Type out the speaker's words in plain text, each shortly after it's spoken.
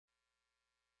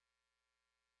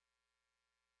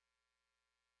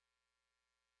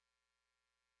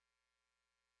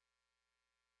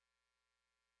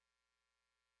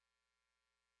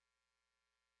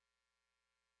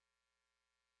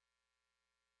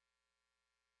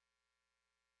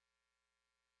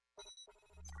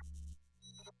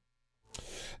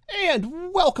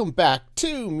And welcome back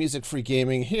to Music Free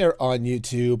Gaming here on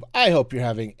YouTube. I hope you're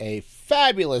having a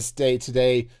fabulous day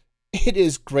today. It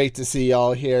is great to see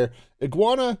y'all here.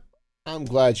 Iguana, I'm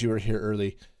glad you were here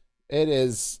early. It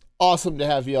is awesome to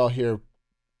have y'all here.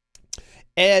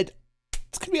 And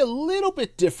it's going to be a little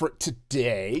bit different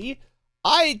today.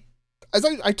 I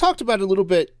talked about it a little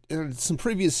bit in some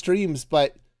previous streams,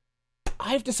 but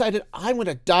I've decided I'm going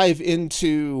to dive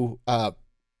into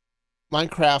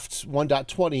Minecraft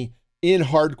 1.20 in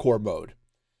hardcore mode.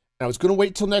 And I was going to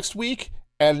wait till next week,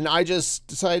 and I just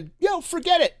decided,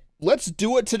 forget it. Let's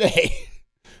do it today.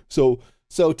 So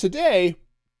today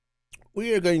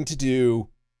we are going to do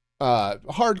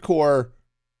hardcore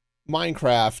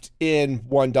Minecraft in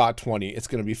 1.20. It's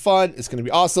going to be fun. It's going to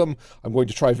be awesome. I'm going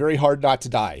to try very hard not to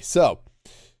die. So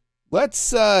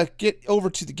let's get over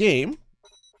to the game.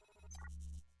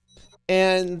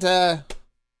 And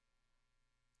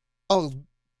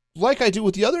like I do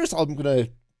with the others,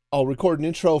 I'll record an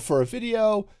intro for a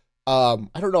video. I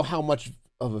don't know how much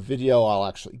of a video I'll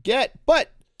actually get,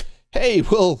 but hey,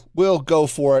 we'll go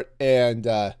for it, and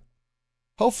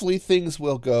hopefully things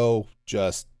will go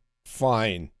just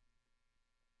fine.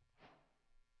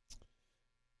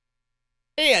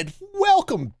 And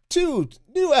welcome to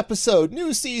new episode,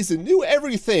 new season, new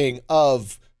everything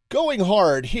of Going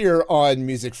Hard here on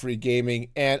Music Free Gaming,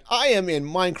 and I am in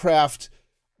Minecraft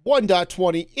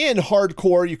 1.20 in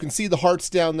hardcore. You can see the hearts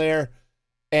down there,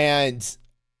 and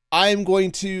I'm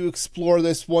going to explore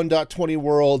this 1.20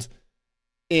 world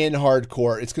in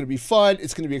hardcore. It's going to be fun.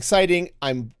 It's going to be exciting.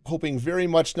 I'm hoping very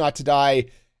much not to die,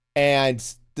 and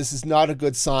this is not a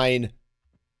good sign.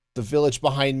 The village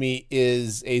behind me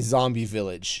is a zombie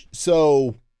village.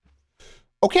 So,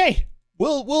 okay,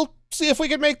 we'll see if we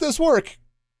can make this work.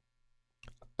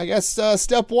 I guess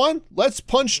step one, let's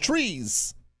punch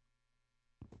trees.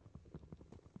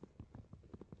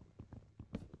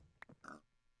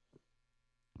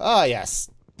 Ah, yes,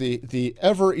 the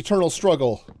ever eternal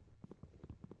struggle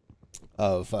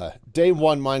of day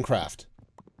one Minecraft.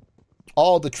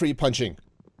 All the tree punching.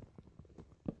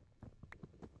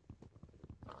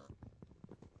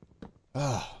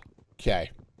 Ah,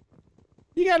 okay.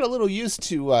 You got a little used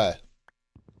to.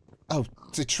 Oh,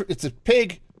 it's a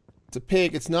pig. It's a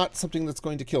pig. It's not something that's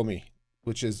going to kill me,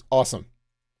 which is awesome.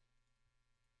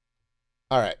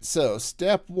 All right, so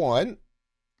step one.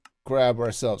 Grab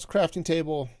ourselves a crafting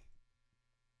table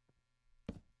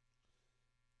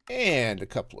and a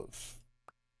couple of,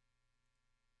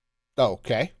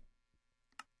 okay,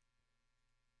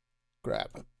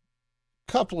 grab a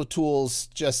couple of tools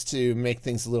just to make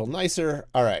things a little nicer.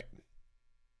 All right,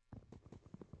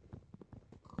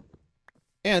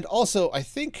 and also I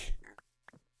think,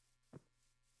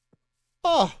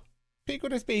 pig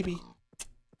with his baby,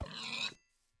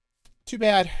 too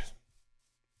bad.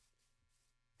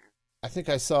 I think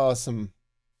I saw some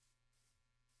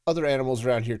other animals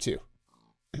around here too.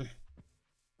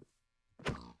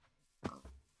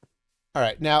 All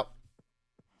right, now,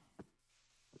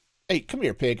 hey, come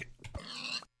here, pig.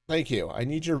 Thank you. I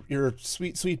need your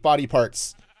sweet, sweet body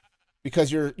parts,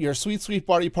 because your sweet, sweet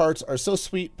body parts are so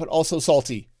sweet but also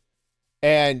salty.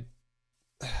 And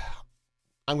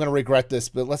I'm gonna regret this,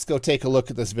 but let's go take a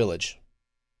look at this village.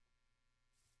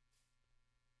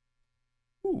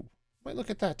 Ooh, might look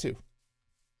at that too.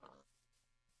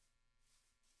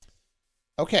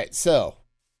 Okay, so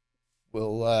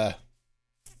we'll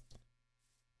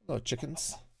hello,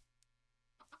 chickens.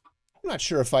 I'm not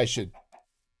sure if I should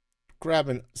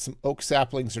grab some oak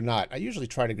saplings or not. I usually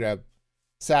try to grab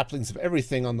saplings of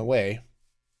everything on the way.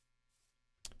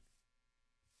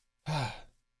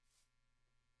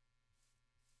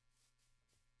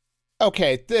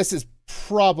 Okay, this is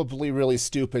probably really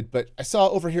stupid, but I saw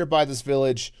over here by this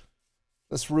village,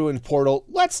 this ruined portal.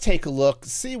 Let's take a look,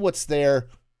 see what's there.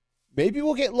 Maybe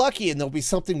we'll get lucky and there'll be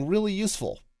something really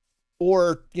useful.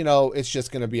 Or, it's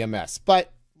just going to be a mess.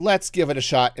 But let's give it a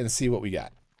shot and see what we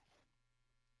got.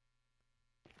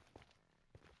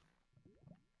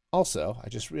 Also, I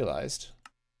just realized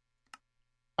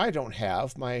I don't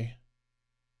have my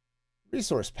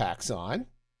resource packs on.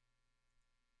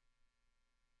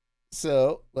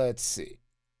 So, let's see.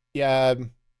 Yeah,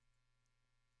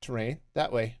 terrain,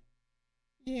 that way.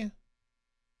 Yeah.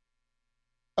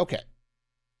 Okay.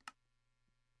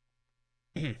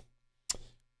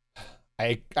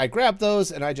 I grabbed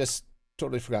those and I just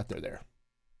totally forgot they're there.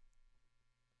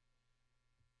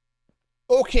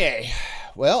 Okay,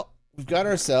 well, we've got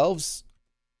ourselves,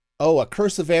 a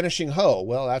Curse of Vanishing Hoe.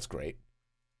 Well, that's great.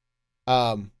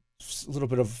 A little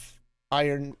bit of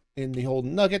iron in the whole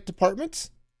nugget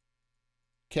department.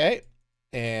 Okay,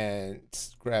 and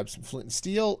grab some flint and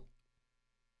steel.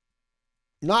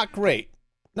 Not great.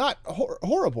 Not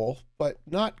horrible, but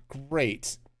not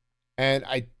great. And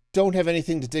I don't have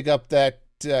anything to dig up that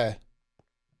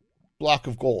block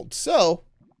of gold. So,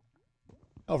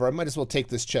 however, I might as well take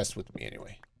this chest with me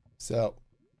anyway. So,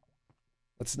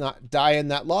 let's not die in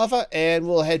that lava, and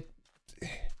we'll head...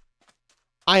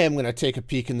 I am going to take a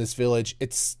peek in this village.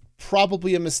 It's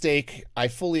probably a mistake. I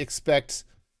fully expect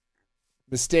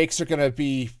mistakes are going to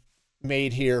be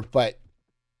made here, but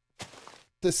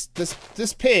this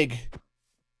pig,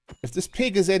 if this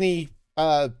pig is any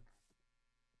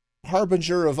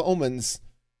harbinger of omens,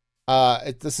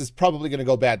 this is probably going to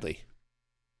go badly.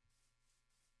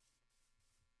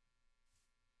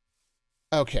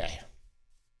 Okay.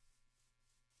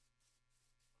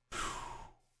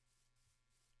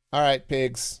 All right,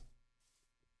 pigs.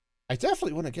 I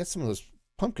definitely want to get some of those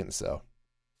pumpkins, though.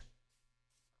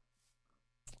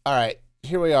 All right,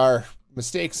 here we are.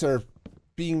 Mistakes are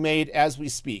being made as we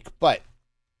speak, but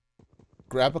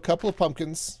grab a couple of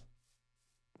pumpkins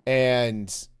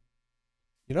and,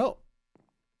 you know,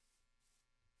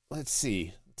 let's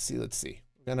see. We're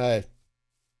gonna...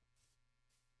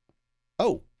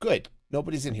 Oh, good.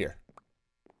 Nobody's in here.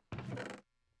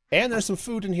 And there's some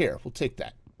food in here. We'll take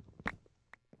that.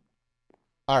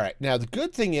 All right, now the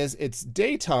good thing is it's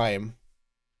daytime,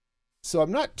 so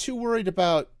I'm not too worried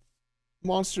about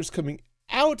monsters coming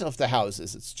out of the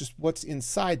houses. It's just what's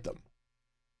inside them.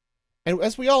 And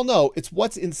as we all know, it's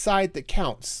what's inside that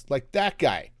counts. Like that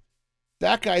guy.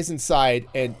 That guy's inside,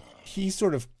 and he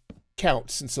sort of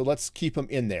counts, and so let's keep him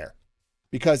in there.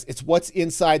 Because it's what's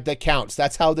inside that counts.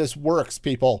 That's how this works,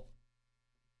 people.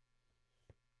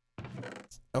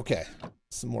 Okay,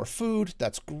 some more food.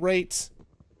 That's great.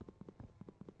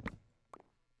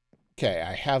 Okay,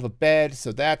 I have a bed,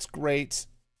 so that's great.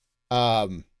 All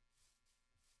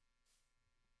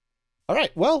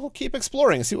right, well, we'll keep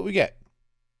exploring and see what we get.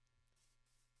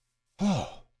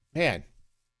 Oh, man.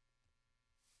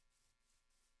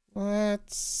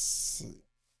 Let's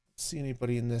see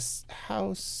anybody in this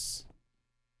house.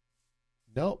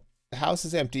 Nope, the house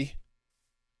is empty.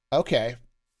 Okay.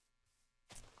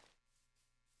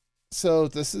 So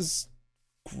this is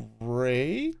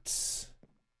great.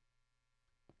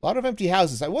 A lot of empty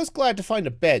houses. I was glad to find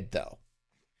a bed, though.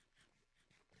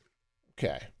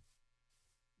 Okay.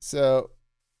 So.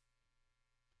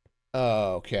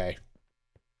 Okay.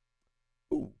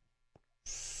 Ooh.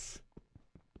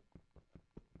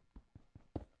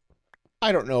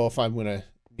 I don't know if I'm going to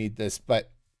need this, but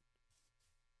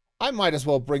I might as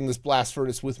well bring this blast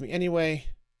furnace with me anyway.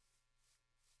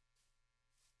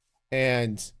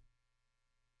 And...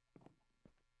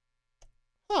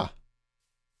 Huh.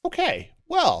 Okay.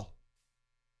 Well,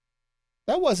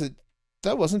 that wasn't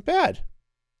bad.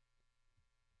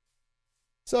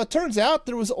 So it turns out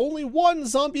there was only one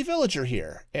zombie villager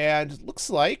here, and it looks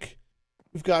like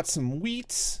we've got some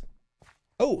wheat.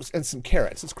 Oh, and some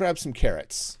carrots. Let's grab some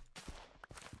carrots.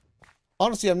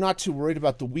 Honestly, I'm not too worried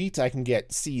about the wheat. I can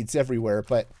get seeds everywhere,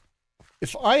 but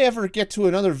if I ever get to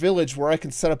another village where I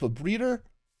can set up a breeder,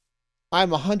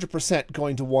 I'm 100%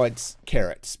 going to want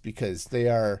carrots because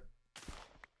they're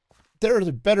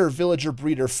the better villager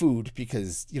breeder food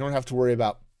because you don't have to worry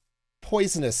about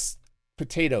poisonous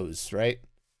potatoes, right?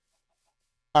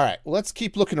 All right, well, let's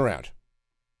keep looking around.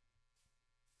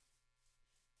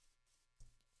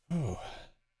 Ooh.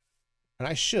 And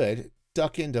I should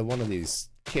duck into one of these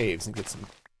caves and get some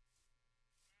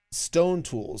stone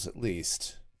tools at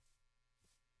least.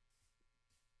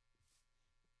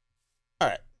 All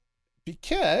right,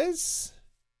 because,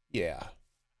 yeah.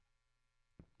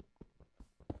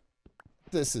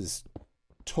 This is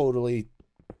totally,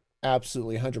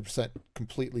 absolutely 100%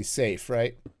 completely safe,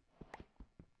 right?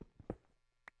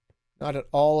 Not at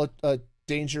all a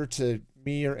danger to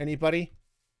me or anybody.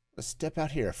 Let's step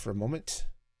out here for a moment.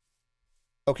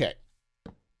 Okay.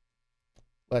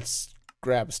 Let's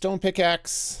grab a stone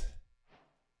pickaxe.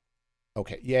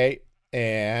 Okay, yay.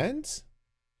 And...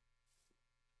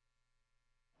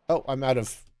 oh, I'm out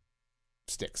of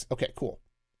sticks. Okay, cool.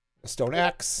 A stone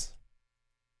axe.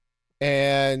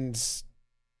 And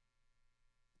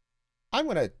I'm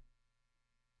going to...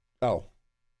 oh.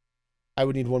 I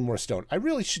would need one more stone. I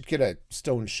really should get a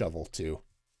stone shovel, too.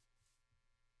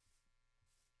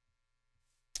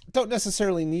 Don't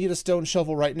necessarily need a stone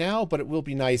shovel right now, but it will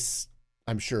be nice,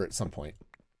 I'm sure, at some point.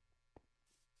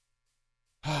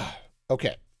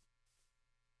 Okay.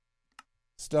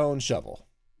 Stone shovel.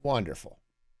 Wonderful.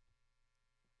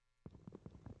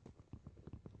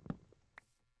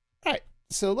 All right.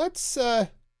 So let's, now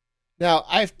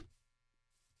I'm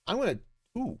going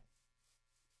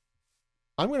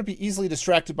to be easily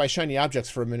distracted by shiny objects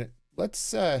for a minute.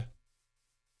 Let's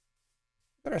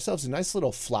Got ourselves a nice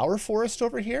little flower forest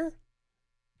over here.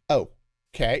 Oh,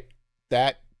 okay.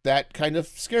 That kind of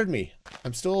scared me.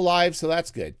 I'm still alive, so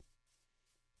that's good.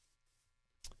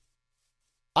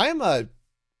 I am a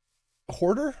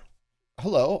hoarder.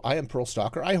 Hello, I am Pearl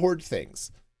Stalker. I hoard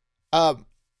things. But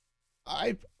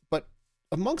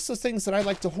amongst the things that I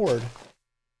like to hoard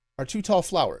are 2 tall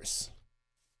flowers.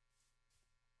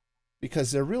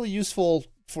 Because they're really useful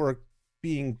for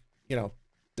being,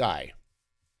 dye.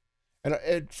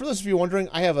 And for those of you wondering,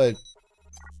 I have a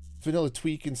vanilla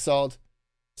tweak installed,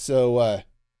 so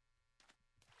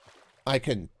I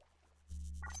can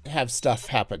have stuff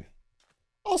happen.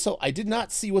 Also, I did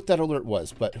not see what that alert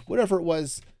was, but whatever it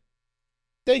was,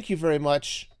 thank you very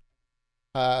much.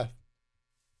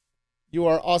 You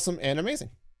are awesome and amazing.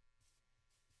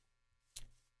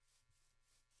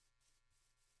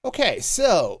 Okay,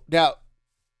 so now,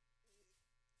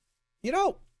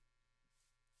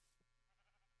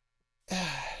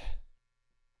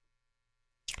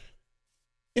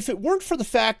 if it weren't for the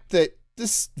fact that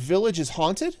this village is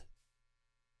haunted,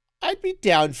 I'd be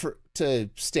down to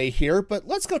stay here, but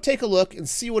let's go take a look and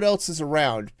see what else is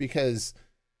around, because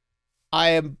I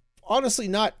am honestly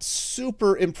not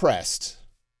super impressed.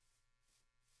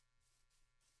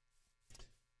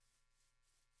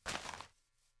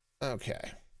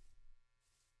 Okay.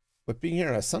 But being here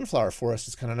in a sunflower forest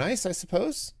is kind of nice, I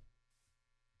suppose.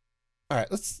 All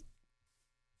right, let's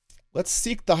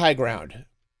seek the high ground.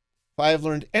 If I have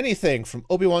learned anything from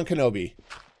Obi-Wan Kenobi,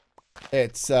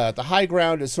 it's the high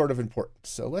ground is sort of important.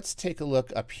 So let's take a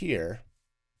look up here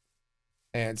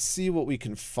and see what we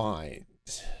can find.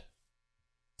 This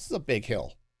is a big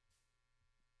hill.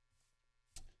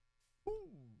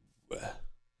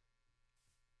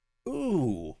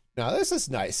 Ooh. Now this is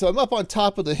nice. So I'm up on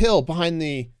top of the hill behind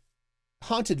the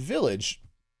haunted village,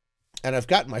 and I've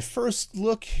got my first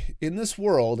look in this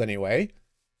world, anyway,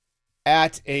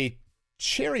 at a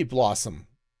cherry blossom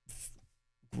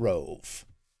grove.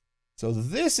 So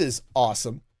this is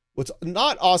awesome. What's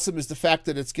not awesome is the fact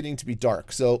that it's getting to be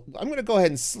dark. So I'm going to go ahead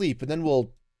and sleep, and then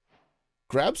we'll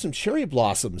grab some cherry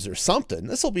blossoms or something.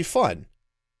 This will be fun.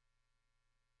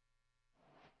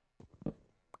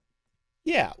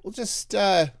 Yeah, we'll just,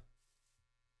 yeah,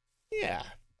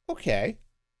 okay.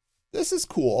 This is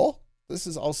cool. This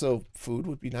is also food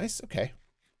would be nice. Okay.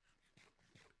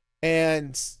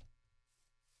 And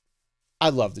I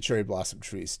love the cherry blossom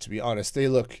trees, to be honest. They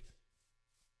look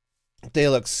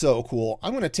so cool.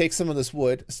 I'm going to take some of this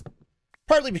wood,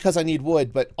 partly because I need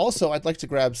wood, but also I'd like to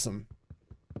grab some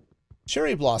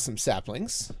cherry blossom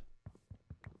saplings.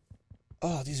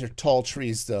 Oh, these are tall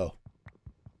trees, though.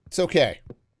 It's okay.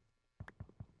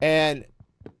 And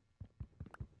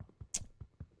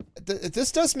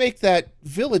this does make that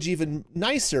village even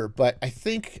nicer, but I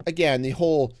think, again,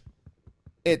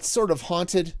 it's sort of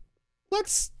haunted.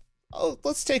 Let's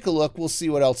take a look. We'll see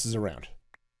what else is around.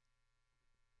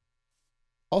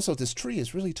 Also, this tree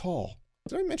is really tall.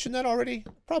 Did I mention that already?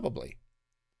 Probably.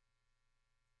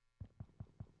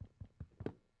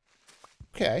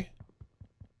 Okay.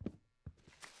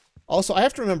 Also, I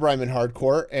have to remember I'm in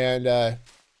hardcore, and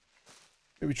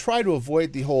maybe try to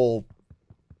avoid the whole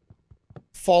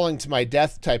falling to my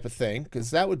death type of thing,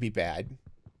 because that would be bad.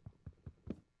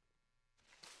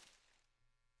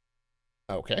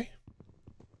 Okay.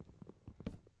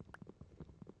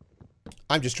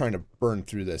 I'm just trying to burn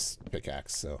through this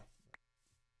pickaxe, so.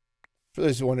 For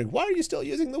those who are wondering, why are you still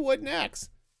using the wooden axe?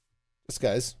 This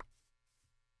guy's.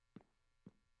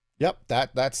 Yep,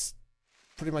 that's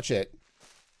pretty much it.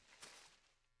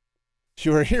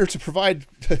 You are here to provide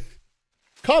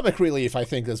comic relief, I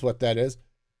think is what that is.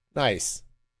 Nice.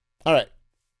 All right.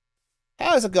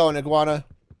 How's it going, Iguana?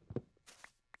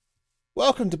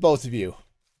 Welcome to both of you.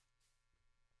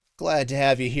 Glad to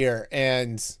have you here.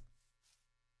 And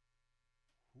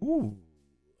ooh,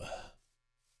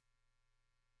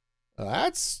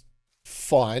 that's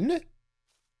fun.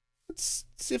 Let's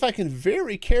see if I can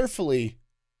very carefully.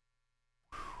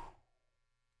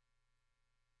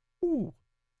 Ooh,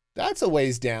 that's a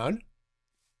ways down.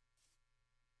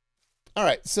 All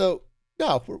right, so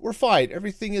no, we're fine.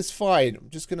 Everything is fine. I'm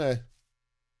just gonna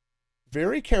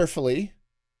very carefully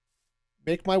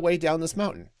make my way down this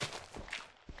mountain.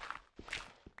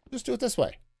 Just do it this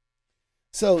way.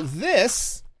 So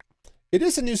it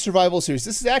is a new survival series.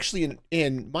 This is actually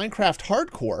in Minecraft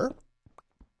Hardcore.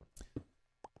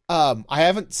 I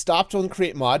haven't stopped on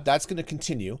Create Mod. That's going to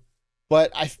continue.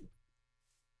 But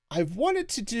I wanted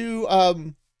to do,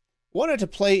 wanted to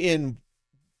play in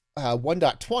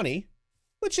 1.20,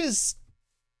 which is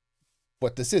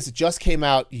what this is. It just came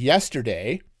out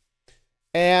yesterday.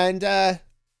 And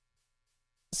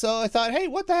so I thought, hey,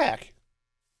 what the heck?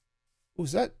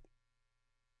 Who's that?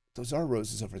 Those are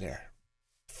roses over there.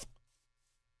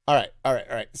 All right, all right,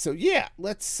 all right. So yeah,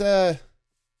 let's man,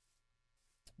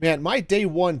 my day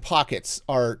one pockets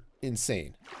are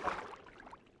insane.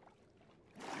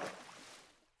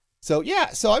 So yeah,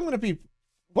 so I'm going to be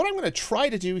what I'm going to try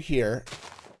to do here.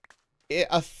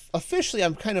 Officially,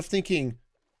 I'm kind of thinking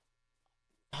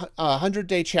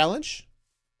 100-day challenge.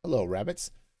 Hello,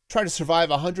 rabbits. Try to survive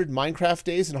 100 Minecraft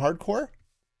days in hardcore.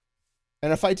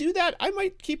 And if I do that, I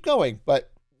might keep going,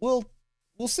 but we'll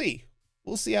see.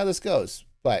 We'll see how this goes.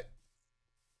 But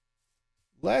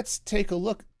let's take a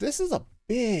look. This is a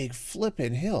big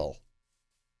flippin' hill.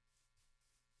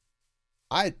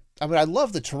 I mean, I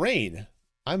love the terrain.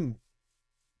 I'm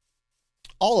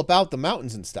all about the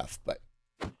mountains and stuff, but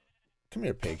come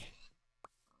here, pig.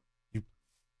 You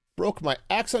broke my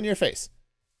axe on your face.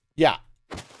 Yeah.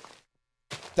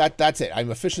 That's it.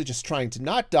 I'm officially just trying to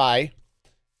not die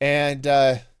and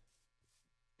at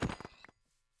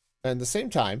the same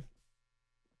time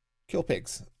kill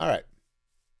pigs. All right.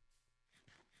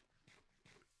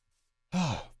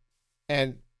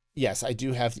 And yes, I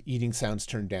do have the eating sounds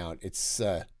turned down. It's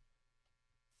a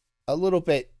little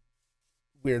bit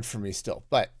weird for me still,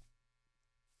 but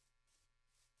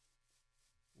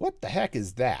what the heck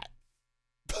is that?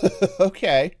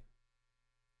 Okay.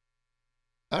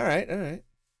 All right, all right.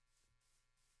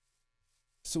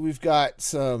 So we've got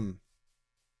some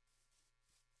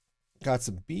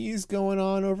bees going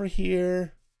on over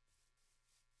here.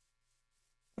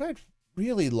 What I'd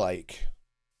really like,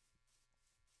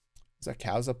 is that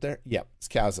cows up there? Yep, it's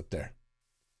cows up there.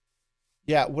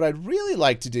 Yeah, what I'd really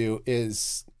like to do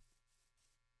is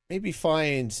maybe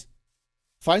find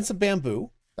some bamboo.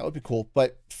 That would be cool,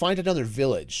 but find another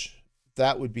village.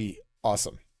 That would be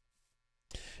awesome.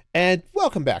 And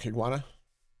welcome back, Iguana.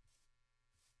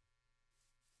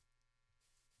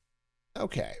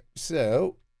 Okay,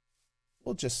 so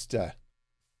we'll just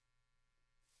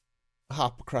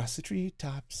hop across the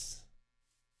treetops.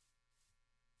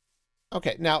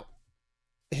 Okay, now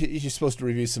you're supposed to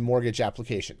review some mortgage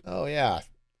application. Oh yeah,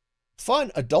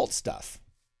 fun adult stuff.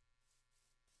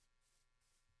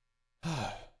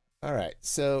 All right,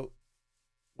 so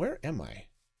where am I?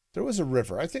 There was a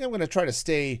river. I think I'm going to try to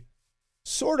stay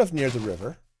sort of near the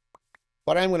river,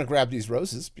 but I'm going to grab these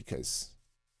roses because,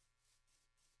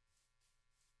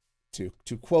 to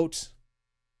quote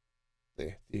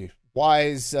the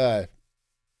wise, you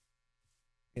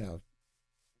know,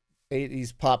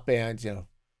 80s pop band, you know,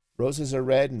 roses are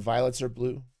red and violets are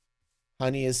blue.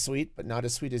 Honey is sweet, but not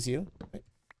as sweet as you. Right?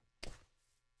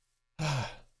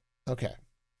 Okay.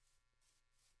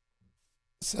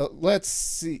 So let's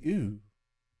see. Ooh.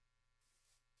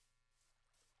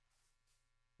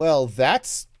 Well,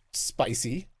 that's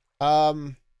spicy.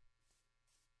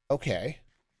 Okay.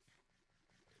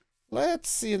 Let's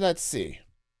see.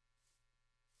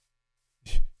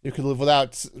 You can live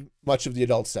without much of the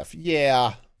adult stuff.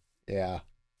 Yeah. Yeah.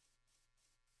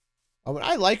 I mean,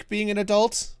 I like being an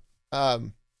adult.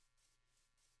 But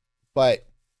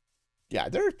yeah,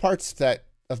 there are parts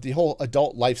of the whole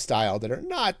adult lifestyle that are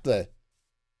not the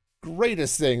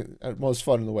greatest thing, most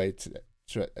fun in the way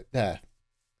to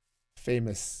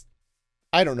famous.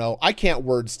 I don't know. I can't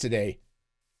words today.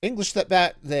 English that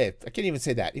I can't even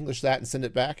say that. English that and send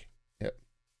it back. Yep.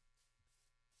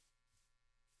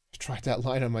 Tried that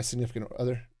line on my significant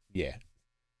other. Yeah.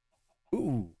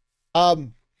 Ooh.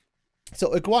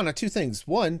 So Iguana, two things.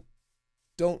 One,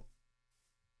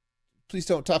 please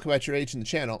don't talk about your age in the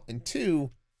channel. And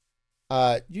two,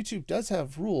 YouTube does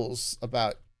have rules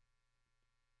about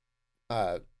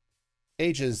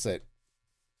ages that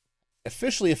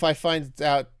officially, if I find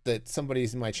out that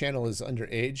somebody's in my channel is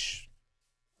underage,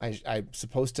 I'm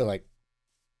supposed to, like,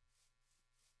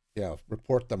 you know,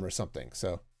 report them or something.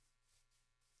 So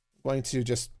I'm going to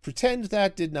just pretend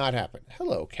that did not happen.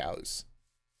 Hello, cows.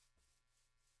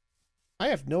 I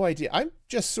have no idea. I'm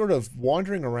just sort of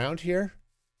wandering around here.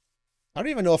 I don't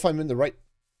even know if I'm in the right,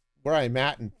 where I'm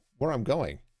at and where I'm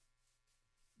going.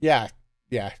 Yeah,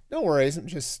 no worries. I'm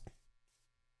just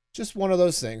one of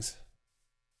those things.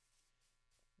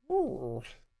 Ooh.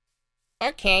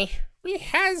 Okay, we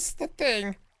has the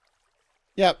thing.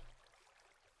 Yep.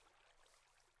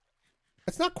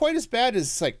 It's not quite as bad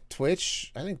as, like,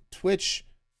 Twitch. I think Twitch,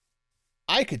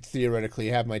 I could theoretically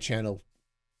have my channel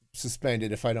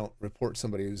suspended if I don't report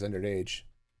somebody who's underage.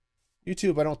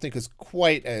 YouTube, I don't think is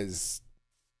quite as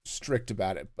strict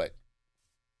about it, but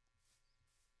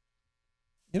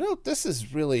you know, this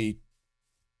is really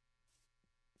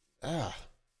okay,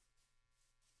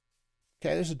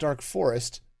 there's a dark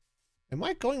forest. Am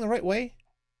I going the right way?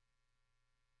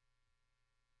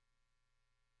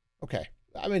 Okay,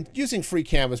 I mean, using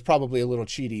FreeCam is probably a little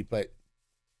cheaty, but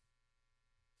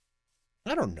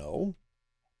I don't know.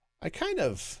 I kind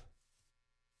of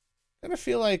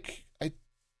feel like I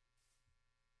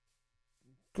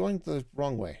going the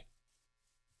wrong way.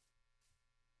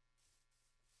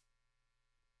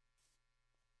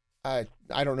 I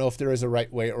don't know if there is a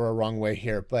right way or a wrong way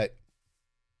here, but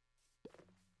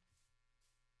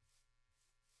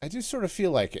I do sort of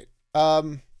feel like it.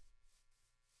 Huh.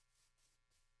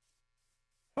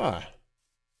 All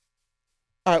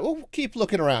right, we'll keep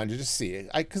looking around to just see.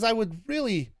 Because I would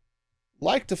really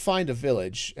like to find a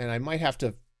village, and I might have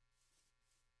to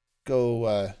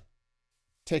go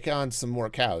take on some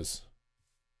more cows.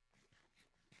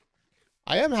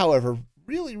 I am, however,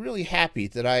 really, really happy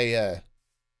that I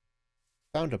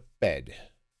found a bed.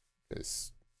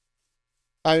 Because,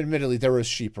 admittedly, there was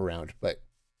sheep around, but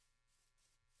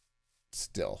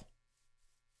still.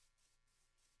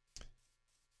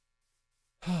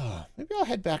 Maybe I'll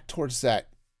head back towards that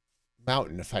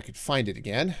mountain if I could find it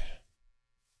again.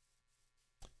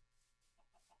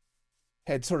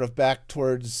 Head sort of back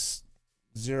towards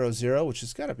 00, which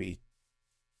has got to be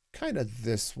kind of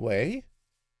this way.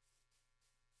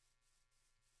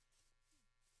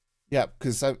 Yeah,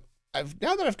 because I've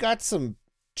now that I've got some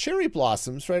cherry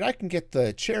blossoms, right? I can get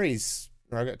the cherries,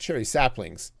 or I got cherry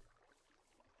saplings.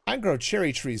 I can grow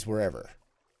cherry trees wherever.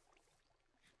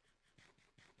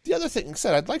 The other thing I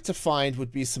said I'd like to find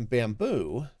would be some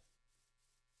bamboo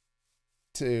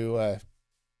to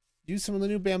use some of the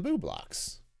new bamboo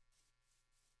blocks.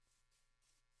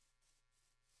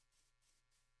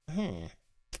 You've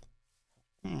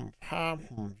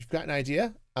got an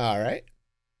idea? All right.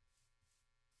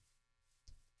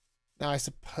 Now I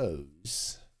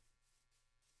suppose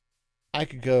I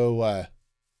could go. I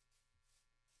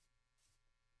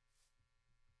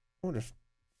wonder if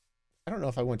I don't know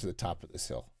if I went to the top of this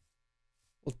hill.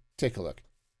 We'll take a look.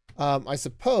 I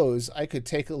suppose I could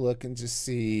take a look and just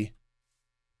see.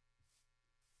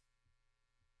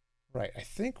 Right, I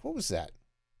think, what was that?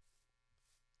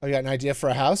 Oh, you got an idea for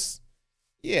a house?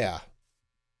 Yeah.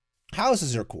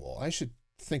 Houses are cool. I should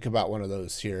think about one of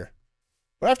those here.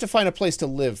 But I have to find a place to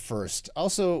live first.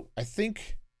 Also, I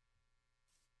think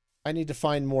I need to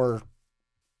find more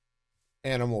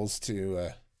animals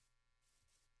to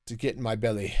get in my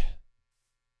belly.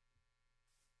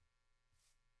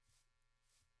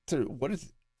 So what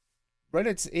is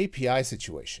Reddit's API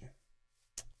situation?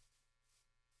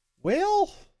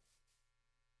 Well,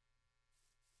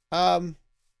 I'm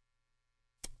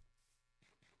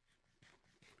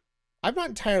not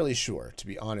entirely sure, to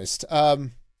be honest.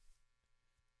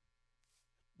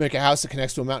 Make a house that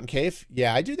connects to a mountain cave?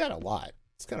 Yeah, I do that a lot.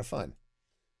 It's kind of fun.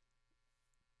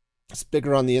 It's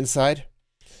bigger on the inside.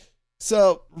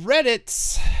 So,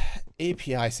 Reddit's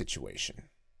API situation.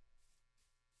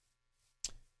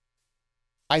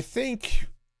 I think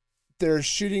they're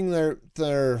shooting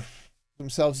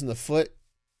themselves in the foot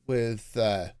with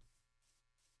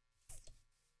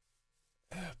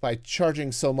by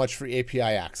charging so much for API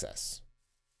access.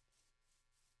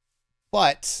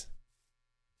 But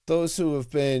those who have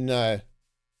been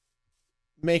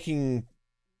making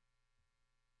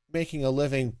a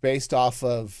living based off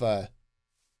of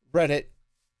Reddit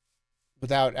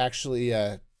without actually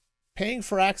paying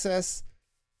for access,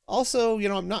 also, you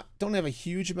know, don't have a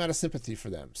huge amount of sympathy for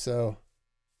them. So,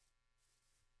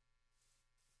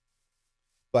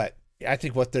 but I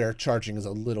think what they're charging is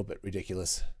a little bit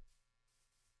ridiculous.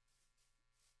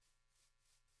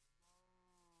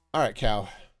 All right, cow.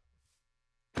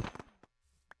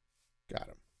 Got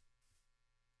him.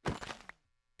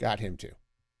 Got him too.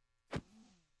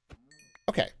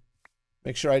 Okay.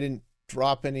 Make sure I didn't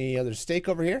drop any other steak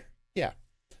over here. Yeah.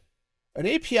 An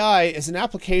API is an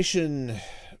application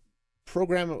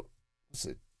program.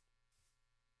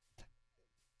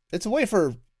 It's a way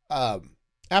for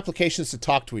applications to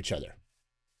talk to each other.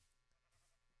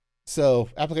 So,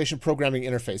 application programming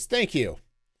interface. Thank you.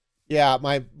 Yeah,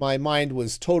 my mind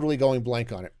was totally going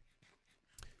blank on it.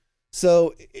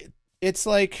 So, it's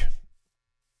like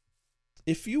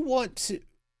if you want to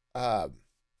I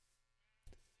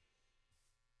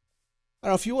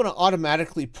don't know, if you want to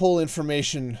automatically pull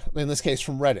information, in this case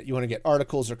from Reddit, you want to get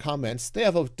articles or comments, they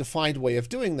have a defined way of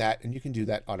doing that, and you can do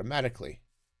that automatically.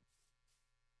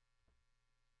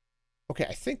 Okay,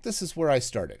 I think this is where I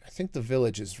started. I think the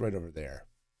village is right over there.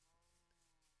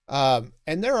 And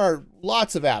there are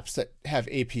lots of apps that have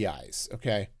APIs,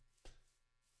 okay?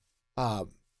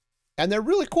 And they're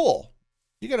really cool.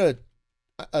 You got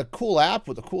a cool app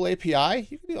with a cool API,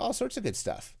 you can do all sorts of good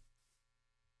stuff.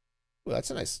 Ooh,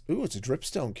 that's a nice... Ooh, it's a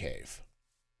dripstone cave.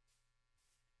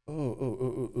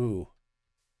 Ooh.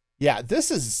 Yeah, this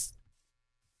is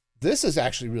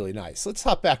actually really nice. Let's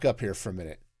hop back up here for a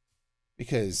minute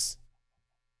because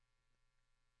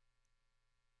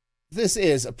this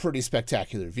is a pretty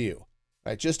spectacular view.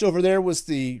 Right, just over there was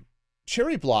the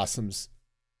cherry blossoms,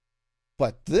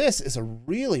 but this is a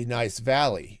really nice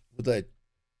valley with a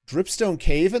dripstone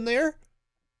cave in there.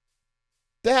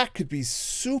 That could be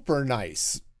super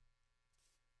nice.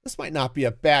 This might not be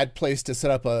a bad place to set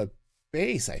up a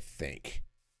base, I think.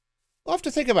 I'll have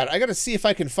to think about it. I got to see if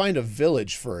I can find a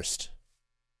village first.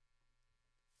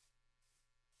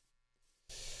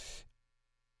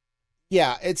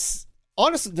 Yeah, it's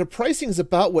honestly, the pricing is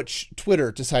about what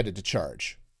Twitter decided to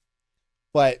charge.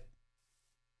 But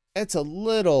that's a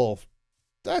little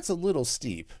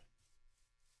steep.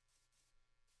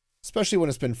 Especially when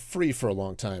it's been free for a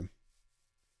long time.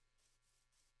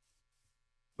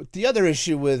 But the other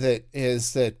issue with it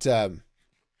is that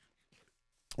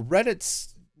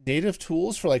Reddit's native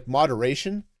tools for like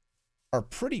moderation are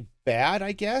pretty bad,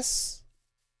 I guess.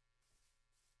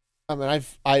 I mean,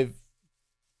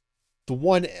 the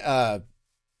one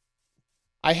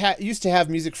I used to have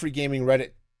Music Free Gaming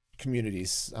Reddit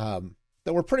communities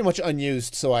that were pretty much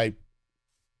unused, so I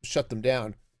shut them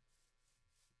down.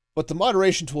 But the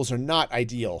moderation tools are not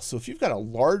ideal. So if you've got a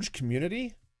large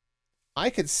community, I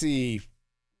could see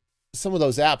some of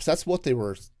those apps, that's what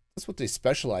they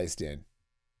specialized in.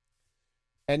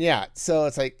 And yeah, so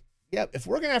it's like, yeah, if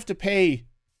we're gonna have to pay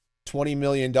 $20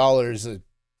 million a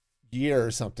year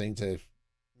or something to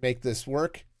make this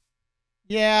work,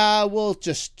 yeah, we'll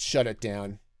just shut it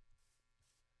down.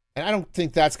 And I don't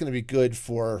think that's gonna be good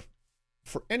for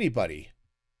anybody.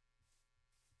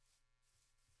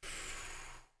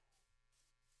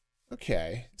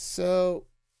 Okay, so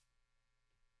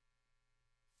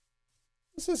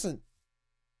this isn't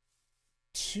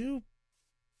too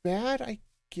bad, I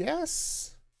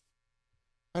guess.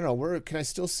 I don't know, where can I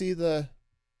still see the...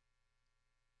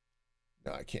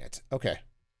 No, I can't. Okay.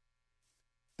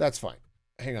 That's fine.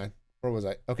 Hang on. Where was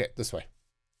I? Okay, this way.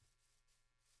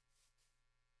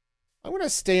 I'm going to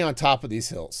stay on top of these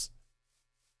hills.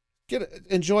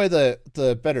 Enjoy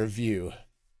the better view.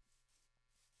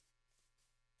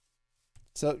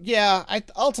 So, yeah,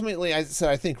 ultimately I said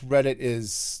I think Reddit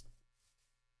is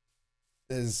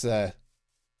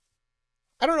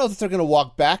I don't know if they're going to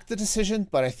walk back the decision,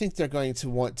 but I think they're going to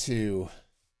want to...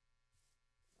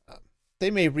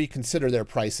 they may reconsider their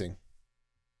pricing.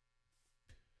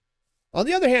 On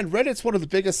the other hand, Reddit's one of the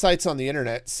biggest sites on the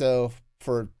internet, so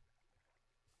for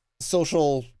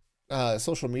social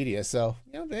media, so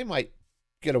you know they might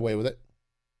get away with it.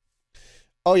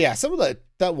 Oh yeah, some of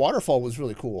that waterfall was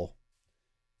really cool.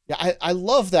 Yeah, I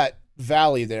love that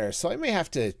valley there, so I may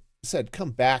have to come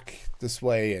back this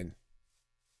way and...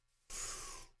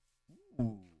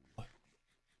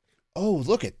 Oh,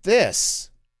 look at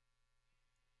this.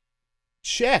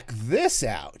 Check this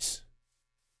out.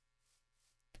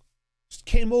 Just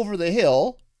came over the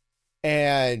hill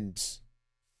and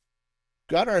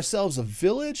got ourselves a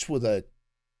village with a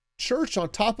church on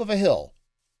top of a hill.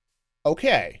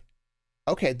 Okay.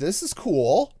 Okay, this is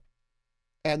cool.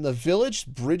 And the village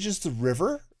bridges the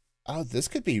river. Oh, this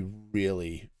could be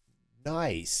really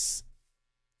nice.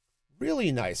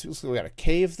 Really nice. We got a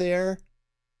cave there.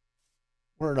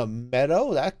 We're in a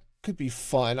meadow. That could be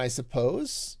fun, I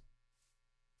suppose.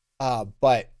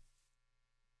 But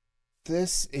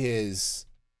this is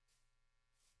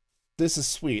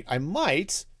sweet. I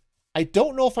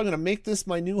don't know if I'm going to make this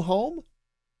my new home,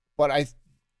 but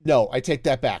no, I take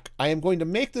that back. I am going to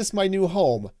make this my new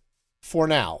home for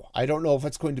now. I don't know if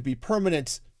it's going to be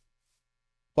permanent,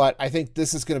 but I think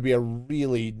this is going to be a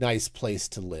really nice place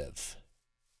to live.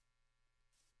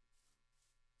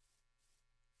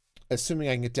 Assuming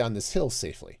I can get down this hill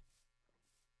safely.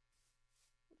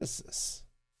 What is this?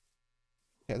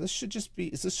 Yeah, this should just be...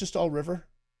 Is this just all river?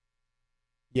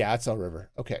 Yeah, it's all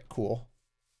river. Okay, cool.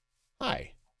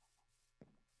 Hi.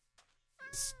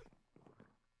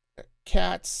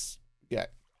 Cats. Yeah.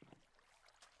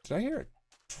 Did I hear it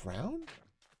drown?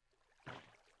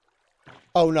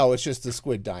 Oh, no, it's just the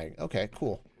squid dying. Okay,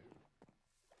 cool.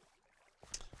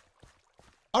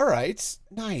 All right,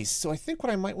 nice. So I think what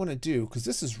I might want to do, because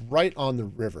this is right on the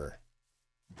river,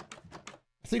 I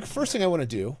think first thing I want to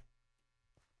do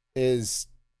is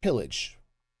pillage.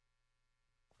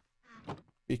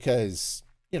 Because,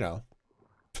 you know,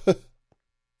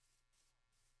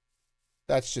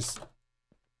 that's just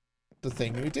the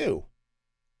thing we do.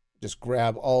 Just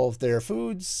grab all of their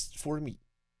foods for me.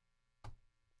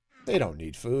 They don't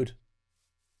need food.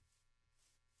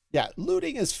 Yeah,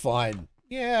 looting is fun.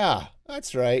 Yeah,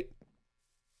 that's right.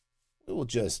 We will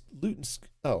just loot and...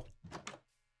 Oh.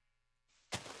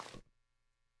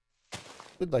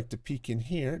 We'd like to peek in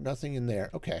here. Nothing in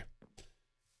there. Okay.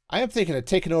 I am thinking of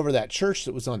taking over that church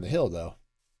that was on the hill, though.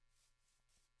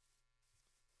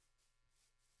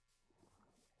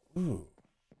 Ooh.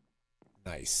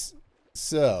 Nice.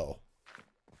 So.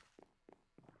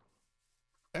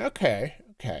 Okay.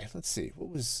 Okay. Let's see.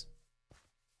 What was...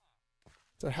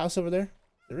 Is there a house over there?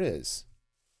 There is.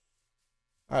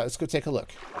 All right, let's go take a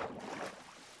look.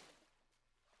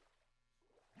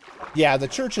 Yeah, the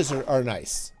churches are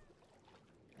nice.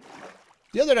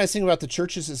 The other nice thing about the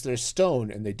churches is they're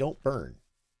stone and they don't burn.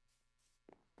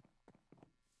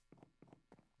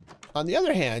 On the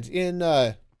other hand, in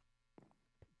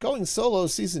Going Solo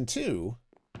Season 2,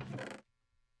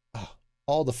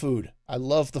 all the food. I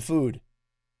love the food.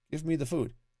 Give me the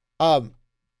food. In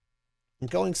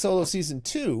Going Solo Season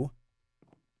 2,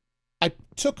 I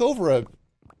took over a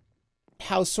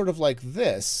house sort of like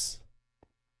this,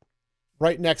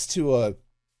 right next to a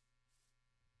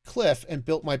cliff, and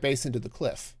built my base into the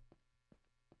cliff.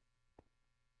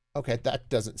 Okay, that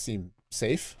doesn't seem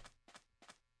safe.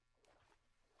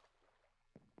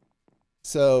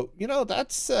 So, you know,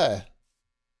 that's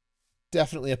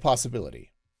definitely a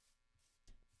possibility.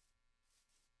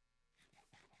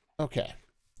 Okay.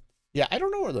 Yeah, I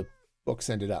don't know where the books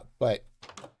ended up, but...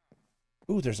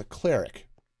 Ooh, there's a cleric.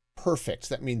 Perfect.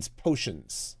 That means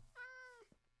potions.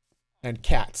 And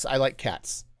cats. I like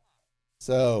cats.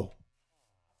 So,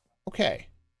 okay.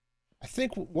 I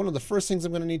think one of the first things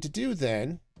I'm going to need to do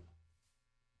then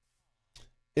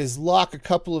is lock a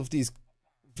couple of these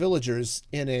villagers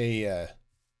in a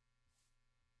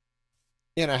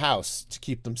house to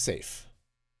keep them safe.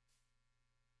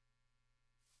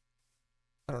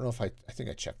 I don't know if I think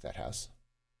I checked that house.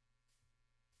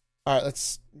 All right,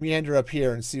 let's meander up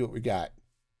here and see what we got.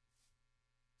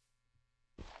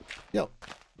 You know,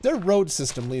 their road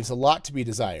system leaves a lot to be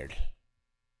desired.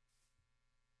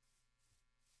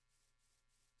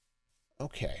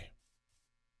 Okay.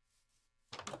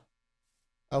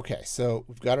 Okay, so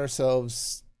we've got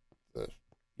ourselves...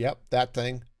 yep, that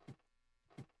thing.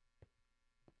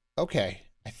 Okay,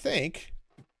 I think...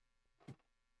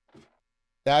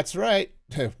 That's right.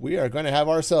 We are going to have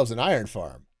ourselves an iron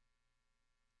farm.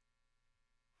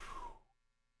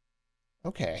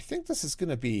 Okay, I think this is going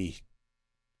to be...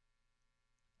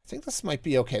 I think this might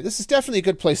be okay. This is definitely a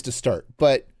good place to start,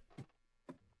 but...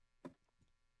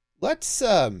 Let's,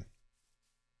 on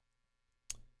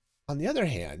the other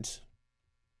hand...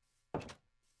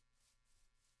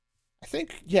 I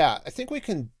think we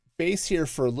can base here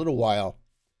for a little while.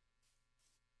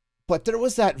 But there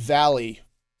was that valley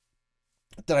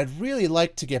that I'd really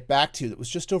like to get back to that was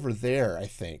just over there, I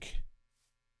think.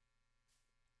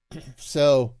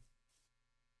 So,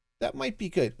 that might be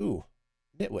good. Ooh,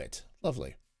 nitwit.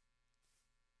 Lovely.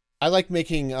 I like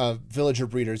making villager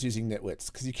breeders using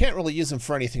nitwits, because you can't really use them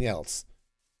for anything else.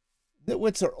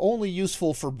 Nitwits are only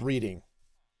useful for breeding.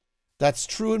 That's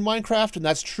true in Minecraft, and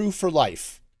that's true for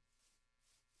life.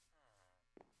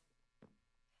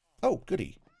 Oh,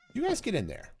 goody. You guys get in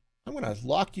there. I'm going to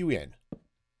lock you in.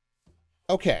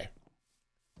 Okay.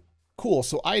 Cool.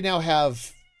 So I now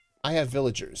have... I have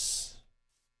villagers.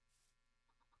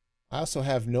 I also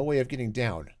have no way of getting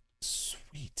down.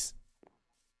 Sweet.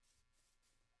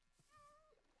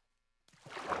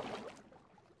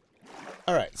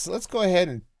 Alright, so let's go ahead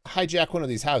and hijack one of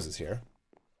these houses here.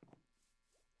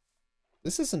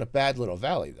 This isn't a bad little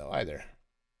valley, though, either.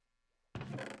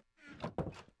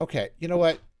 Okay, you know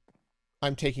what?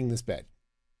 I'm taking this bed.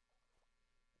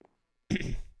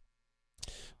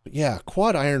 But yeah,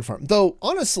 quad iron farm. Though,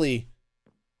 honestly,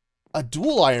 a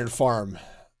dual iron farm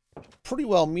pretty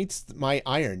well meets my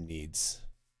iron needs.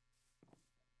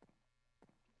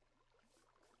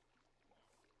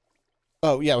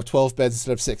 Oh, yeah, with 12 beds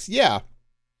instead of 6. Yeah.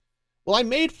 Well, I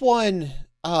made one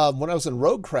when I was in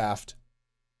Roguecraft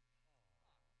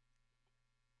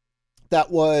that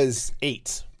was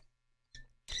 8.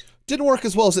 Didn't work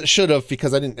as well as it should have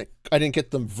because I didn't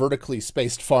get them vertically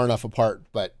spaced far enough apart,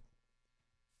 but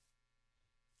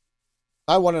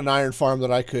I want an iron farm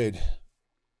that I could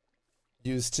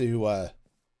use to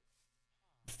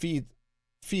feed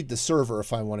the server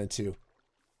if I wanted to.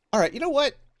 All right, you know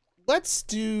what? Let's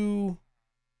do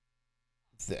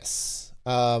this.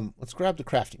 Let's grab the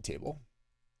crafting table.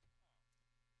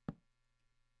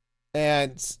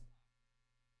 And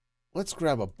let's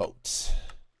grab a boat.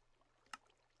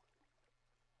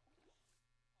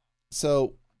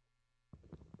 So,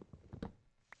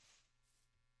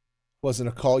 wasn't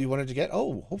a call you wanted to get?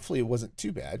 Oh, hopefully it wasn't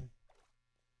too bad.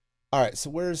 All right, so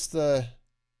where's the...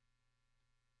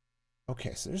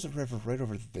 Okay, so there's a river right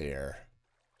over there.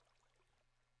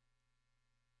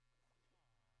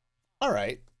 All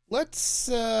right, let's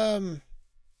oh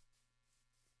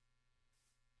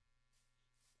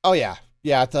yeah.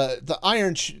 Yeah, the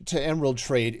iron to emerald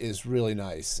trade is really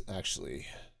nice, actually.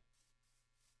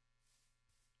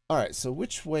 All right, so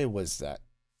which way was that?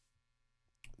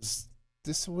 Is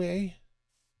this way?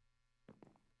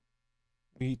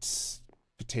 Beets,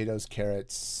 potatoes,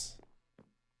 carrots.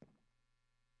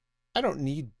 I don't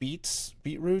need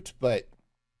beetroot, but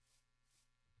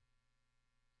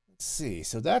let's see.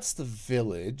 So that's the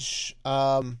village.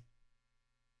 I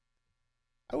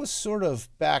was sort of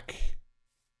back,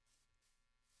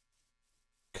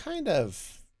 kind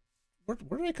of. Where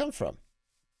did I come from?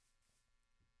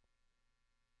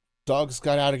 Dogs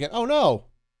got out again. Oh no!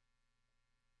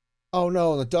 Oh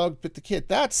no! The dog bit the kid.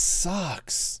 That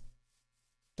sucks.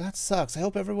 That sucks. I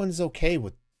hope everyone's okay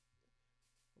with.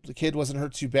 The kid wasn't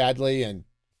hurt too badly, and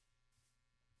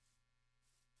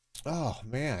oh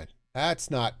man,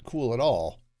 that's not cool at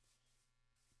all.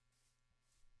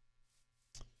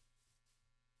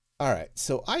 All right,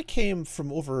 so I came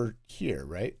from over here,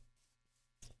 right?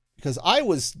 Because I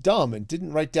was dumb and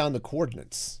didn't write down the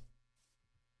coordinates.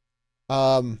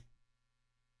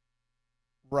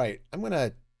 Right. I'm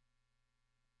gonna.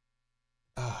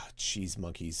 Ah, cheese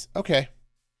monkeys. Okay.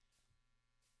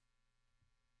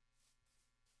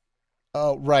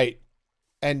 Oh, right.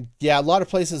 And yeah, a lot of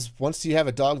places, once you have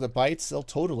a dog that bites, they'll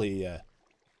totally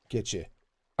get you.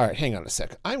 All right, hang on a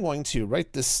sec. I'm going to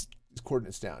write these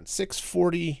coordinates down.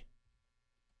 640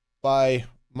 by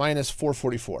minus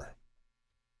 444.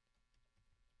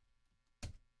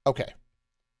 Okay,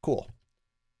 cool.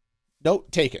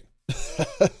 Note taken.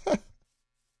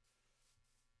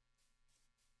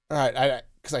 All right,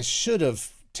 because I should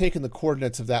have taken the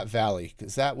coordinates of that valley,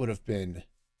 because that would have been...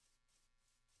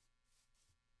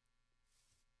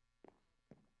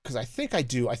 Because I think I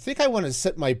do. I think I want to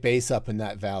set my base up in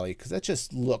that valley, because that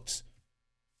just looked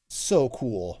so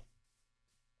cool.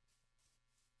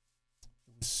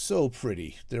 It was so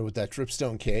pretty there with that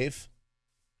dripstone cave.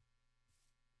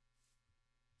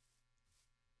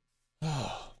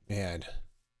 Oh, man.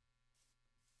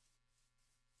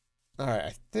 All right,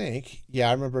 I think,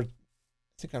 yeah, I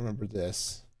think I remember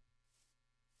this.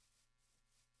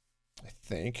 I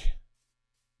think.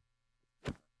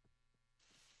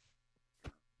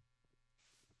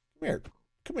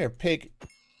 Come here, pig.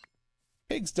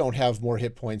 Pigs don't have more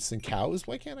hit points than cows.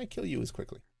 Why can't I kill you as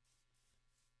quickly?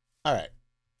 All right.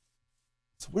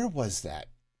 So where was that?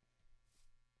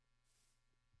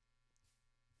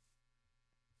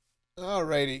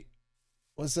 Alrighty.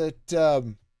 Was it,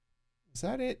 was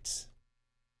that it?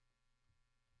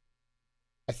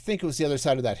 I think it was the other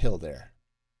side of that hill there.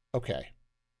 Okay.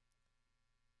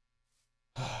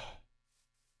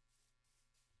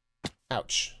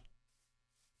 Ouch.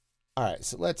 All right,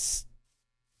 so let's...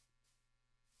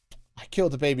 I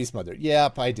killed the baby's mother.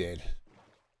 Yep, I did.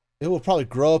 It will probably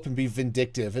grow up and be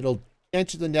vindictive. It'll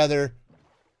enter the nether,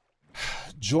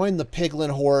 join the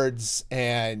piglin hordes,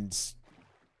 and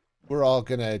we're all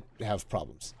gonna have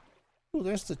problems. Ooh,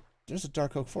 there's a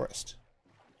dark oak forest.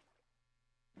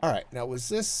 All right, now was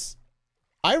this...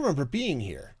 I remember being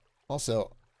here.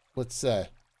 Also, let's hit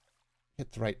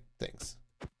the right things.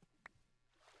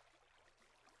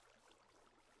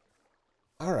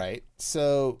 All right,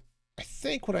 so I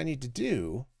think what I need to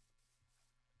do...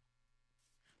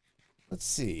 Let's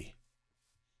see.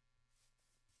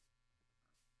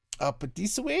 Up a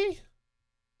decent way?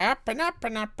 Up and up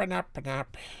and up and up and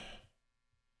up.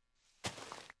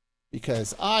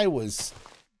 Because I was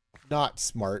not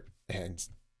smart, and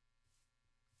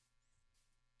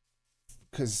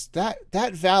because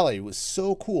that valley was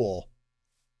so cool.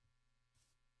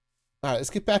 All right, let's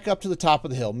get back up to the top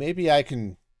of the hill. Maybe I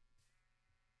can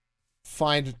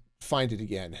find it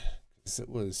again,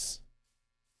 because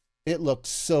it looked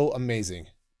so amazing.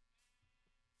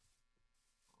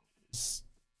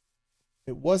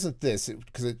 It wasn't this,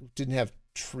 because it didn't have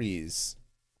trees.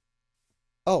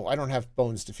 Oh, I don't have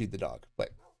bones to feed the dog,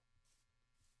 but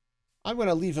I'm going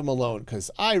to leave him alone because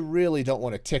I really don't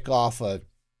want to tick off a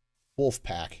wolf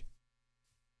pack.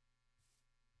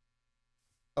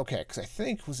 Okay, because I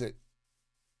think,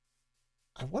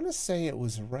 I want to say it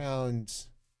was around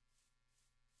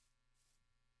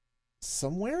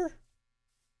somewhere.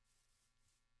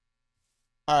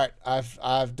 All right,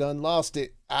 I've done lost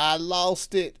it. I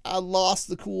lost it. I lost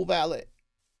the cool valley.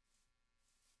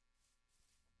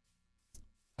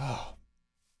 Oh.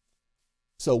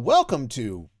 So welcome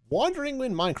to Wandering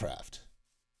in Minecraft.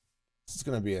 This is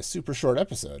going to be a super short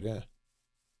episode, yeah.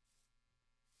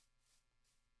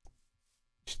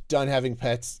 Done having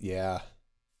pets? Yeah.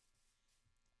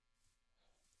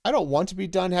 I don't want to be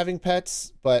done having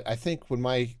pets, but I think when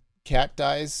my cat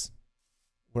dies,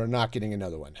 we're not getting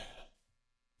another one.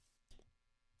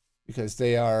 Because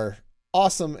they are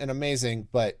awesome and amazing,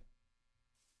 but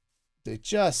I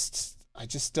just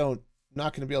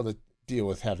not going to be able to deal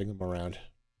with having them around.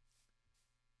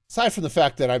 Aside from the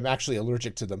fact that I'm actually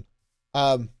allergic to them.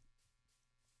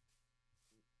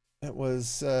 It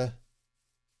was,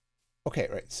 okay,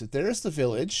 right. So there's the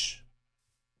village.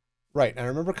 Right, and I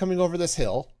remember coming over this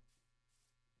hill.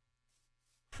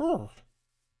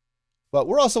 But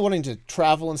we're also wanting to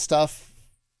travel and stuff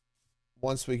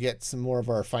once we get some more of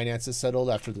our finances settled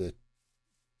after the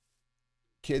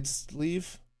kids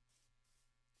leave.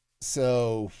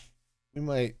 So we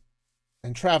might,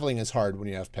 and traveling is hard when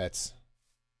you have pets.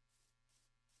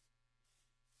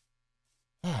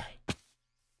 Glad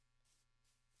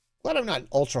I'm not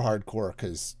ultra hardcore,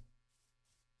 because,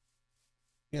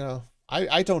 you know,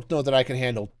 I don't know that I can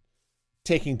handle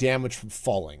taking damage from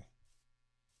falling.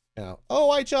 You know,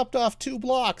 oh, I jumped off 2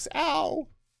 blocks. Ow.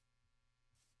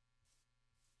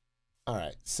 All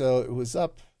right, so it was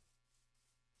up.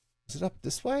 Was it up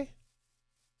this way?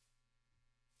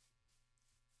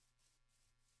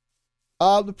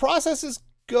 The process is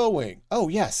going. Oh,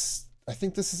 yes. I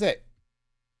think this is it.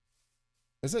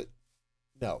 Is it?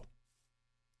 No.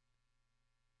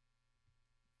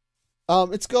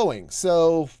 It's going.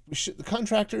 So the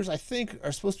contractors, I think,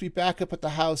 are supposed to be back up at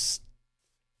the house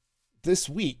this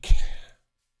week.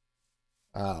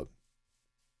 My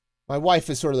wife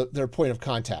is sort of their point of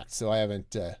contact, so I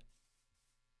haven't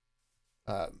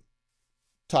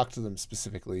talked to them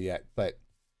specifically yet. But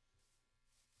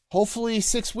hopefully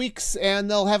 6 weeks and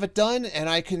they'll have it done, and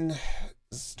I can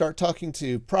start talking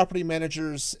to property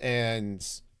managers and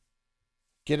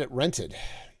get it rented.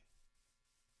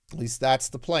 At least that's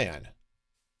the plan.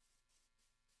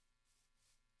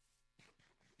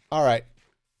 All right.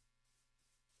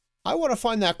 I want to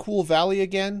find that cool valley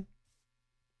again.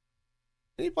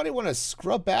 Anybody want to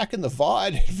scrub back in the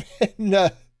VOD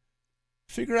and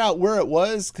figure out where it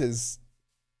was? Because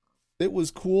it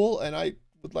was cool, and I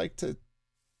would like to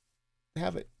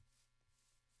have it.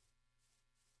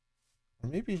 Or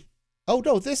maybe... Oh,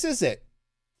 no, this is it.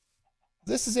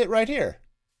 This is it right here.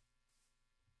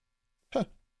 Huh.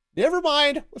 Never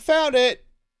mind. We found it.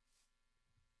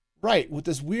 Right, with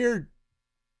this weird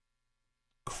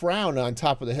crown on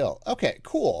top of the hill. Okay,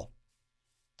 cool.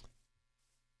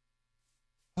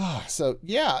 So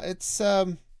yeah, it's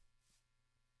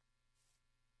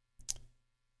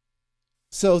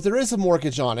so there is a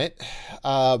mortgage on it,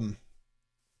 but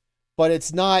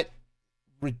it's not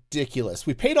ridiculous.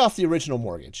 We paid off the original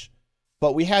mortgage,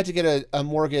 but we had to get a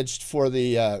mortgage for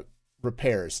the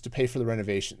repairs to pay for the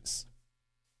renovations.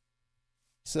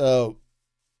 So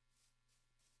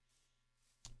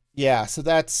yeah, so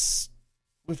that's,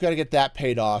 we've got to get that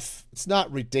paid off. It's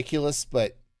not ridiculous,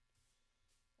 but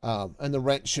and the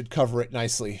rent should cover it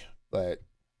nicely. But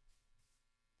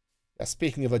yeah,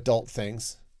 speaking of adult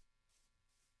things,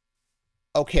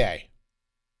 okay.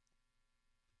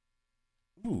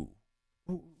 Ooh,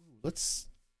 let's.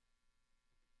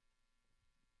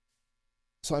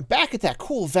 So I'm back at that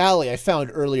cool valley I found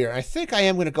earlier. I think I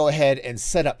am going to go ahead and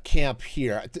set up camp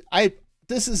here. I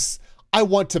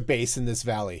want to base in this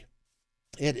valley.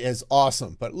 It is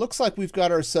awesome, but it looks like we've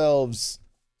got ourselves,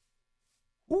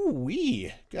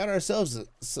 got ourselves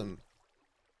some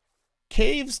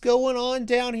caves going on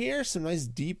down here. Some nice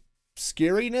deep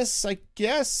scariness, I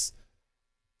guess.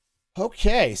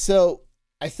 Okay, so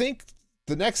I think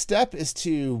the next step is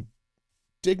to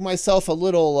dig myself a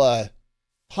little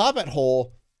hobbit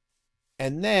hole,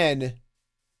 and then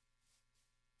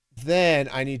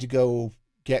I need to go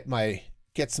get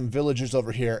some villagers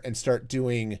over here and start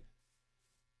doing,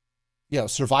 you know,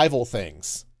 survival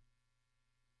things.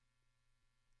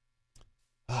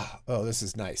 Oh, this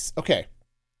is nice. Okay.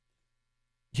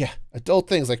 Yeah, adult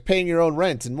things like paying your own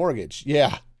rent and mortgage.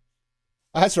 Yeah.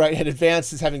 That's right. And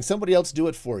advanced is having somebody else do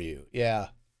it for you. Yeah.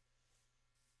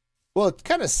 Well, it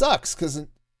kind of sucks because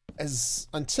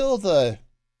until the...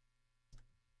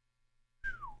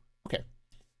 Okay.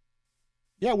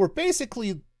 Yeah, we're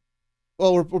basically...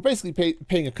 Well, we're basically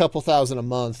paying a couple thousand a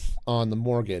month on the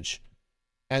mortgage.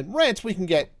 And rent, we can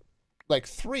get like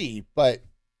 3, but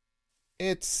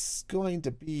it's going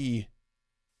to be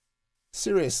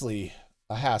seriously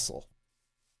a hassle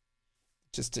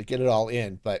just to get it all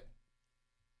in. But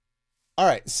all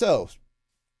right, so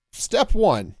step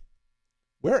 1,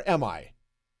 where am I?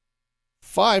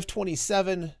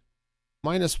 527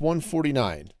 minus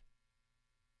 149.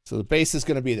 So the base is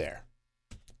going to be there.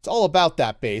 It's all about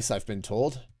that base, I've been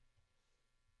told.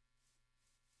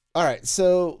 All right,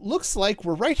 so looks like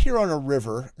we're right here on a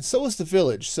river, and so is the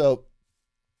village. So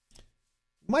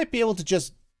might be able to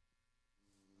just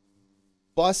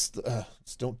bust,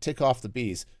 don't tick off the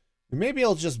bees. We may be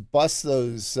able to just bust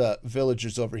those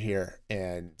villagers over here,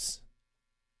 and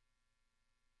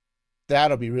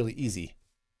that'll be really easy.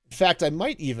 In fact, I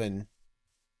might even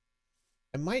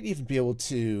be able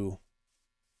to,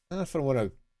 I don't know if I want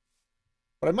to,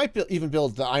 but I might even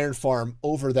build the iron farm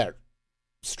over that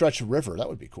stretch of river. That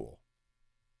would be cool.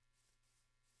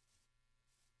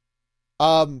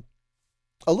 A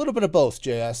little bit of both,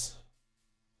 JS.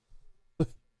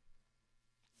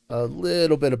 A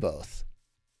little bit of both.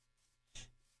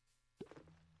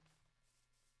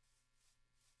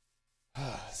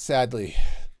 Sadly.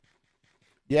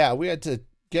 Yeah, we had to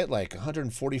get like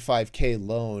 145K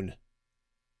loan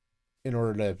in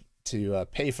order to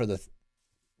pay for the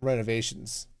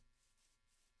renovations.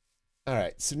 All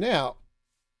right, so now,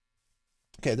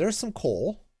 okay, there's some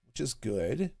coal, which is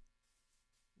good.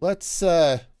 Let's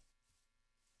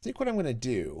think what I'm going to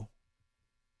do.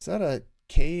 Is that a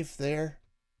cave there?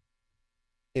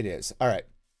 It is. All right.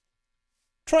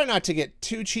 Try not to get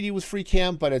too cheaty with free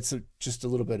cam, but it's just a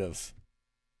little bit of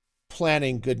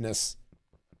planning goodness.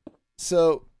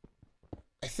 So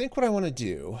I think what I want to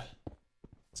do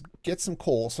is get some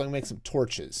coal so I can make some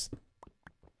torches.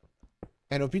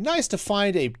 And it would be nice to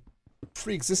find a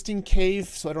pre-existing cave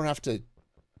so I don't have to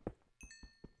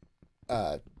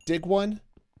dig one.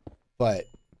 But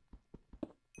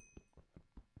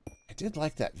I did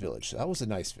like that village. That was a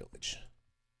nice village.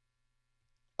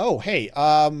 Oh, hey,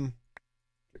 get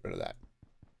rid of that.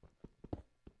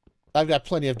 I've got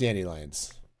plenty of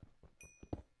dandelions.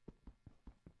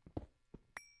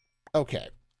 Okay.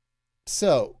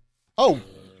 So, oh,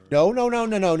 no. No,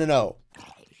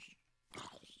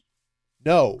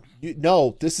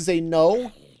 no, this is a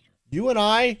no. You and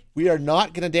I, we are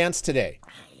not going to dance today.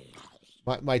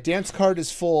 My dance card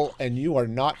is full and you are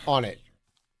not on it.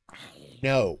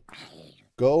 No.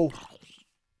 Go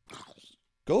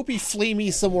be flee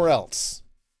me somewhere else.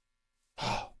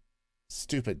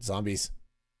 Stupid zombies.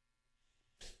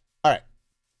 All right.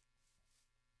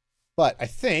 But I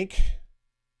think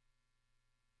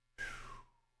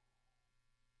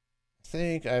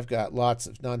I've got lots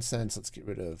of nonsense. Let's get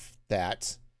rid of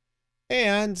that.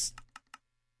 And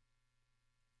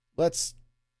let's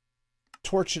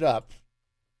torch it up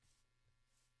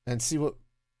and see what,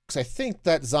 because I think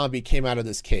that zombie came out of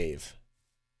this cave.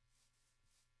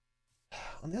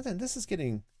 On the other hand, this is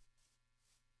getting...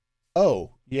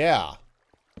 Oh, yeah.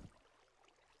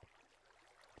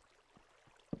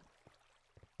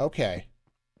 Okay.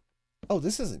 Oh,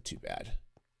 this isn't too bad.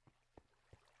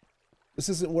 This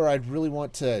isn't where I'd really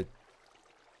want to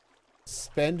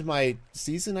spend my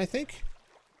season, I think.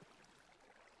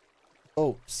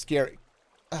 Oh, scary.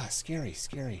 Ah,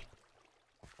 scary.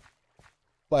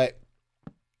 But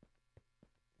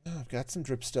oh, I've got some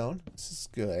dripstone. This is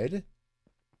good.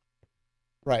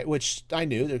 Right, which I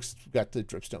knew. There's got the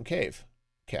dripstone cave.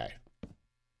 Okay.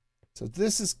 So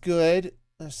this is good.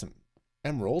 There's some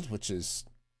emerald, which is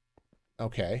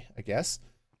okay, I guess.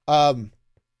 Let's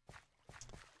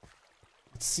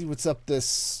see what's up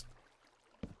this.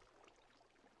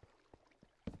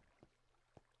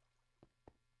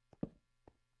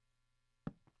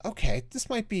 Okay, this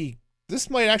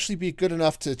might actually be good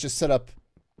enough to just set up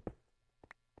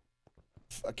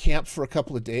a camp for a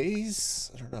couple of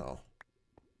days. I don't know.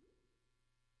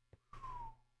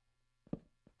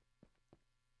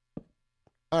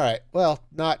 All right, well,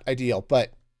 not ideal,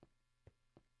 but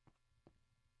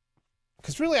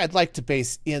because really I'd like to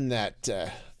base in that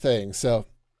thing, so.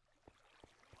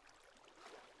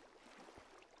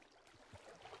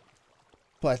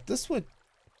 But this would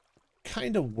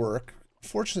kind of work.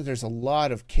 Fortunately, there's a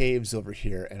lot of caves over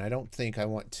here, and I don't think I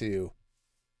want to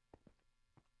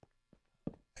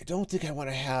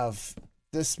have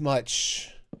this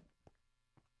much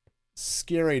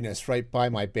scariness right by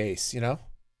my base, you know?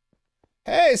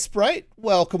 Hey, Sprite.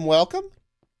 Welcome.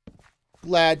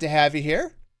 Glad to have you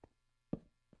here.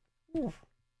 Ooh.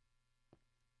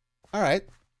 All right.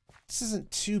 This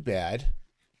isn't too bad.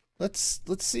 Let's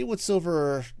see what's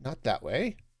over, not that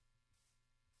way.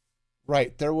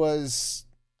 Right, there was,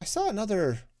 I saw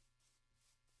another,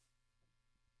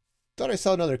 thought I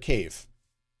saw another cave.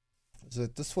 Is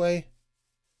it this way?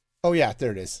 Oh yeah,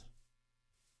 there it is.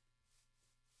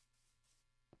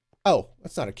 Oh,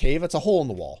 that's not a cave, that's a hole in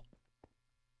the wall.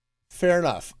 Fair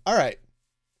enough. All right.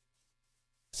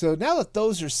 So now that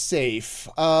those are safe,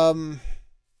 yeah,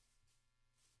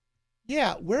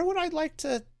 where would I like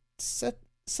to set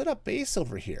up base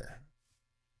over here?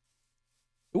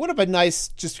 It would have been nice,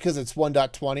 just because it's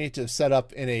 1.20, to set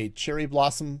up in a cherry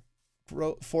blossom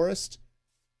forest.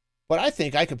 But I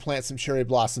think I could plant some cherry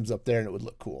blossoms up there and it would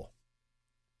look cool.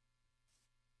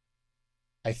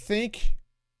 I think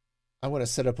I want to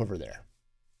set up over there.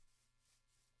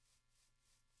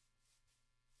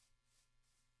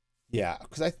 Yeah,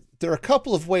 because there are a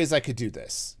couple of ways I could do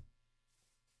this.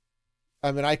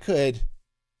 I mean, I could...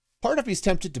 Part of me's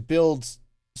tempted to build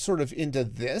sort of into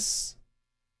this.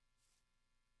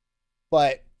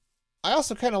 But I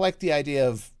also kind of like the idea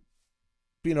of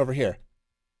being over here.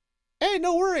 Hey,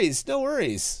 no worries, no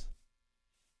worries.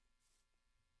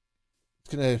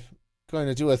 It's going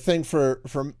to do a thing for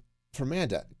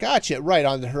Amanda. Gotcha, right,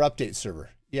 on her update server.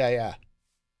 Yeah, yeah.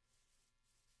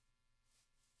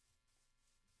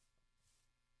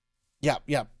 Yep,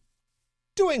 yep.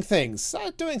 Doing things.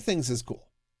 Doing things is cool.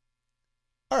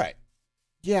 All right.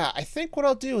 Yeah, I think what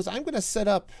I'll do is I'm going to set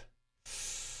up...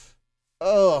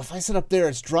 Oh, if I set up there,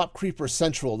 it's Drop Creeper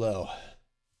Central, though.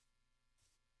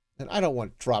 And I don't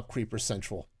want Drop Creeper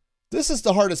Central. This is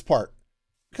the hardest part.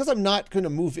 Because I'm not going to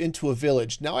move into a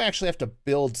village, now I actually have to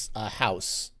build a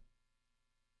house.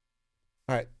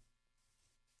 All right.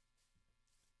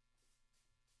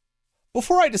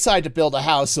 Before I decide to build a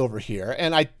house over here,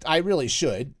 and I really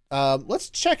should,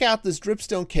 let's check out this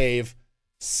Dripstone Cave,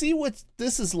 see what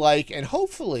this is like, and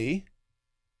hopefully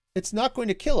it's not going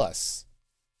to kill us.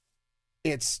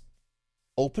 It's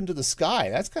open to the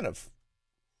sky. That's kind of...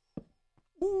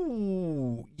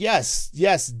 Ooh, yes,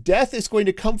 yes, death is going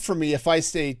to come for me if I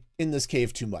stay in this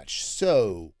cave too much.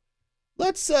 So,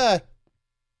 let's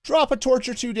drop a torch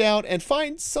or two down and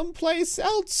find someplace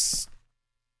else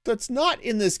that's not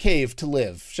in this cave to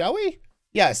live, shall we?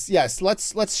 Yes, yes,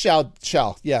 let's shall,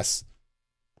 yes.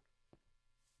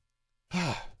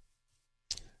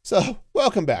 So,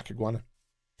 welcome back, Iguana.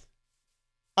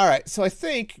 All right, so I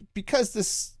think because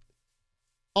this,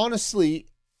 honestly,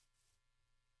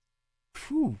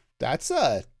 whew, that's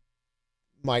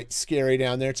might scary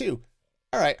down there too.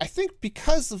 All right, I think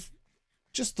because of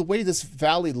just the way this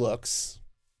valley looks,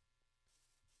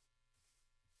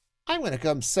 I'm going to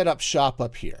come set up shop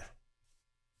up here.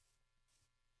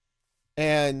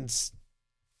 And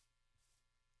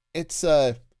it's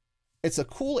a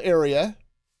cool area.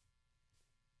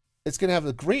 It's going to have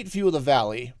a great view of the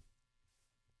valley.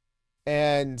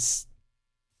 And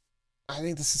I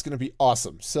think this is going to be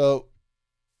awesome. So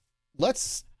we'll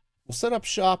set up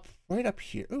shop right up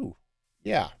here. Ooh,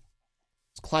 yeah.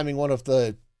 It's climbing one of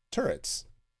the turrets.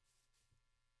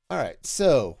 All right,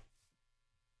 so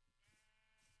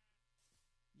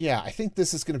yeah, I think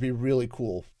this is going to be really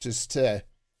cool just to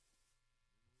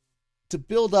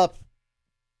build up,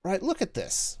 right? Look at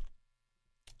this.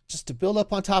 Just to build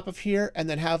up on top of here and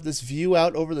then have this view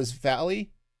out over this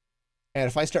valley. And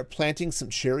if I start planting some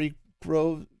cherry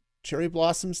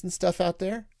blossoms and stuff out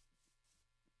there.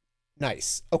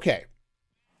 Nice. Okay.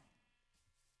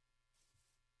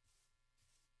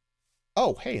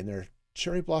 Oh, hey, and there are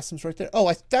cherry blossoms right there.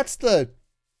 Oh, that's the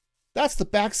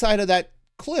backside of that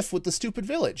cliff with the stupid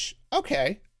village.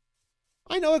 Okay.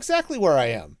 I know exactly where I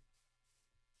am.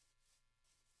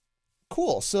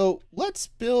 Cool. So let's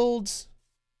build.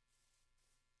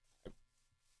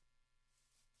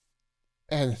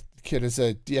 And the kit is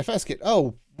a DFS kit.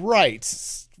 Oh, right.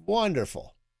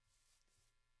 Wonderful.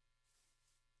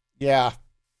 Yeah.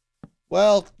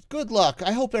 Well, good luck.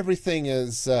 I hope everything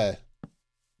is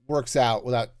works out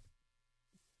without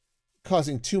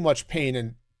causing too much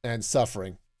pain and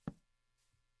suffering.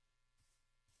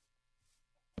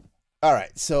 All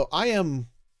right, so I am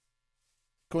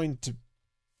going to...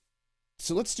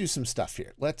 So let's do some stuff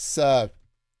here. Let's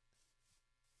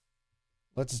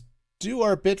do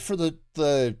our bit for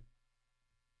the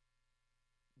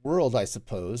world, I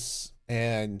suppose.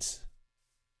 And...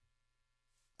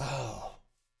 Oh,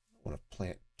 I want to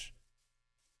plant...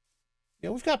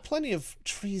 Yeah, we've got plenty of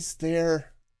trees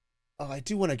there. Oh, I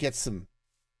do want to get some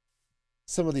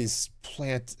of these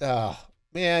plant...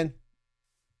 man.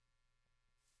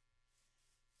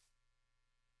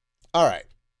 All right.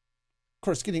 Of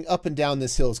course, getting up and down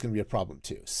this hill is going to be a problem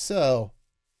too. So,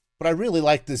 but I really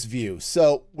like this view.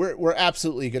 So we're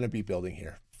absolutely going to be building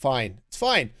here. Fine. It's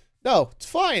fine. No, it's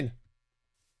fine.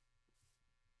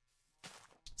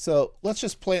 So let's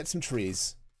just plant some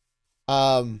trees.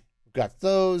 We've got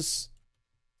those.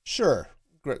 Sure.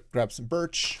 Grab some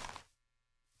birch.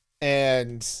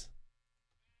 And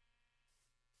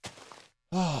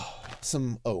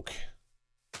some oak.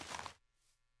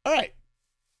 All right.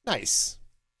 Nice.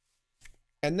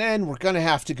 And then we're going to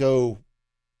have to go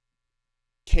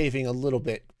caving a little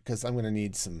bit because I'm going to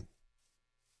need some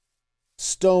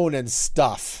stone and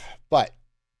stuff. But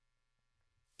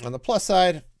on the plus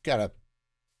side, got a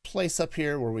place up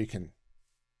here where we can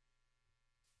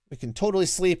We can totally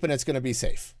sleep and it's going to be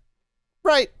safe.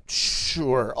 Right?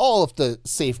 Sure. All of the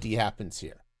safety happens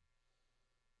here.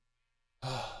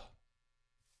 All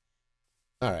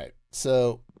right.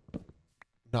 So,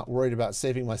 not worried about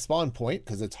saving my spawn point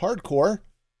because it's hardcore.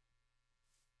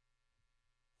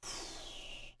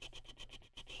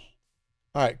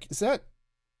 All right. Is that...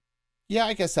 Yeah,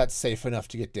 I guess that's safe enough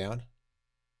to get down.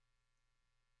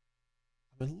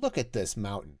 I mean, look at this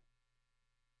mountain.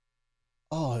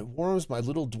 Oh, it warms my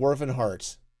little dwarven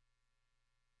heart.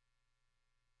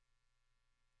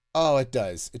 Oh, it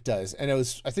does. It does. And it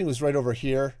was, I think it was right over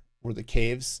here were the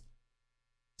caves.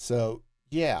 So,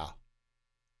 yeah.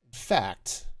 In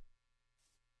fact.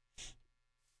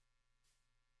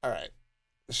 All right.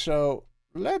 So,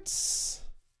 let's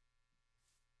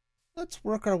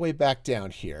work our way back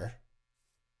down here.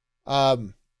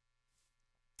 I'm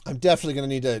definitely going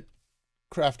to need to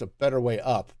craft a better way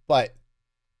up, but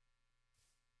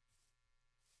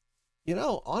you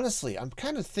know, honestly, I'm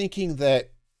kind of thinking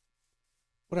that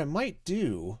what I might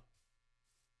do,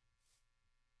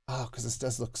 oh, because this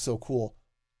does look so cool,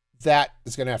 that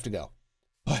is going to have to go.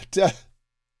 But,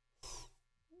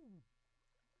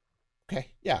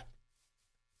 okay, yeah.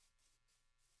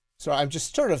 So I'm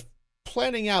just sort of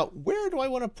planning out where do I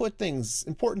want to put things,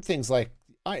 important things like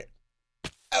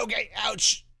okay,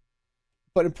 ouch.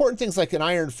 But important things like an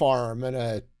iron farm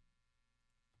and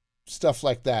stuff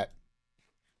like that.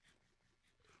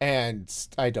 And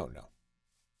I don't know.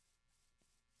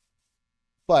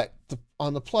 But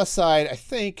on the plus side, I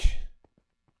think,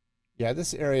 yeah,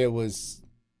 this area was,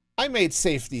 I made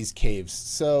safe these caves.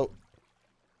 So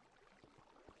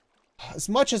as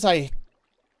much as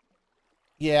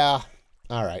yeah,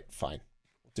 all right, fine.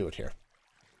 We'll do it here.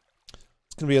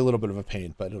 It's going to be a little bit of a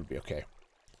pain, but it'll be okay.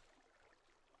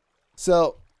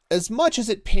 So as much as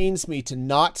it pains me to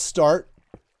not start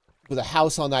with a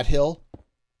house on that hill,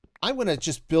 I'm going to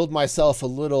just build myself a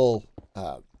little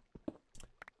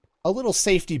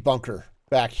safety bunker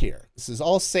back here. This is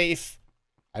all safe.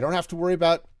 I don't have to worry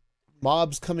about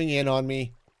mobs coming in on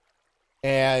me.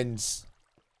 And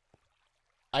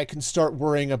I can start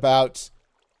worrying about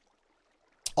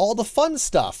all the fun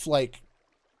stuff, like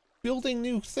building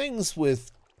new things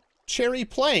with cherry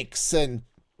planks and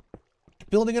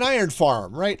building an iron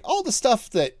farm, right? All the stuff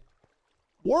that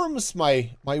warms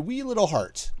my wee little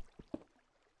heart.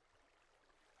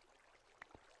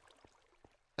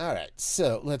 All right,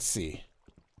 so let's see.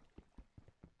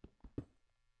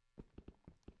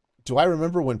 Do I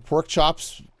remember when pork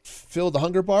chops filled the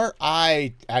hunger bar?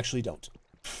 I actually don't.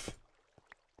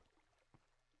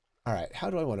 All right, how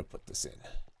do I want to put this in?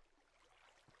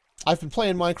 I've been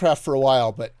playing Minecraft for a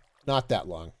while, but not that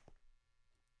long.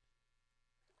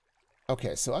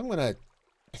 Okay, so I'm gonna,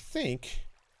 I think,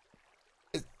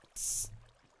 it's,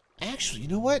 actually, you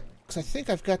know what? Because I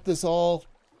think I've got this all,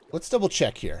 let's double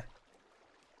check here.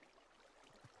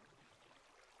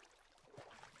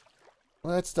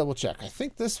 Let's double check. I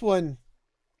think this one,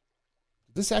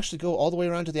 did this actually go all the way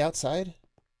around to the outside?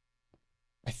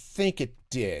 I think it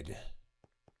did.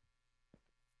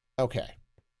 Okay.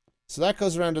 So that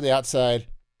goes around to the outside.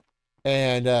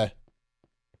 And, oh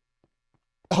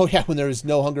yeah, when there is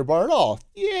no hunger bar at all.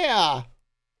 Yeah.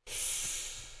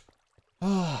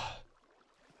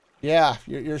 Yeah,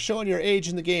 you're showing your age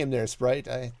in the game there, Sprite.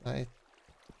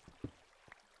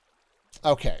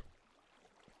 Okay.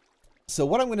 So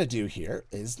what I'm going to do here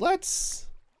is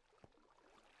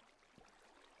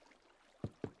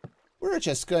we're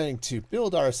just going to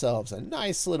build ourselves a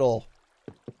nice little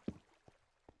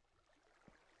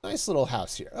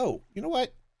house here. Oh, you know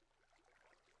what?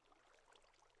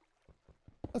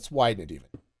 Let's widen it even.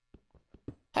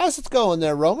 How's it going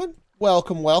there, Roman?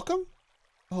 Welcome, welcome.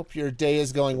 Hope your day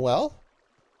is going well.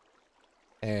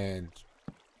 And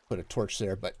put a torch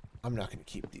there, but I'm not going to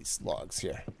keep these logs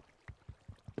here.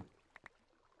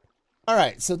 All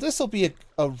right, so this will be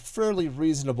a fairly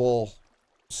reasonable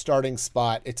starting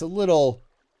spot. It's going to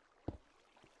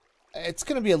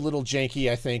be a little janky,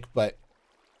 I think, but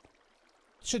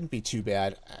it shouldn't be too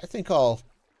bad. I think I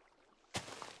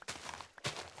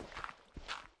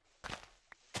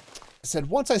said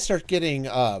once I start getting,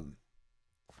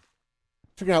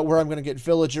 figuring out where I'm going to get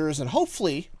villagers, and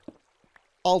hopefully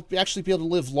I'll actually be able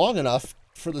to live long enough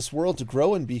for this world to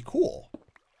grow and be cool.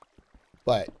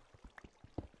 But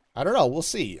I don't know. We'll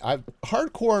see.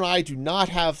 Hardcore and I do not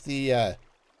have the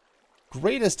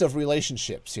greatest of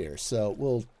relationships here,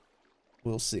 so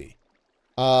we'll see.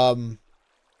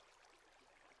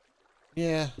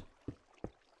 Yeah.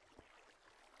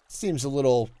 Seems a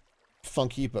little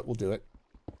funky, but we'll do it.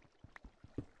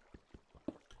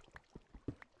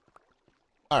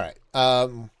 All right.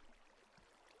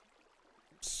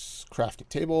 Crafting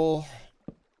table.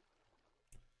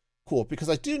 Cool, because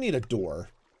I do need a door.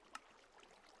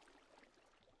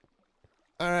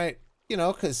 All right, you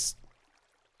know, because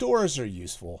doors are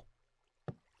useful.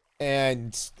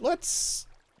 And let's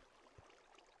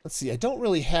see. I don't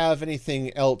really have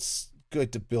anything else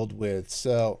good to build with,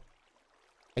 so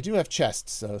I do have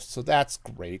chests, so that's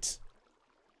great.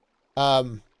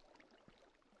 Let's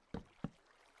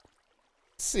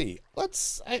see.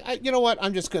 You know what?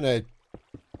 I'm just gonna.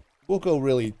 We'll go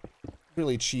really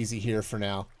cheesy here for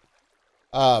now.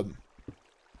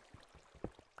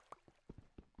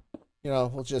 You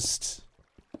know, we'll just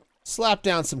slap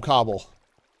down some cobble.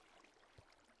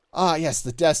 Ah, yes,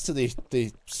 the deaths to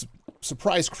the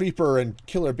surprise creeper and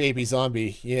killer baby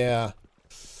zombie. Yeah.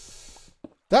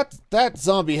 That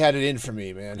zombie had it in for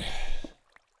me, man.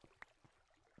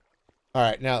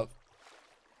 Alright, now,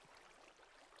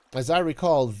 as I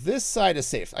recall, this side is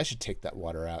safe. I should take that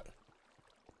water out.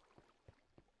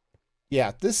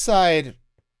 Yeah, this side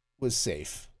was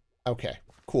safe. Okay,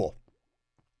 cool.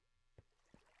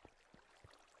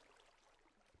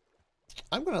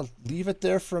 I'm going to leave it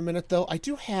there for a minute, though. I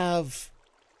do have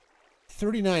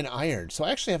 39 iron, so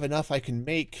I actually have enough I can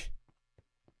make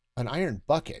an iron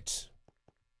bucket,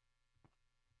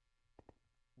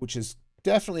 which is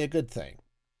definitely a good thing.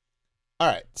 All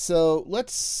right, so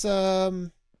let's, yeah,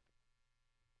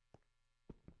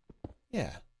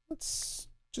 let's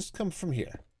just come from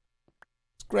here.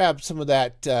 Let's grab some of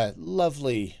that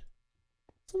lovely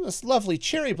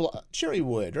cherry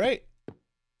wood, right?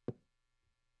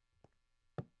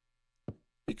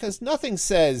 Because nothing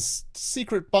says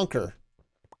secret bunker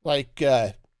like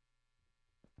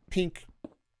pink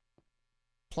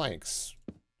planks.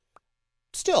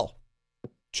 Still,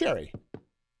 cherry.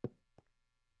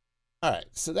 All right,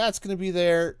 so that's going to be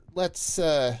there. Let's,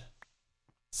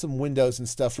 some windows and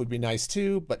stuff would be nice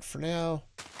too, but for now,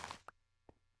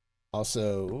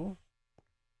 also,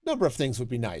 a number of things would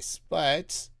be nice,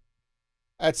 but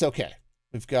that's okay.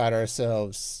 We've got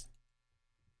ourselves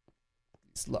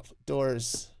these lovely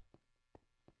doors.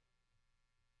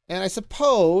 And I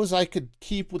suppose I could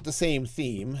keep with the same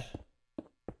theme.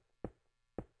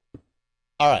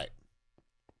 All right.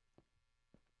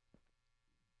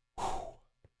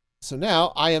 So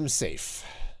now I am safe.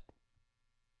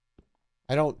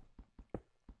 I don't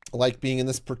like being in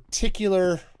this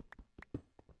particular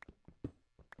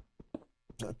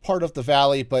part of the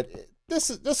valley, but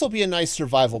this will be a nice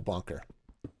survival bunker.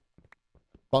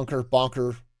 Bonker.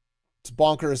 It's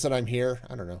bonkers that I'm here.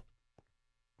 I don't know.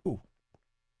 Ooh.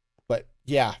 But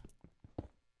yeah.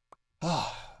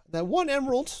 That one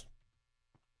emerald,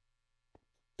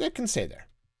 it can stay there.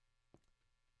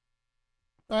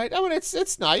 All right. I mean,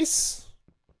 it's nice.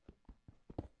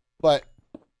 But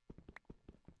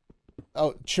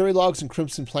oh, cherry logs and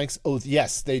crimson planks. Oh,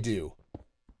 yes, they do.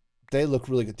 They look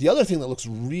really good. The other thing that looks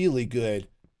really good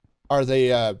are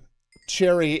the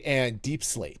cherry and deep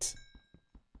slate.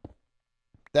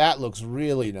 That looks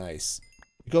really nice.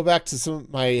 Go back to some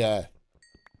of my...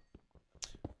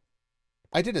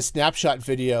 I did a snapshot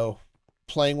video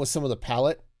playing with some of the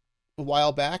palette a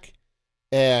while back.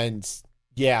 And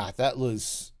yeah, that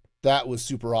was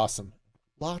super awesome.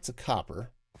 Lots of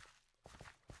copper.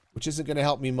 Which isn't going to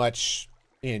help me much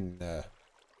in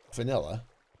vanilla.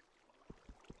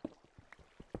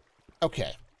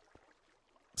 Okay.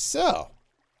 So.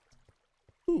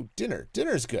 Ooh, dinner.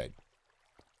 Dinner's good.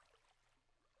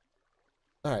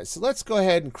 Alright, so let's go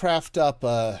ahead and craft up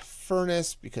a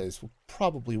furnace, because we'll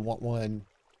probably want one.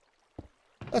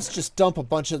 Let's just dump a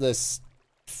bunch of this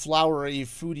floury,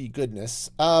 foody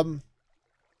goodness. And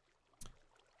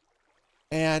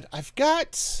I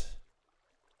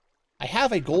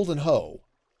have a golden hoe.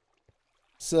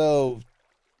 So,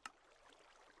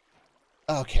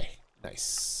 okay,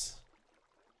 nice.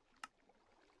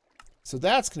 So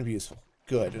that's going to be useful.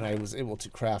 Good, and I was able to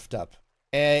craft up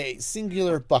a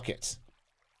singular bucket.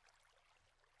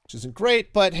 Which isn't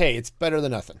great, but hey, it's better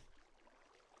than nothing.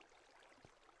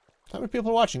 How many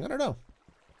people are watching? I don't know.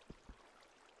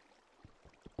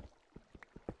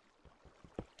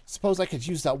 Suppose I could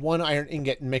use that one iron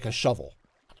ingot and make a shovel.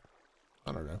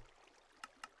 I don't know.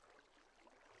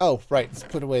 Oh, right. Let's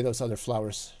put away those other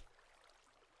flowers.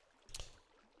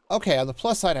 Okay, on the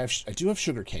plus side, I do have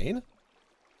sugarcane.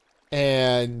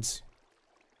 And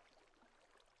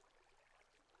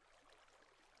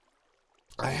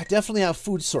I definitely have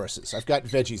food sources. I've got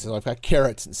veggies, and I've got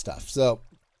carrots and stuff. So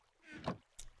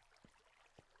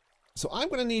I'm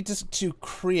going to need to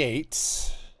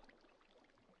create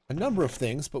a number of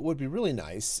things, but what would be really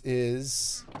nice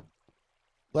is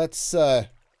let's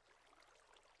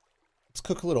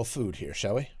cook a little food here,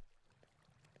 shall we?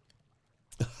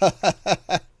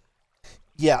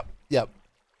 Yep, yep.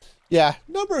 Yeah,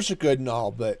 numbers are good and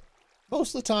all, but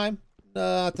most of the time,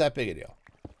 not that big a deal.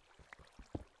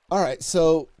 All right,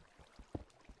 so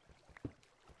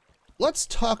let's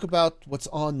talk about what's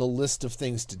on the list of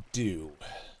things to do,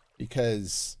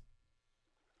 because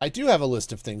I do have a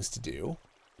list of things to do,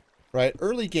 right?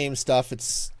 Early game stuff,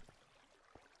 it's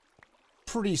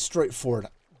pretty straightforward.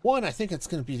 One, I think it's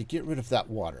going to be to get rid of that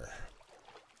water,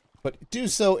 but do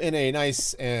so in a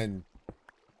nice and,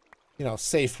 you know,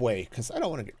 safe way, because I don't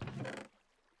want to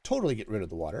totally get rid of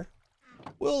the water.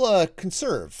 We'll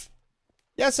conserve.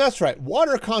 Yes, that's right.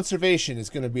 Water conservation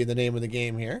is going to be the name of the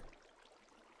game here.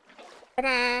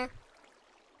 Ta-da!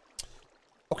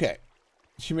 Okay.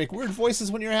 You make weird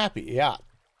voices when you're happy. Yeah.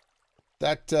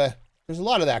 That, there's a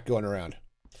lot of that going around.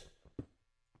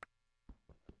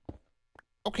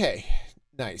 Okay.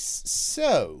 Nice.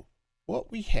 So,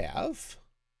 what we have...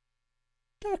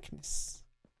 darkness.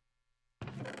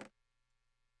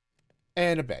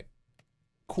 And a bed.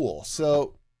 Cool.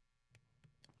 So,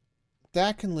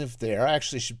 that can live there. I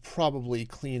actually should probably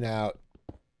clean out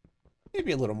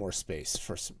maybe a little more space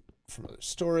for some other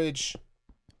storage.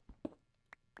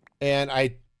 And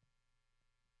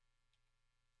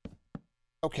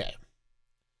okay.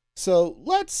 So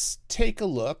let's take a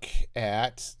look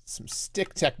at some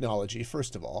stick technology,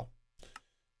 first of all.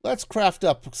 Let's craft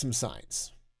up some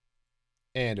signs.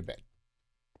 And a bed.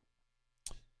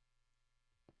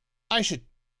 I should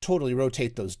totally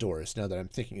rotate those doors now that I'm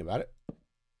thinking about it.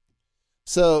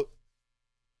 So,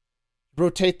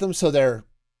 rotate them so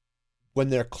when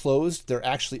they're closed, they're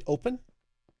actually open.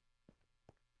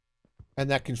 And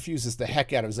that confuses the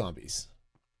heck out of zombies.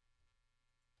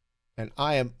 And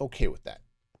I am okay with that.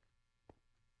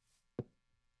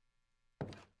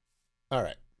 All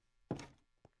right.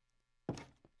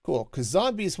 Cool, because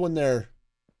zombies, when they're...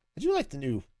 I do like the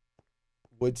new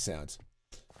wood sounds.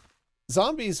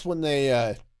 Zombies, when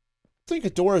they think a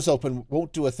door is open,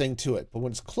 won't do a thing to it. But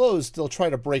when it's closed, they'll try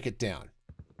to break it down.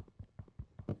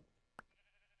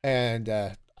 And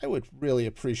I would really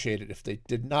appreciate it if they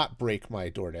did not break my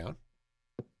door down.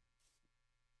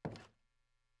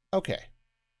 Okay.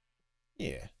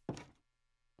 Yeah.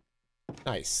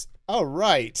 Nice. All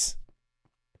right.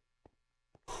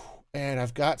 And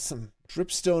I've got some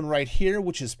dripstone right here,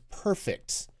 which is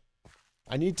perfect.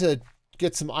 I need to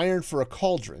get some iron for a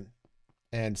cauldron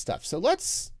and stuff. So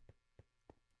let's...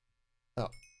 Oh,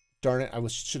 darn it. I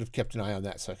should have kept an eye on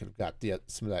that so I could have got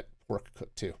some of that pork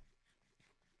cooked too.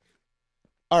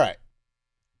 All right.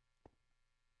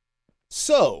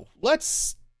 So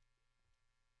let's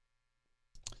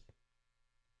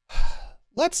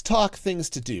talk things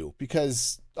to do,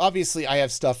 because obviously I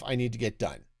have stuff I need to get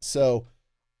done. So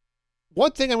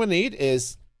one thing I'm going to need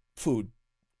is food.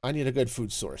 I need a good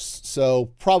food source.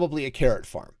 So probably a carrot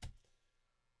farm.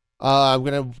 I'm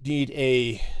going to need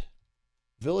a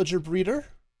villager breeder,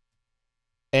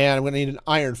 and I'm going to need an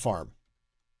iron farm.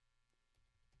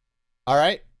 All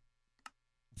right.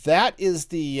 That is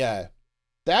the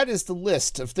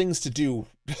list of things to do.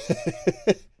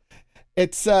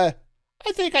 It's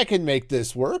I think I can make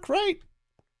this work, right?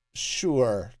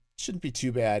 Sure. Shouldn't be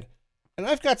too bad. And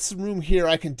I've got some room here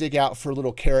I can dig out for a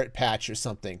little carrot patch or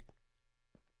something.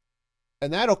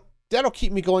 And that'll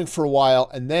keep me going for a while,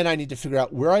 and then I need to figure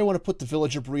out where I want to put the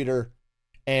villager breeder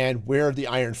and where the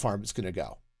iron farm is going to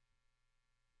go.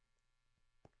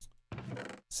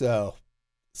 So,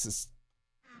 this is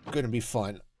going to be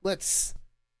fun.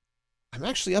 I'm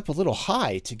actually up a little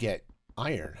high to get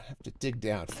iron. I have to dig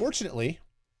down. Fortunately,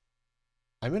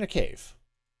 I'm in a cave.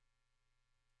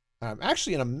 I'm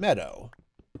actually in a meadow.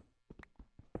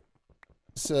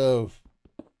 So,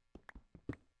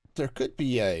 there could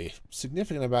be a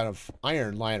significant amount of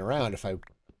iron lying around if I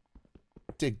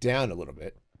dig down a little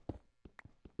bit.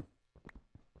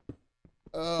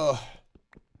 Oh,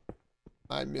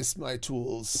 I miss my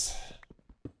tools.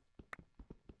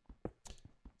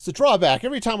 It's a drawback.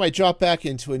 Every time I drop back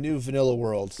into a new vanilla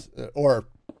world, or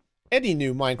any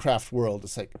new Minecraft world,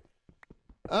 it's like,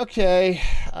 okay,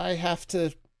 I have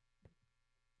to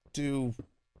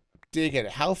dig it.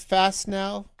 How fast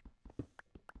now?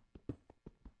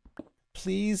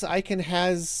 Please, I can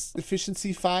has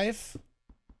efficiency 5.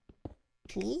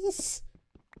 Please?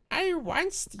 I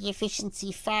want the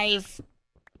efficiency 5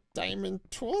 diamond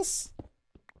tools.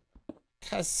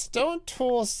 'Cause stone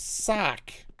tools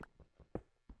suck.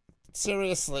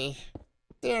 Seriously,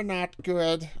 they're not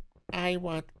good. I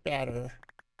want better.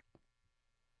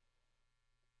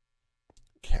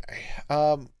 Okay.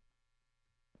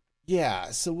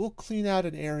 Yeah, so we'll clean out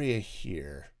an area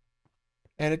here.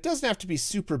 And it doesn't have to be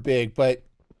super big, but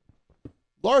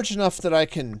large enough that I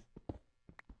can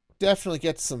definitely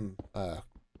get some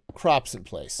crops in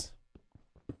place.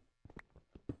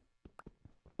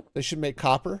 They should make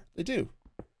copper? They do.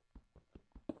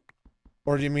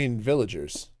 Or do you mean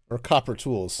villagers? Or copper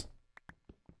tools?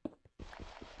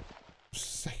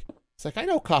 It's like I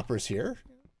know copper's here.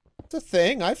 It's a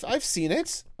thing. I've seen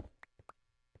it.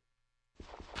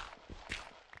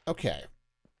 Okay.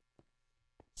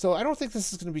 So I don't think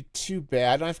this is going to be too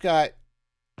bad. I've got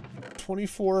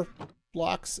 24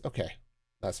 blocks. Okay.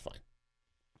 That's fine.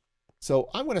 So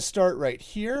I'm going to start right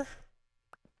here.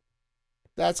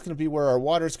 That's going to be where our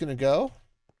water's going to go.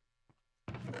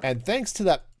 And thanks to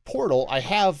that portal, I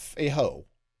have a hoe.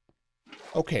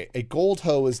 Okay, a gold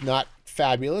hoe is not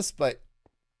fabulous, but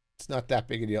it's not that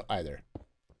big a deal either.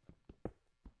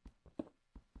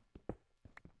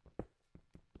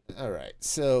 All right,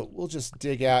 so we'll just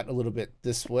dig out a little bit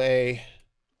this way.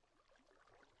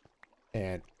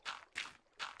 And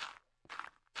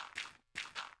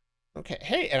okay,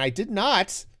 hey, and I did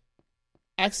not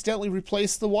accidentally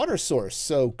replace the water source,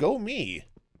 so go me.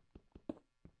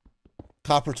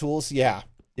 Copper tools, yeah.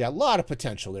 Yeah, a lot of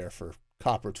potential there for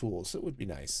copper tools. It would be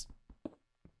nice.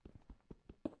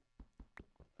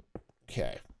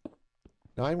 Okay.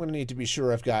 Now I'm going to need to be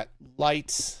sure I've got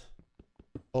lights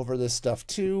over this stuff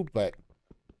too, but...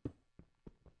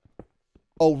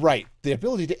 Oh, right. The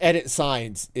ability to edit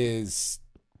signs is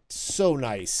so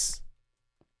nice.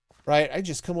 Right? I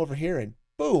just come over here and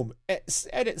boom,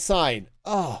 edit sign.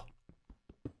 Oh.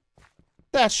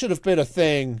 That should have been a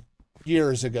thing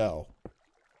years ago.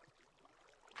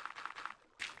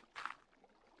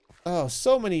 Oh,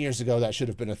 so many years ago that should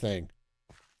have been a thing.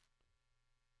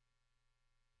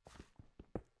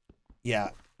 Yeah.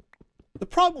 The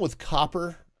problem with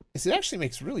copper is it actually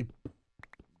makes really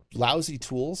lousy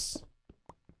tools.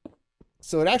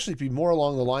 So it'd actually be more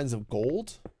along the lines of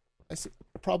gold, I see,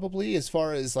 probably, as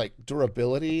far as like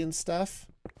durability and stuff.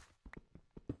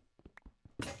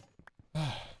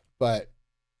 But,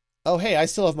 oh hey, I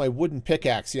still have my wooden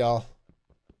pickaxe, y'all.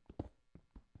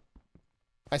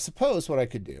 I suppose what I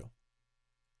could do.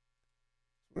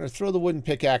 I'm going to throw the wooden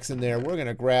pickaxe in there. We're going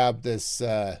to grab this...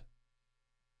 Oh,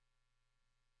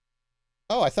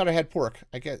 I thought I had pork.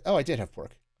 I guess... Oh, I did have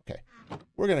pork. Okay.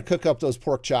 We're going to cook up those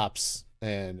pork chops,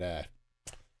 and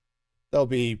they'll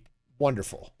be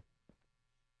wonderful.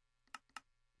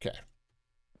 Okay.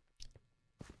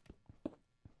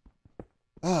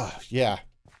 Ah, yeah.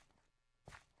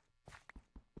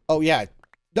 Oh, yeah.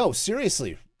 No,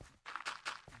 seriously.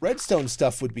 Redstone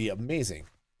stuff would be amazing.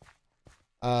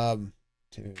 Okay,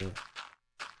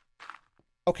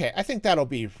 I think that'll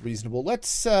be reasonable.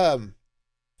 Let's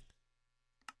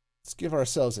give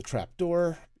ourselves a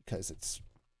trapdoor because it's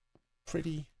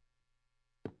pretty.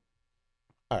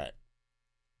 All right.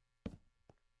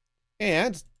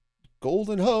 And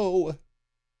golden hoe.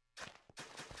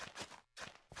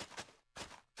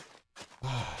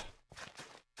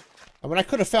 I mean, I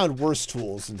could have found worse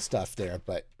tools and stuff there,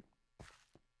 but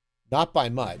not by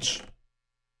much.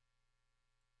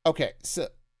 Okay, so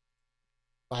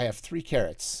I have 3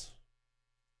 carrots.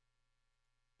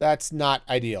 That's not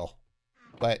ideal,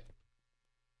 but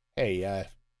hey,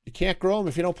 you can't grow them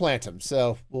if you don't plant them,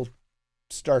 so we'll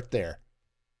start there.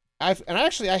 I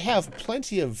have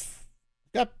plenty of,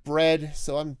 got bread,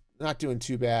 so I'm not doing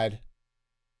too bad.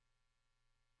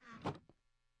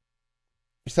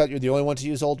 You thought you're the only one to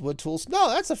use old wood tools? No,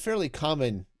 that's a fairly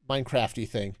common Minecrafty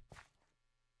thing.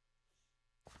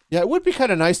 Yeah, it would be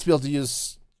kind of nice to be able to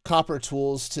use copper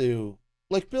tools to,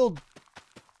 like, build...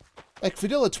 Like,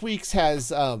 Vanilla Tweaks has,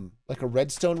 like, a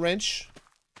redstone wrench.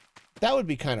 That would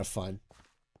be kind of fun.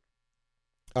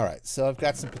 Alright, so I've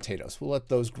got some potatoes. We'll let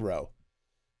those grow.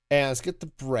 And let's get the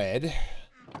bread.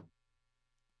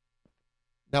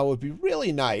 Now, what would be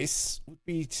really nice would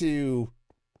be to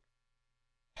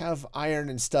have iron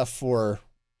and stuff for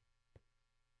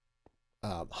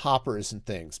hoppers and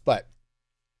things, but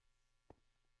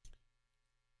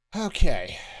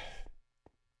okay.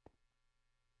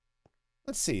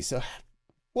 Let's see. So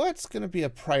what's going to be a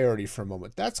priority for a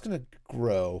moment? That's going to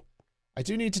grow. I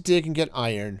do need to dig and get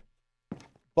iron,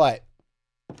 but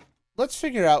let's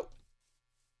figure out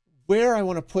where I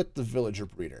want to put the villager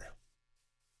breeder,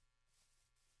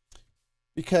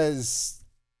 because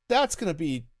that's going to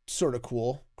be sort of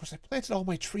cool. Of course, I planted all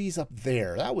my trees up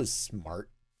there. That was smart.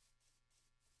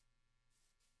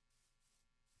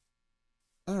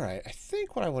 All right, I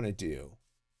think what I want to do,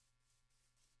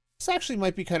 this actually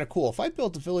might be kind of cool. If I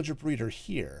build the villager breeder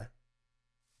here,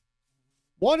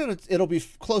 one, it'll be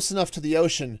close enough to the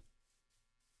ocean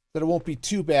that it won't be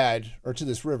too bad, or to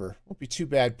this river, won't be too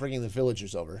bad bringing the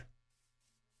villagers over.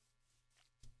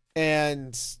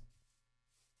 And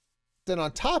then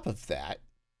on top of that,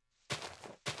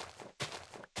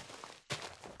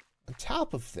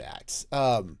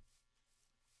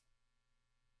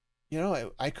 you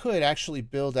know, I could actually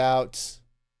build out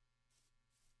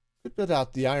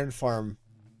the iron farm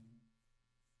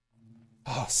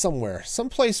somewhere,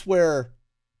 someplace where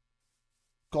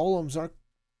golems aren't.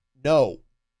 No,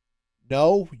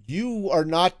 you are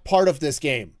not part of this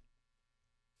game.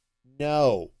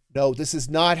 No, this is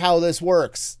not how this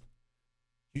works.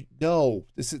 No,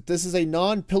 this is a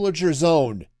non-pillager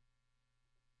zone.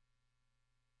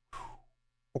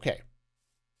 Okay.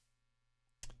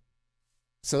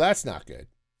 So that's not good.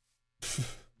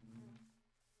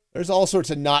 There's all sorts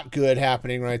of not good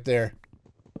happening right there.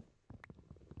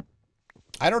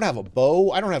 I don't have a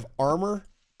bow. I don't have armor.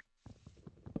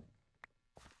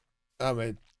 I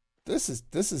mean, this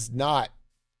is not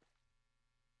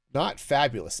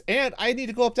fabulous. And I need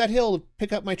to go up that hill to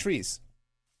pick up my trees.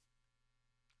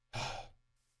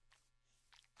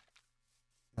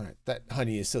 All right, that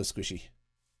honey is so squishy.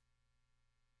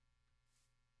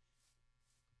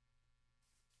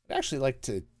 I'd actually like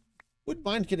to, wouldn't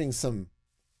mind getting some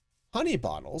honey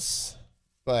bottles,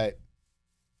 but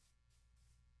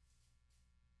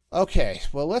okay,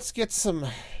 well, let's get some,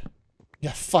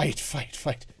 yeah, fight.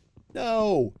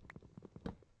 No,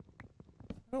 I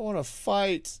don't want to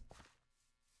fight.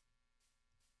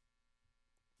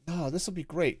 No, this will be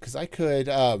great, because I could,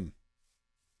 I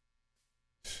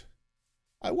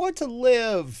want to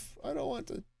live. I don't want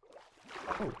to,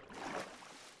 oh.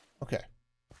 Okay.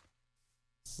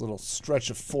 This little stretch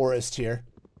of forest here.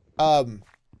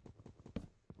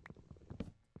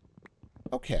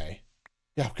 Okay.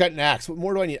 Yeah, I've got an axe. What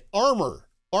more do I need? Armor.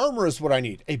 Armor is what I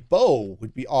need. A bow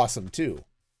would be awesome, too.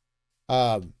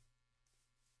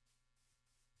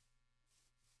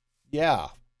 Yeah,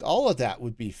 all of that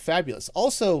would be fabulous.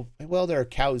 Also, well, there are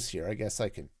cows here. I guess I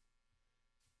can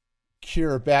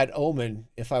cure a bad omen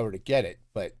if I were to get it,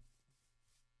 but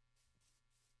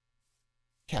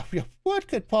yeah, what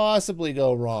could possibly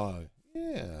go wrong?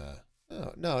 Yeah.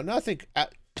 Oh, no, nothing.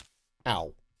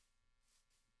 Ow.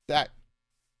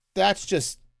 That's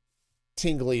just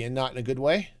tingly and not in a good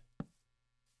way.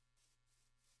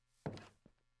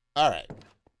 All right.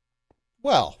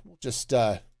 Well, we'll just,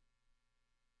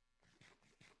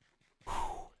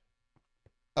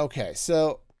 okay,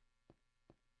 so,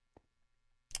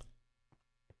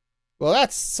 well,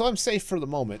 so I'm safe for the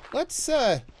moment. Let's,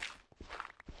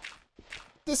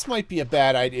 this might be a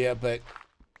bad idea, but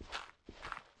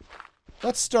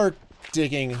let's start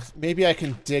digging. Maybe I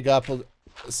can dig up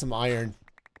some iron.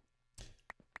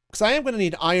 Because I am going to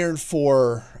need iron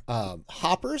for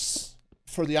hoppers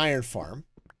for the iron farm.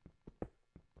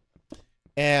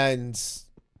 And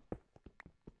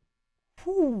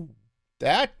whew,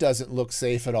 that doesn't look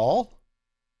safe at all.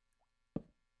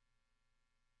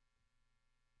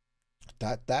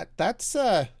 That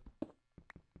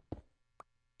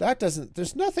doesn't,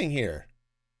 there's nothing here.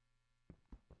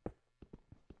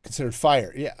 Considered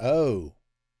fire. Yeah. Oh.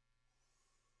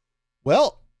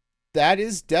 Well, that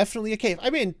is definitely a cave. I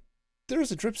mean,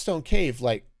 there's a dripstone cave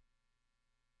like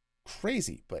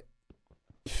crazy, but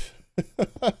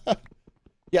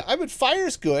yeah, I mean,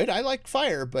 fire's good. I like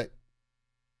fire, but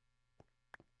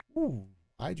ooh,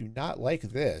 I do not like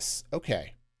this.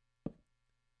 Okay.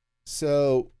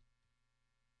 So,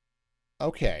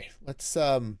 okay, let's,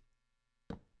 I'm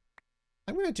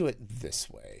going to do it this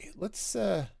way. Let's,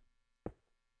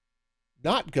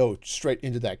 not go straight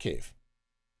into that cave.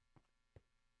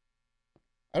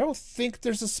 I don't think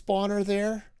there's a spawner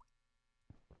there.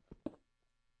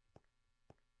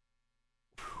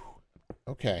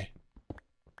 Okay.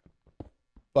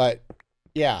 But,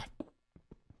 yeah.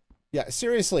 Yeah,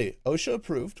 seriously, OSHA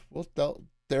approved. Well,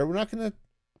 we're not going to...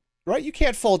 Right? You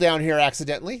can't fall down here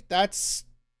accidentally.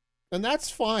 And that's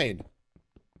fine.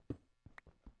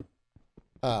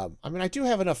 I mean, I do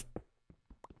have enough...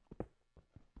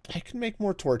 I can make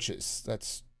more torches.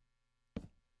 That's...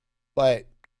 But...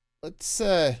 Let's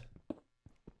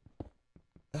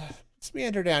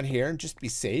meander down here and just be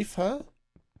safe, huh?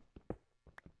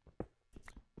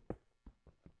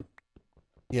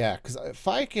 Yeah, because if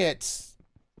I get...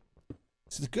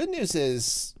 So the good news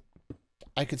is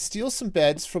I could steal some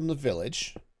beds from the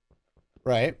village,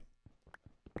 right?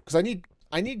 Because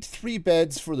I need 3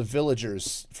 beds for the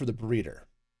villagers for the breeder.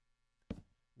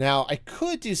 Now, I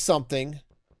could do something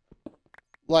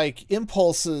like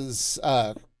Impulse's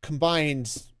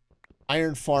combined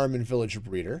iron farm and villager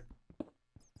breeder.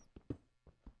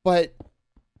 But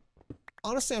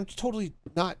honestly, I'm totally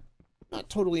not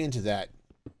totally into that.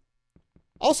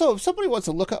 Also, if somebody wants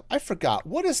to look up, I forgot,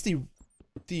 what is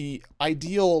the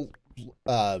ideal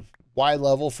Y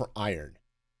level for iron.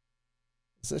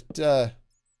 Is it, I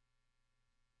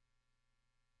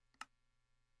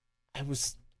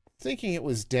was thinking it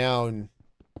was down,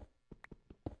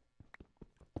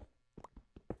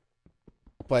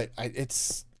 but I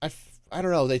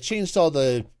don't know. They changed all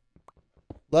the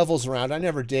levels around. I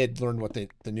never did learn what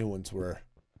the new ones were.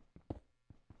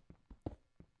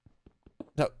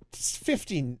 No, it's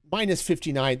 50 minus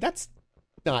 59. That's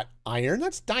not iron.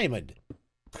 That's diamond.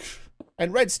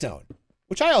 And redstone,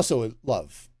 which I also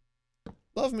love.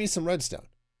 Love me some redstone.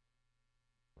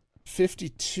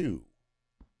 52.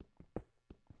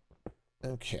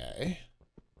 Okay.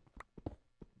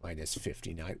 Minus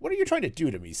 59. What are you trying to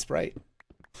do to me, Sprite?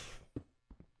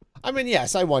 I mean,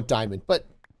 yes, I want diamond, but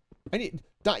I need...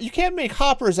 You can't make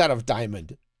hoppers out of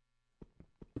diamond.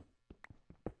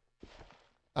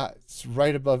 It's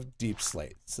right above deep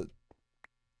slate. So,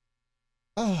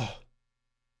 ugh.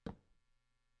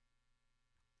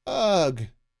 Ugh.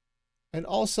 And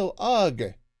also ugh.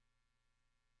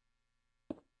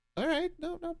 All right.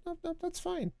 No, that's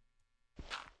fine.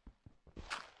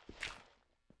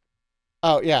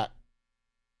 Oh, yeah.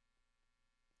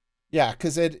 Yeah,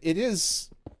 because it is...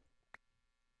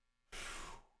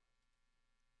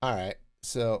 All right.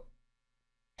 So,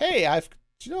 hey, I've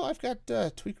got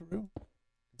Tweakaroo.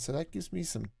 So that gives me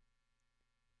some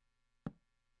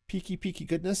peaky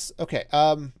goodness. Okay.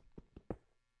 All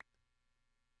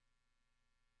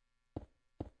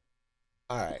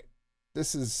right.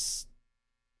 This is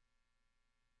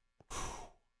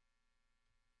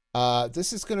going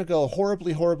to go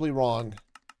horribly wrong,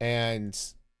 and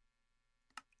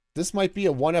this might be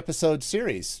a 1-episode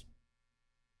series.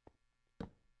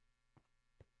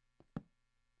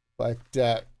 But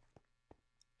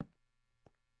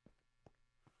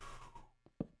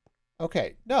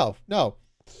okay, no.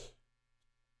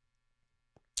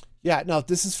 Yeah, no,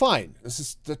 this is fine. This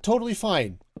is totally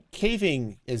fine.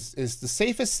 Caving is the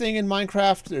safest thing in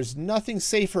Minecraft. There's nothing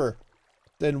safer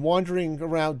than wandering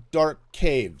around dark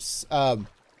caves.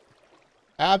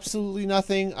 Absolutely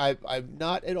nothing. I'm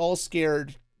not at all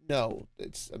scared. No,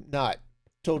 I'm not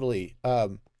totally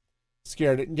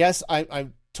scared. And yes,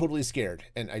 I'm totally scared,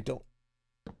 and I don't.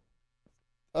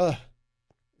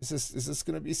 Is this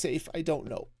gonna be safe? I don't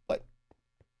know, but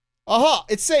aha,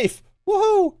 it's safe.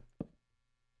 Woohoo!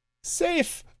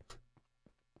 Safe.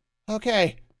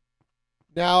 Okay.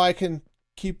 Now I can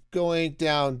keep going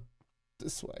down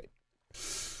this way.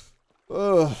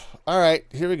 Ugh. All right,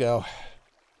 here we go.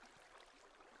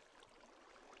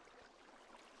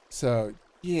 So,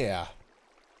 yeah.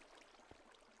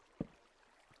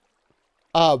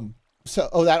 So,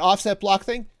 oh, that offset block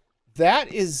thing?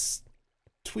 That is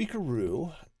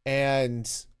Tweakaroo, and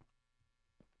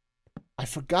I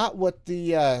forgot what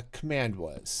the command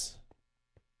was.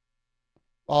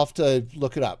 I'll have to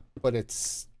look it up, but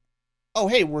it's... Oh,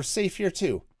 hey, we're safe here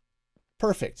too.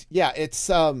 Perfect. Yeah, it's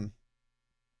mods.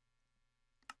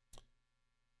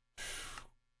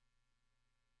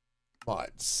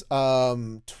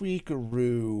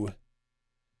 Tweakaroo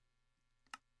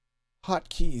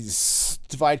hotkeys,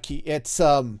 divide key. It's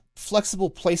flexible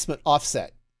placement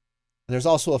offset. And there's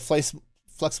also a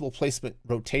flexible placement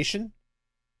rotation.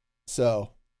 So,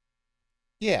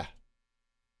 yeah.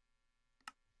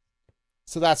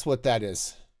 So that's what that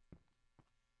is.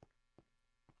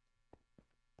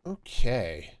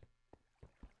 Okay.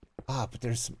 Ah, but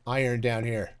there's some iron down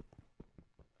here.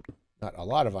 Not a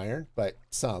lot of iron, but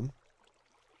some.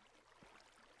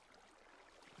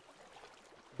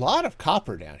 A lot of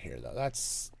copper down here, though.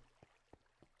 That's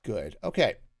good.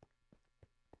 Okay.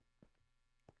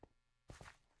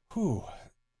 Whew.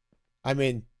 I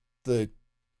mean, the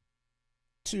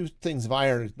 2 things of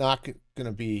iron is not going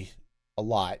to be a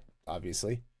lot,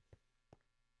 obviously.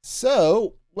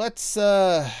 So, let's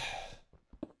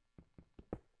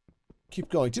keep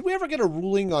going. Did we ever get a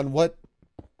ruling on what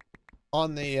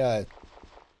on the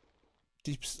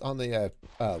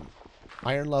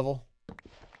iron level?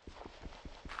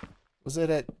 Was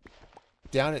it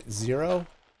down at 0?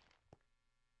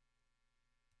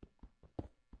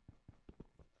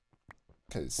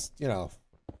 Because, you know,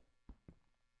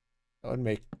 that would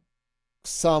make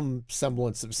some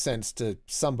semblance of sense to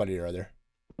somebody or other.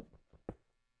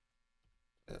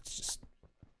 Let's just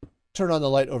turn on the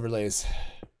light overlays.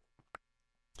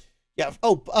 Yeah.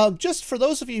 Oh, just for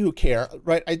those of you who care,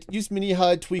 right? I use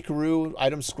MiniHUD, Tweakaroo,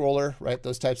 item scroller, right?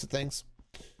 Those types of things.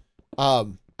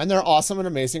 And they're awesome and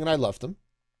amazing, and I love them.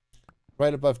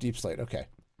 Right above Deep Slate. Okay.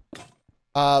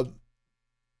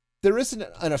 There isn't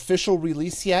an official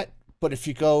release yet, but if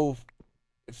you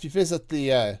visit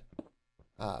the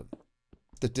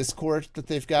Discord that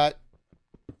they've got,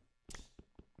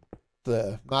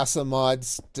 the Masa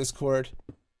Mods Discord.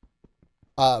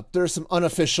 There's some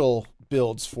unofficial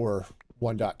builds for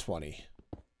 1.20,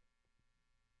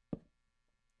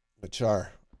 which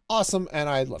are awesome, and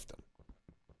I love them.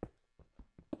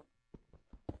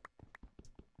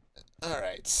 All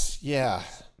right, yeah.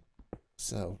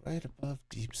 So right above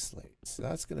Deep Slate. So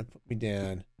that's gonna put me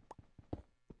down,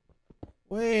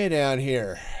 way down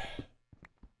here.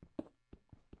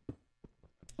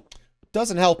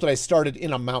 Doesn't help that I started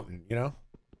in a mountain, you know?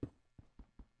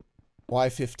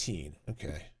 Y15,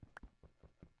 okay.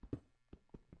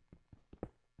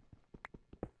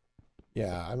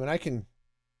 Yeah, I mean, I can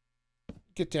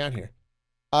get down here.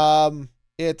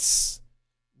 It's,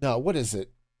 no, what is it?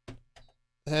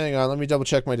 Hang on, let me double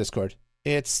check my Discord.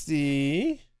 It's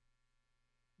the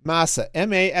Masa,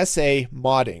 M-A-S-A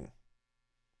modding.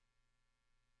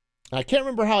 I can't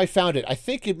remember how I found it. I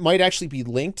think it might actually be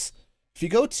linked. If you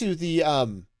go to the,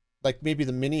 like maybe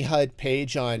the mini HUD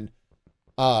page on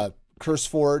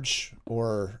CurseForge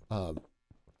or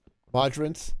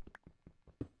Modrinth,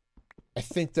 I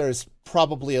think there's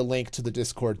probably a link to the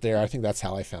Discord there. I think that's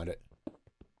how I found it.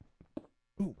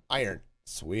 Ooh, iron.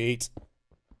 Sweet.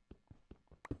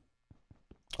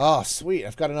 Oh, sweet.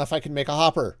 I've got enough I can make a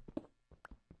hopper.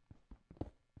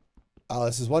 Oh,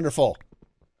 this is wonderful.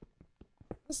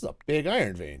 This is a big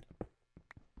iron vein.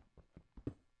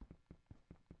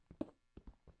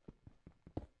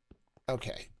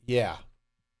 Okay, yeah.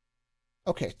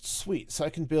 Okay, sweet. So I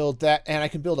can build that, and I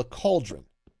can build a cauldron.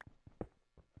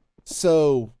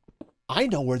 So I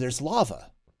know where there's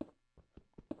lava.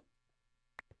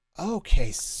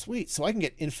 Okay, sweet. So I can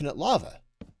get infinite lava.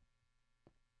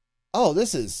 Oh,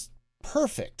 this is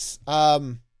perfect.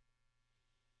 What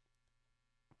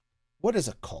is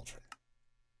a cauldron?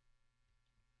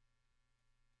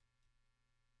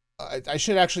 I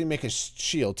should actually make a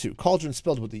shield too. Cauldron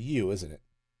spelled with a U, isn't it?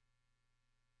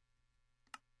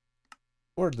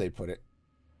 Where did they put it?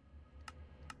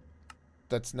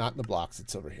 That's not in the blocks.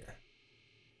 It's over here.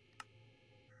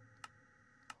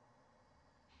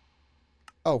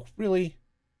 Oh, really?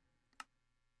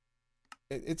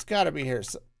 It's got to be here.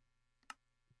 So,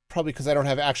 probably because I don't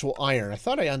have actual iron. I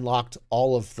thought I unlocked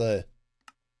all of the...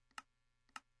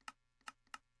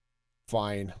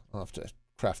 Fine. I'll have to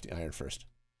craft the iron first.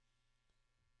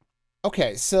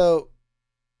 Okay, so...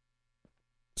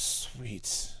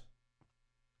 Sweet.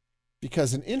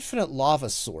 Because an infinite lava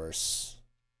source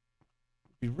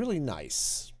would be really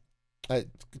nice.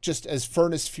 Just as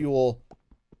furnace fuel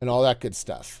and all that good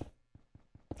stuff.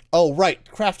 Oh, right.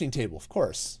 Crafting table, of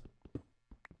course.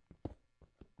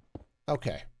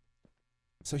 Okay.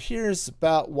 So here's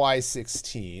about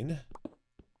Y16.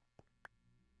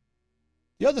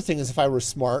 The other thing is, if I were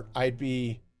smart, I'd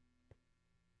be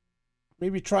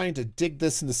maybe trying to dig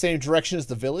this in the same direction as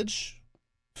the village.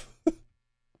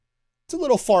 It's a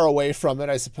little far away from it,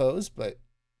 I suppose, but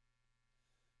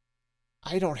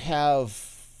I don't have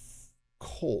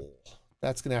coal.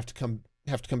 That's gonna have to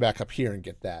come back up here and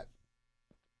get that.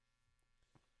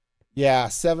 Yeah,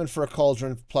 7 for a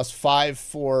cauldron plus 5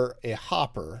 for a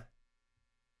hopper,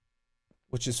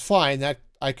 which is fine. That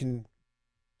I can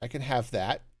have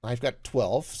that. I've got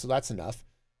 12, so that's enough.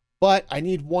 But I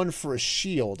need 1 for a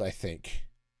shield, I think.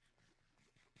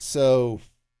 So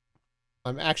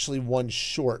I'm actually 1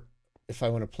 short if I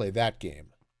want to play that game.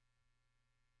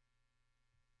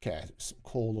 Okay, there's some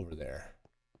coal over there.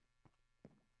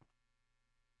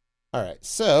 All right,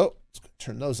 so let's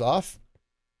turn those off.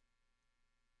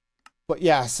 But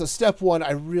yeah, so step 1,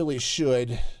 I really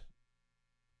should.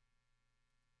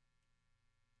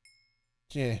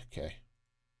 Yeah, okay.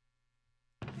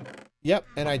 Yep,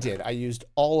 and I did. I used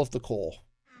all of the coal.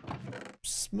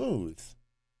 Smooth.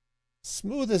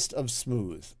 Smoothest of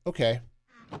smooth. Okay.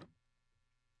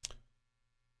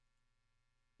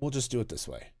 We'll just do it this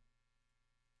way.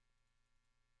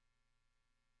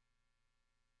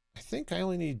 I think I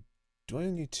only need... Do I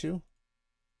only need 2?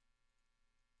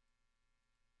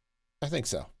 I think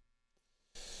so.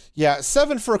 Yeah,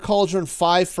 7 for a cauldron,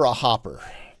 5 for a hopper.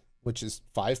 Which is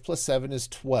 5 plus 7 is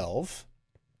 12.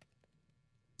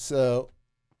 So...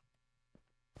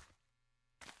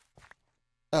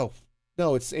 Oh,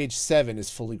 no, it's age 7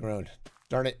 is fully grown.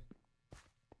 Darn it.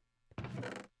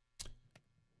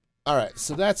 Alright,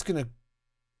 so that's gonna...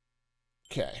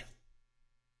 Okay.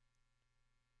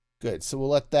 Good, so we'll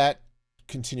let that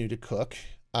continue to cook.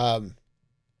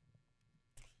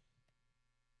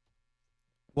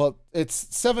 Well, it's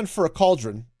 7 for a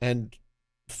cauldron and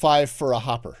 5 for a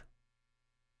hopper.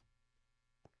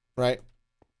 Right?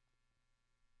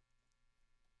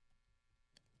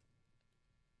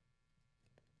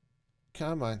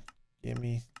 Come on. Give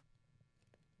me...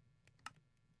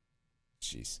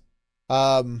 jeez.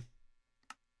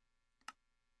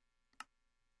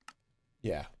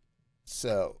 Yeah.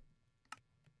 So,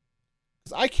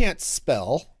 because I can't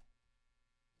spell.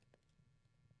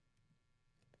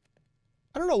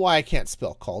 I don't know why I can't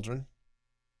spell cauldron.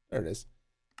 There it is.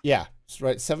 Yeah, that's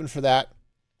right. 7 for that.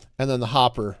 And then the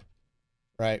hopper,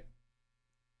 right?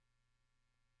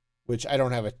 Which I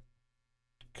don't have a...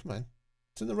 Come on.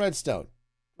 It's in the redstone,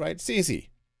 right? It's easy.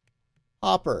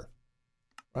 Hopper,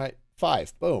 right?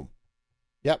 5. Boom.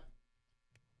 Yep.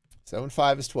 7,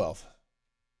 5 is 12.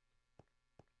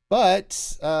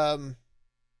 But, all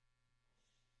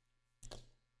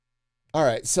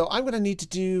right, so I'm going to need to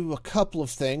do a couple of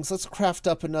things. Let's craft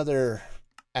up another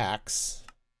axe.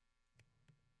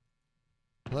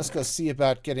 Let's go see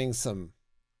about getting some...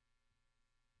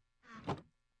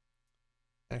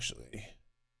 Actually...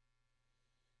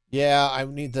 Yeah, I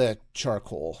need the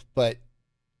charcoal, but...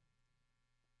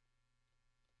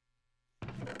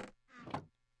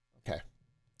 Okay.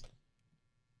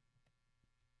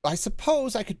 I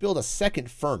suppose I could build a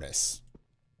second furnace.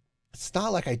 It's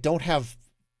not like I don't have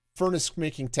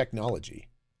furnace-making technology.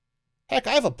 Heck,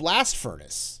 I have a blast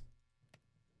furnace.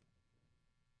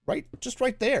 Right? Just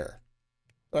right there.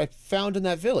 That I found in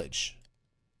that village.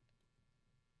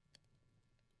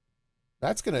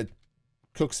 That's gonna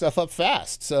cook stuff up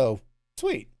fast, so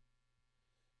sweet.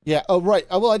 Yeah, oh right.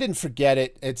 Oh, well, I didn't forget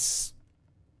it. It's...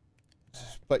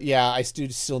 But yeah, I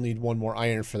still need one more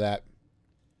iron for that.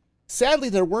 Sadly,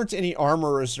 there weren't any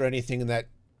armorers or anything in that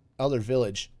other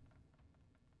village.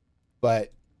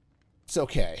 But it's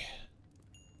okay.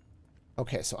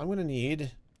 Okay, so I'm going to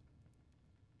need...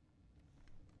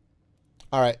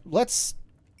 Alright, let's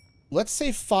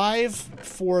say 5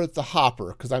 for the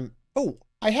hopper, because I'm... Oh,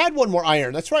 I had one more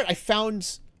iron. That's right, I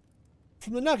found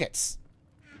from the nuggets.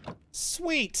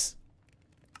 Sweet.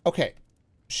 Okay,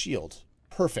 shield.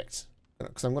 Perfect.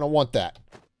 Because I'm going to want that.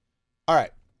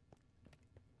 Alright.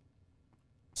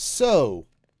 So...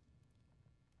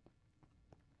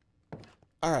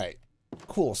 Alright.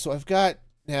 Cool. So I've got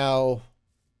now...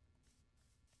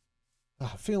 I'm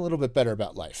feeling a little bit better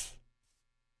about life.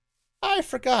 I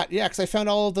forgot. Yeah, because I found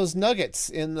all of those nuggets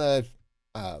in the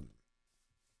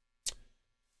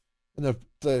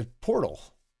portal.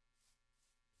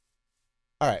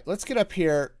 All right, let's get up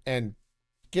here and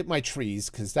get my trees,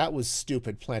 because that was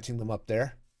stupid planting them up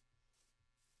there.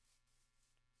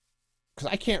 Because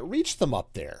I can't reach them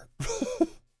up there.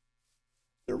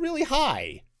 They're really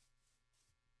high.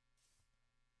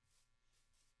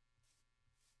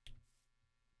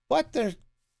 But they're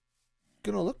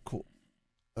gonna look cool.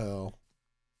 Oh.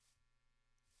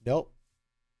 Nope.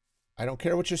 I don't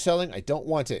care what you're selling. I don't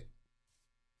want it.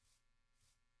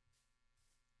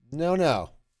 No, no.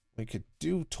 We could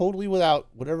do totally without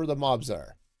whatever the mobs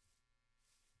are.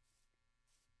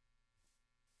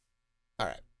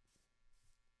 Alright.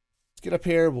 Let's get up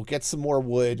here. We'll get some more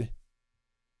wood.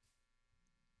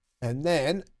 And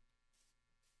then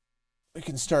we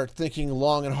can start thinking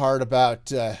long and hard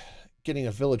about getting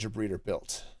a villager breeder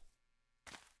built.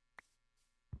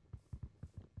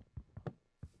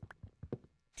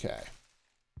 Okay.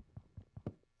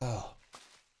 Oh.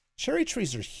 Cherry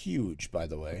trees are huge, by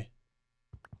the way.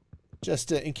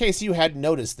 Just in case you hadn't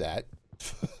noticed that.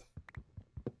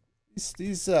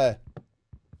 These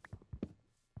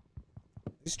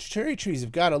cherry trees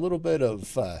have got a little bit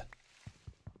of... get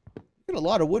a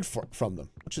lot of wood from them,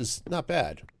 which is not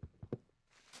bad.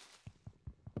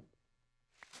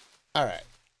 Alright.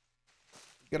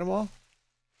 Get them all?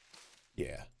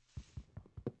 Yeah.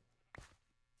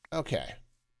 Okay.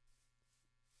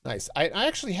 Nice. I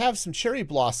actually have some cherry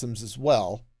blossoms as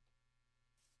well.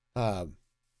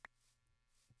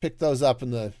 Picked those up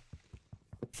in the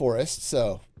forest,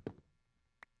 so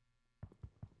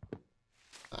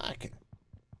I can.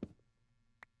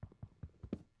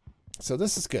 So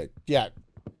this is good. Yeah.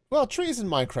 Well, trees in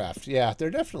Minecraft. Yeah,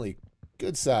 they're definitely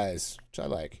good size, which I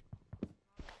like.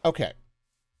 Okay.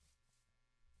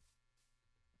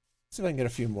 See if I can get a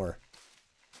few more.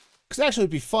 Because actually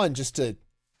it'd be fun just to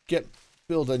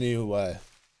build a new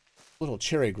little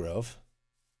cherry grove.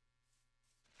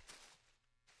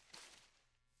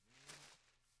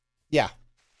 Yeah.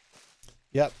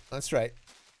 Yep, that's right.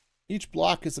 Each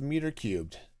block is a meter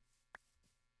cubed.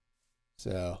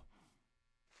 So.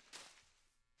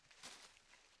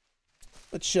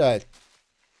 Which, I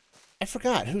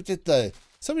forgot who did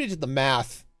somebody did the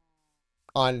math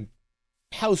on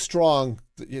how strong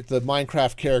the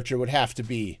Minecraft character would have to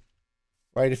be.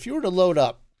 Right? If you were to load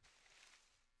up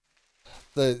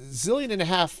the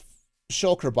 1.5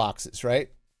 shulker boxes, right?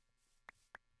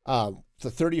 The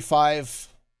 35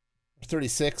 or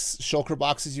 36 shulker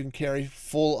boxes you can carry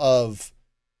full of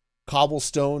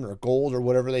cobblestone or gold or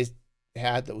whatever they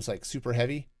had that was like super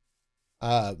heavy.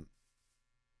 And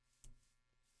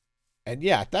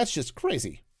yeah, that's just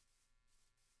crazy.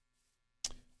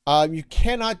 You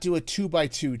cannot do a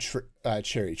 2x2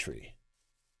 cherry tree.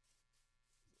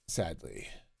 Sadly.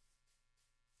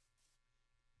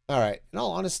 All right. In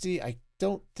all honesty, I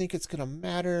don't think it's going to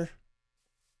matter.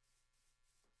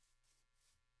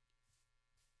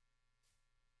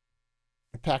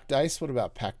 Packed dice? What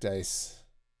about packed dice?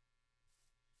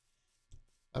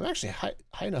 I'm actually high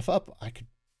enough up. I could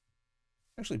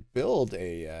actually build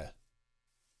a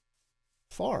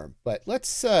farm. But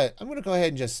let's, I'm going to go ahead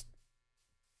and just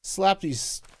slap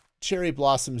these cherry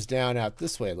blossoms down out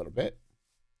this way a little bit.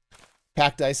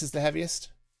 Packed dice is the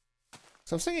heaviest.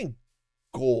 So I'm thinking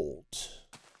gold.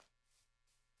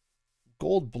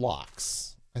 Gold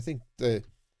blocks. I think the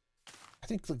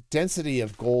density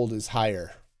of gold is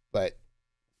higher, but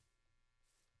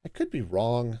I could be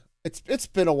wrong. It's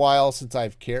been a while since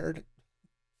I've cared.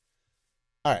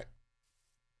 All right.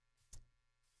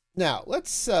 Now,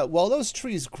 let's while those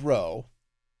trees grow,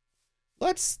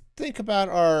 let's think about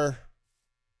our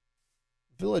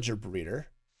villager breeder.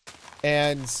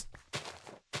 And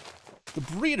the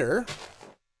breeder,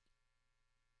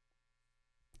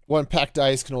 one packed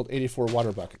dice can hold 84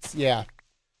 water buckets. Yeah.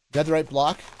 Netherite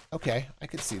block? Okay, I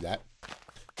can see that.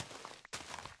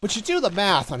 But you do the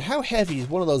math on how heavy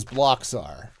one of those blocks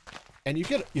are, and you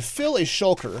fill a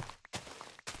shulker,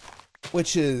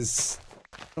 which is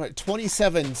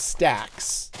 27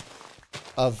 stacks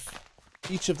of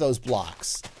each of those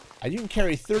blocks, and you can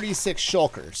carry 36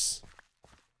 shulkers.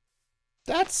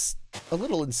 That's a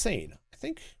little insane, I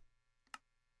think.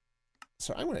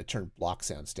 So I'm going to turn block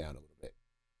sounds down a little bit.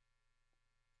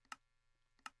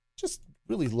 Just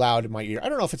really loud in my ear. I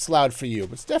don't know if it's loud for you,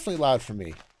 but it's definitely loud for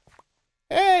me.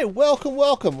 Hey, welcome,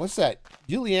 welcome. What's that?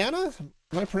 Juliana?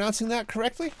 Am I pronouncing that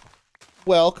correctly?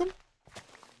 Welcome.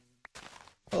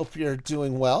 Hope you're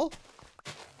doing well.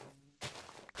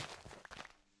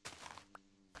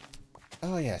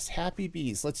 Oh yes, happy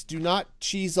bees. Let's do not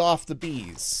cheese off the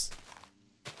bees.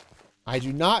 I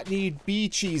do not need bee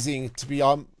cheesing to be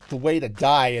on the way to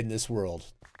die in this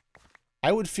world.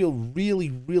 I would feel really,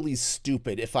 really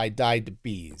stupid if I died to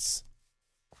bees.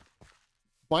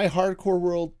 My hardcore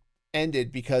world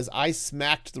ended because I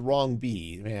smacked the wrong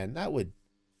bee. Man, that would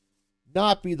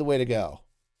not be the way to go.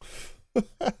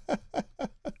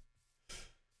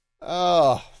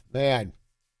 Oh, man.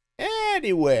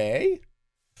 Anyway.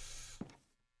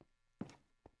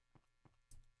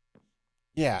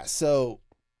 Yeah, so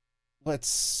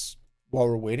let's, while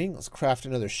we're waiting, let's craft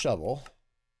another shovel.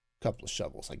 A couple of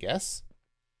shovels, I guess.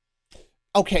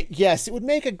 Okay, yes, it would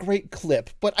make a great clip,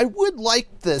 but I would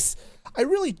like this. I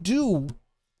really do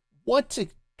want to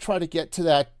try to get to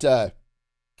that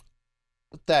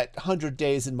 100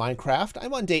 days in Minecraft.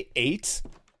 I'm on day 8,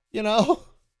 you know?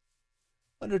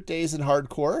 100 days in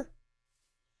hardcore.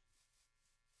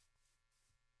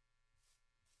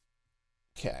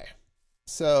 Okay.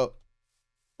 So,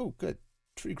 oh, good.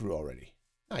 Tree grew already.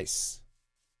 Nice.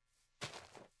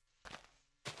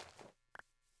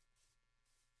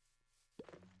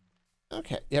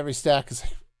 Okay. Every stack is,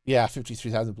 yeah,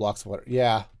 53,000 blocks of water.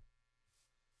 Yeah.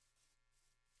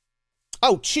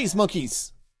 Oh, cheese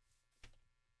monkeys.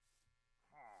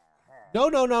 No,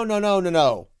 no, no, no, no, no,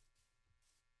 no.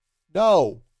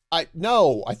 No.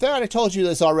 No. I thought I told you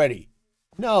this already.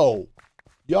 No.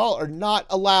 Y'all are not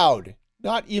allowed.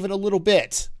 Not even a little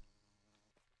bit.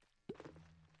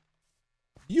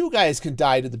 You guys can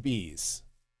die to the bees.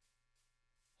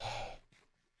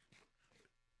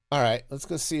 All right, let's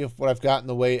go see if what I've got in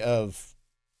the way of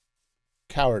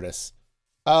cowardice.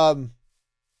 All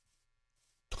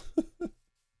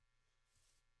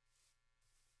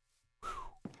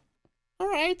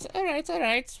right, all right, all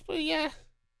right. Well, yeah.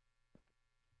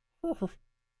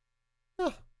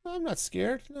 No, I'm not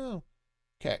scared. No.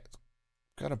 Okay,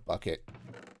 got a bucket.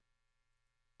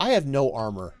 I have no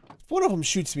armor. If one of them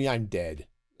shoots me, I'm dead.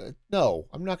 No,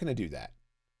 I'm not going to do that.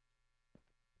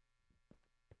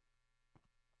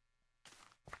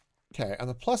 Okay, on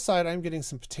the plus side, I'm getting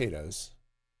some potatoes,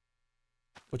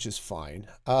 which is fine.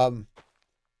 All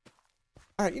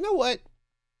right, you know what?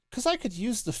 Because I could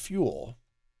use the fuel,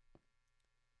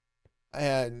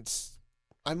 and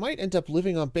I might end up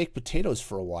living on baked potatoes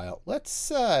for a while.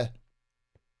 Let's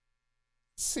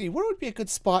see, where would be a good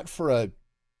spot for a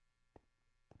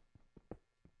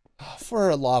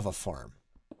lava farm?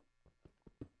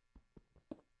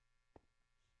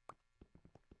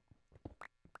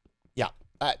 Yeah,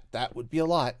 that would be a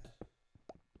lot.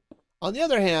 On the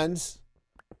other hand,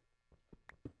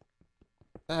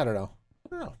 I don't know.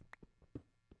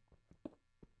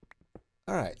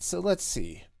 All right, so let's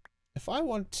see. If I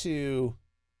want to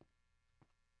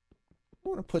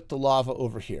put the lava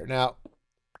over here. Now,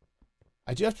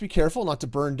 I do have to be careful not to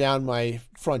burn down my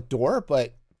front door,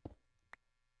 but...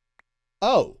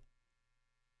 Oh.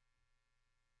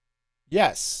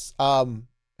 Yes.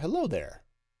 Hello there.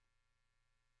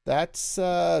 That's,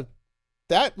 that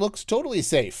looks totally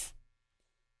safe.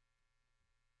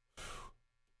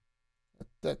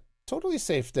 That totally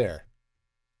safe there.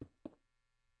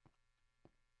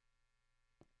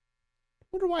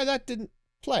 Wonder why that didn't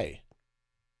play.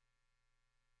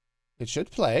 It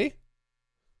should play.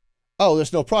 Oh,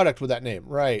 there's no product with that name.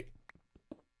 Right.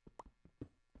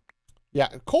 Yeah,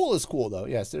 coal is cool, though.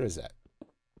 Yes, there is that.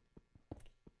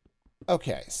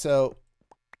 Okay, so...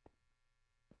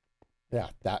 yeah,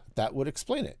 that would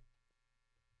explain it.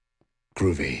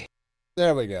 Groovy.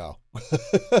 There we go.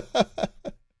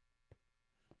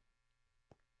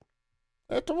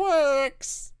 It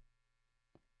works!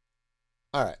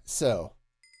 All right, so...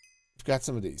 we've got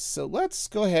some of these. So let's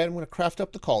go ahead. I'm going to craft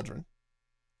up the cauldron.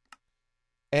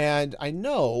 And I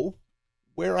know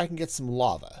where I can get some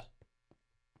lava.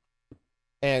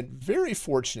 And very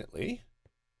fortunately,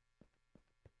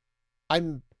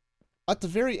 I'm at the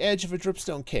very edge of a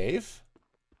dripstone cave.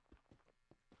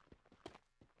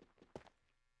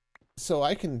 So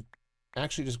I can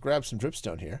actually just grab some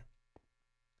dripstone here.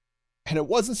 And it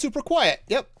wasn't super quiet.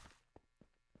 Yep.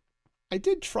 I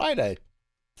did try to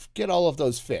get all of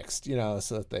those fixed, you know,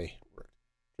 so that they work.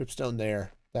 Dripstone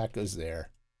there. That goes there.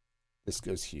 This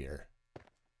goes here.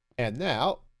 And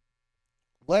now,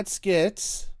 let's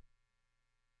get...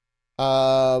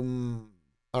 all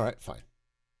right, fine.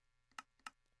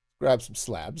 Grab some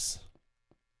slabs.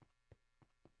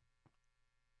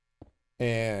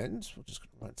 And we're just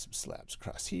going to run some slabs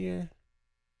across here.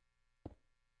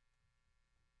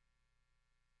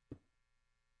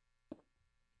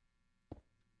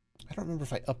 I don't remember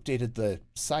if I updated the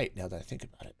site now that I think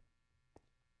about it.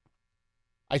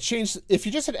 I changed, if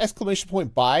you just hit exclamation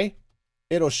point buy,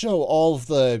 it'll show all of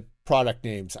the product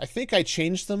names. I think I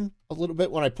changed them a little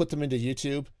bit when I put them into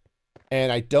YouTube,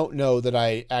 and I don't know that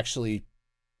I actually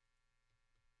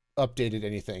updated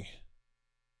anything.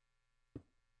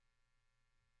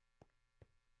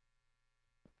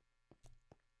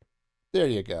 There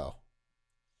you go.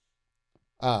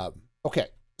 Okay,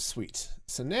 sweet.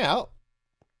 So now,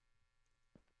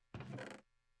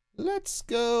 let's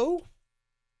go.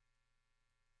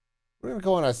 We're going to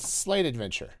go on a slight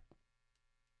adventure.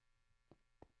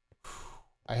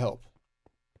 I hope.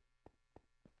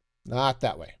 Not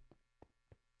that way.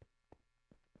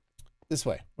 This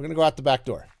way. We're going to go out the back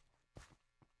door.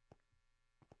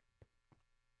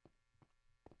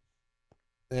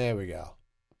 There we go.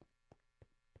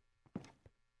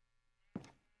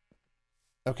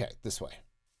 Okay, this way.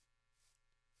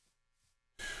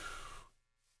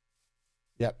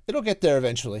 Yep, it'll get there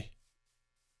eventually.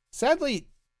 Sadly,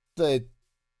 it's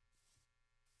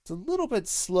a little bit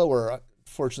slower,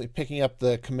 unfortunately, picking up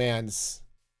the commands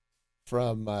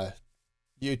from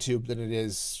YouTube than it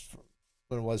is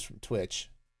when it was from Twitch.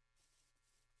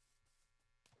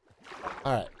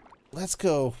 All right, let's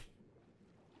go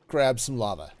grab some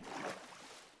lava.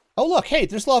 Oh, look, hey,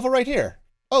 there's lava right here.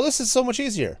 Oh, this is so much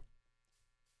easier.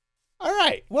 All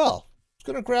right, well,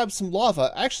 I'm going to grab some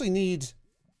lava. I actually need,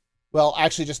 well, I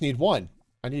actually just need one.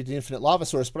 I need an infinite lava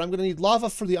source, but I'm going to need lava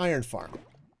for the iron farm.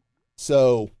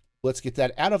 So let's get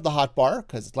that out of the hotbar,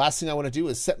 because the last thing I want to do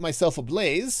is set myself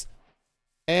ablaze.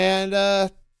 And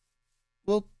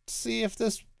we'll see if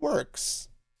this works.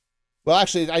 Well,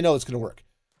 actually, I know it's going to work.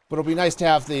 But it'll be nice to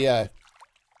have the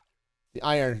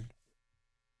iron,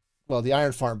 well, the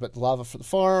iron farm, but the lava for the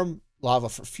farm, lava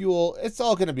for fuel. It's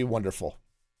all going to be wonderful.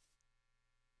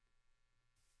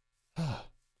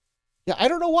 Yeah, I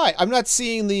don't know why. I'm not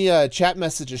seeing the chat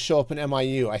messages show up in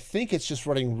MIU. I think it's just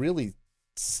running really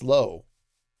slow.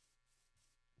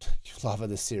 You lava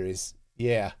this series.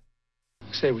 Yeah.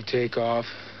 Say we take off.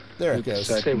 There it goes.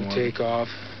 Say we take off.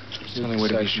 It's the only way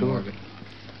to be sure.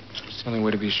 It's the only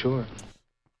way to be sure.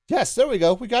 Yes, there we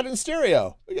go. We got it in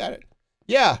stereo. We got it.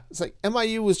 Yeah, it's like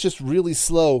MIU was just really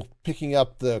slow picking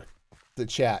up the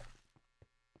chat.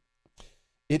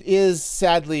 It is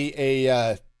sadly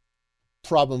a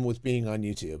problem with being on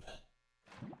YouTube.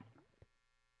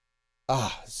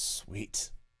 Ah,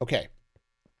 sweet. Okay.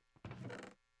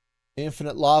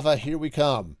 Infinite lava, here we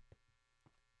come.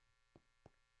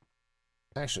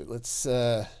 Actually, let's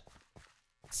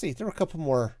see. There are a couple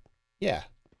more. Yeah.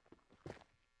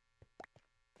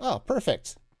 Oh,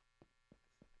 perfect.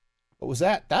 What was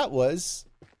that? That was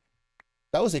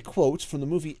a quote from the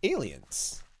movie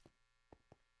Aliens.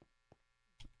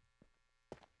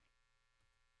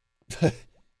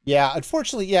 Yeah,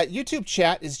 unfortunately, yeah, YouTube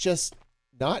chat is just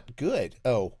not good.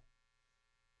 Oh,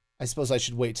 I suppose I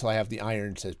should wait till I have the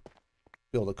iron to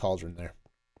build a cauldron there.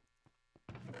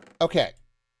 Okay.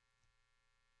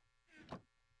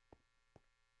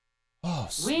 Oh,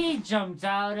 we jumped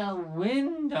out a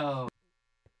window.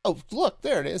 Oh, look,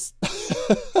 there it is.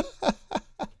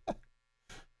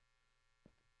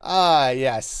 Ah,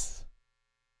 yes.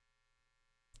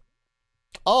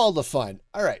 All the fun.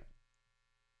 All right.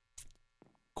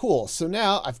 Cool. So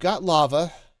now I've got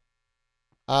lava.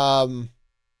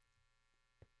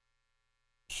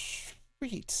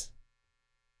 Sweet.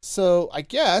 So I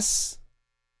guess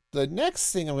the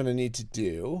next thing I'm going to need to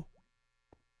do,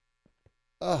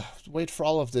 wait for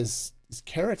all of these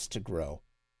carrots to grow.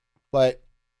 But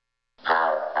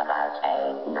how about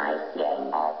a nice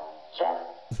game of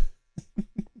chess?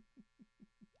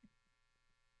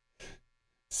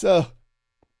 So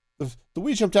the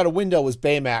we jumped out a window was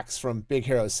Baymax from Big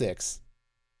Hero 6.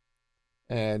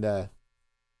 And the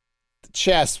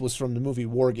chess was from the movie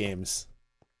War Games,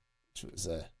 which was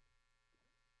a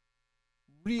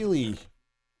really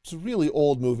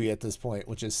old movie at this point,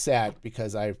 which is sad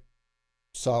because I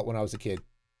saw it when I was a kid.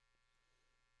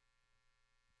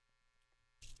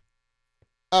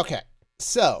 Okay,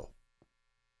 so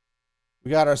we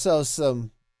got ourselves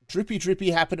some drippy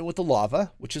happening with the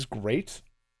lava, which is great.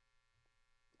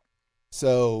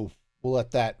 So we'll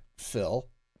let that fill.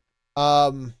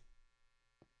 Okay.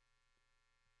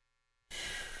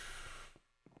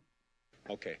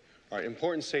 All right.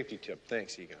 Important safety tip.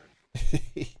 Thanks, Egon.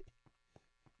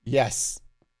 Yes.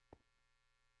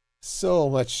 So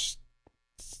much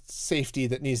safety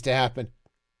that needs to happen.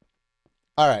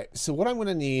 All right. So what I'm going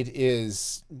to need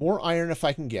is more iron if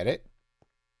I can get it,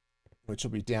 which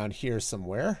will be down here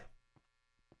somewhere.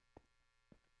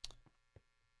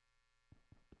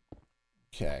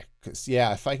 Okay. Because,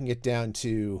 yeah, if I can get down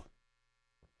to...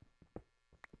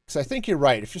 Because I think you're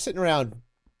right. If you're sitting around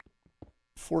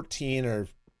 14 or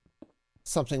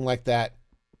something like that,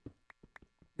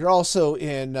 you're also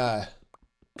in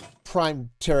prime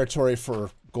territory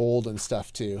for gold and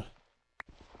stuff too.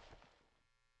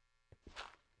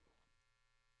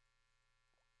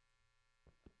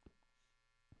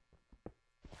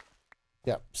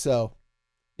 Yep. So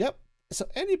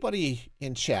anybody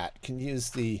in chat can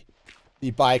use the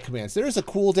buy commands. There is a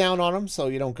cooldown on them, so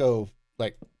you don't go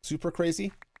like super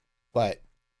crazy. But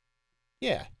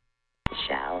yeah.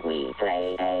 Shall we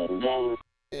play a game?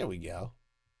 There we go.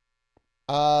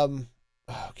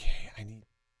 Okay, I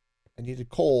needed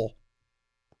coal.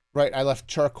 Right, I left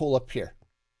charcoal up here.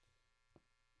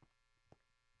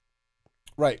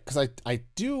 Right, because I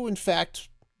do in fact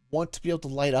want to be able to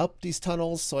light up these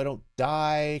tunnels so I don't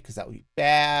die, because that would be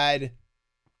bad.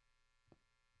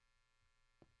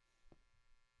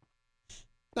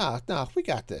 Nah, we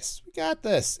got this. We got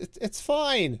this. It's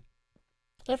fine.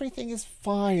 Everything is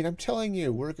fine. I'm telling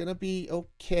you, we're gonna be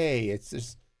okay.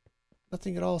 There's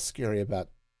nothing at all scary about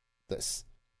this.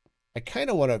 I kind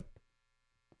of want to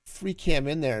free cam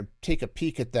in there and take a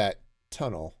peek at that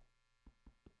tunnel.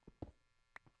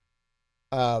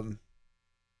 Oh,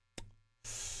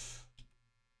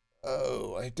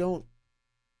 I don't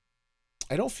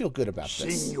feel good about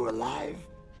this. Seeing you alive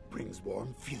brings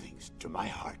warm feelings to my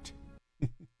heart.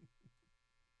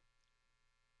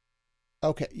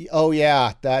 Okay. Oh,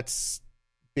 yeah. That's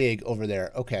big over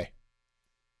there. Okay.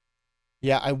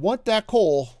 Yeah, I want that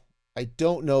coal. I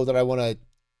don't know that I want to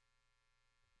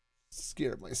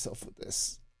scare myself with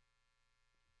this.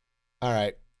 All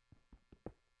right.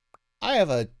 I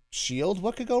have a shield.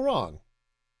 What could go wrong?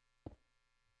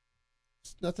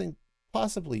 There's nothing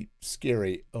possibly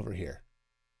scary over here.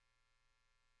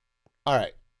 All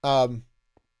right.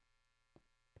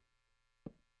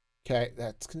 Okay,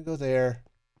 that's going to go there.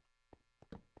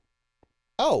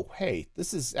 Oh, hey,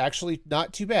 this is actually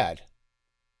not too bad.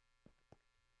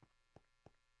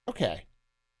 Okay.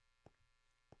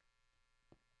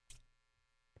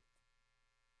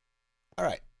 All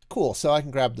right, cool. So I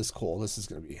can grab this coal. This is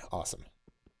going to be awesome.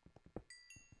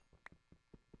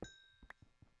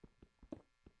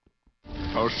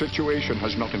 Our situation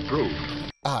has not improved.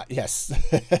 Ah, yes.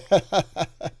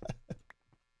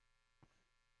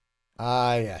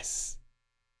 Ah, yes.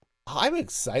 I'm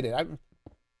excited.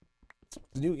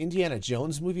 The new Indiana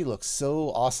Jones movie looks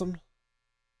so awesome.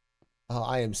 Oh,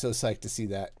 I am so psyched to see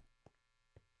that.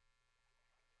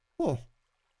 Oh.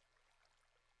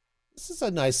 This is a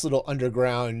nice little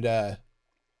underground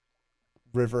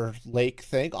river lake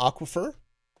thing, aquifer.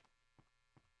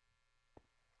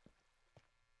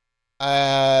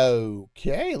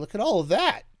 Okay, look at all of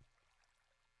that.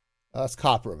 Oh, that's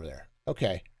copper over there.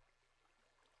 Okay.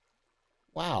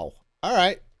 Wow. All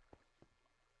right.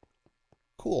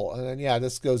 Cool. And then, yeah,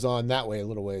 this goes on that way a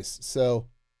little ways. So,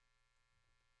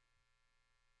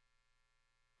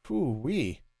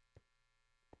 whoo-wee.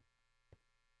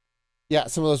 Yeah,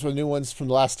 some of those were new ones from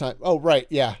the last time. Oh, right,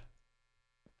 yeah.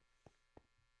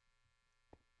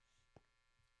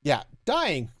 Yeah,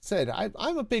 dying. Said,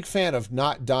 I'm a big fan of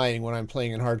not dying when I'm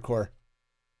playing in hardcore.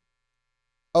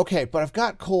 Okay, but I've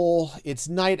got coal. It's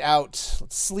night out.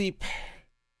 Let's sleep.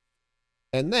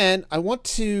 And then I want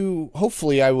to...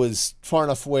 Hopefully I was far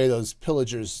enough away those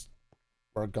pillagers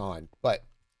are gone. But...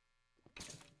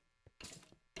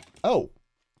 Oh.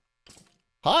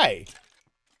 Hi.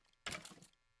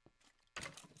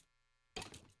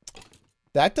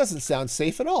 That doesn't sound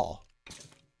safe at all.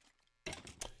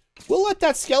 We'll let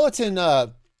that skeleton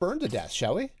burn to death,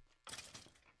 shall we?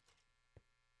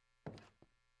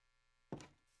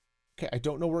 Okay, I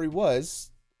don't know where he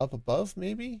was. Up above,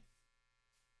 maybe?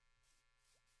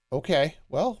 Okay,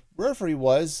 well, wherever he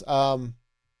was,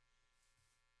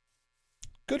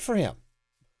 good for him.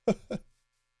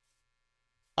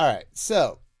 Alright,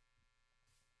 so.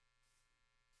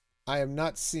 I am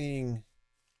not seeing...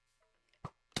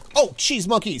 Oh, cheese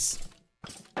monkeys!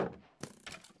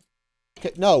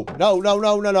 Okay, no. Oh,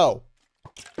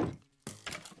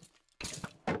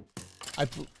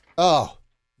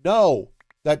 no.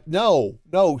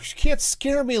 No. You can't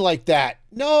scare me like that.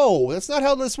 No, that's not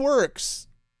how this works.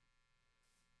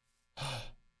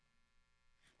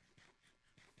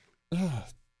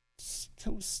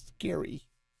 So scary.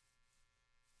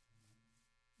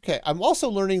 Okay, I'm also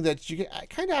learning that I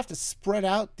kind of have to spread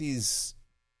out these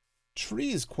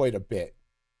trees quite a bit.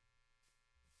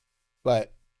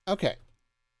 But, okay.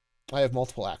 I have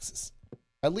multiple axes.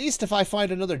 At least if I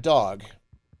find another dog,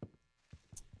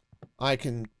 I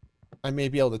may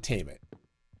be able to tame it.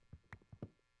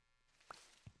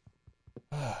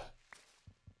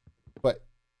 But,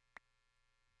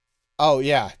 oh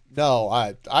yeah, no,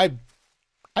 I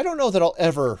don't know that I'll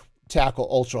ever tackle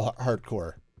ultra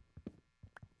hardcore.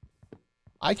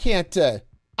 I can't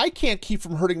keep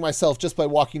from hurting myself just by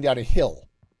walking down a hill.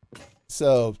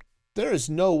 So there is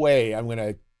no way I'm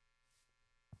gonna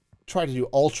try to do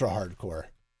ultra hardcore.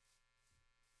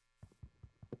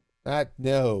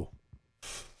 No.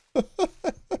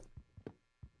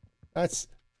 There's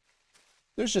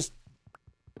just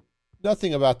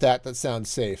nothing about that sounds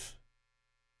safe.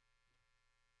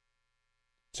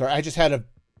 Sorry, I just had a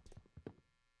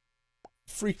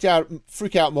freak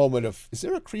out moment of, is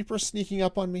there a creeper sneaking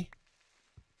up on me?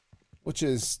 Which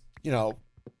is, you know,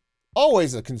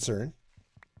 always a concern.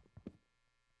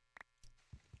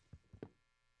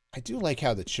 I do like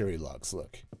how the cherry logs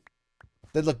look.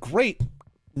 They look great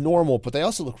normal, but they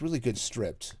also look really good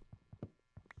stripped.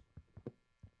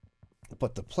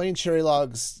 But the plain cherry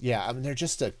logs, yeah, I mean, they're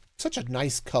just such a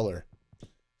nice color.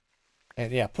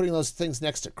 And yeah, putting those things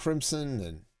next to crimson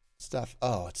and stuff,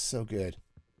 oh, it's so good.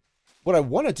 What I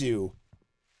want to do,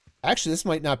 actually, this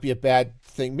might not be a bad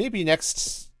thing. Maybe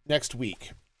next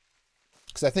week,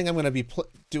 because I think I'm going to be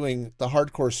doing the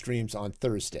hardcore streams on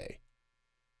Thursday,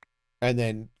 and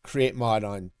then create mod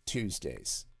on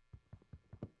Tuesdays.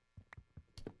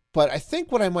 But I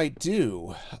think what I might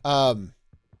do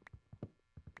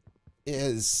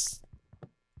is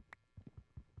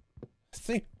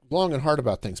think long and hard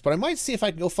about things. But I might see if I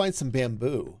can go find some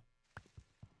bamboo.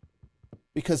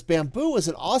 Because bamboo is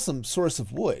an awesome source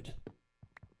of wood,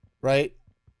 right?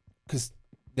 Because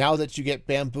now that you get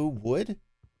bamboo wood,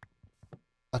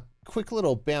 a quick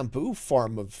little bamboo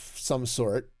farm of some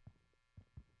sort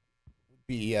would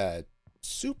be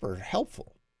super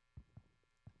helpful.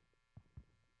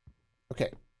 Okay,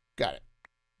 got it.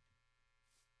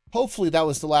 Hopefully that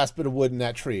was the last bit of wood in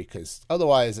that tree, because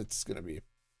otherwise it's going to be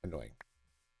annoying.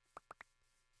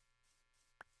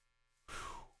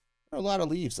 There are a lot of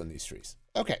leaves on these trees.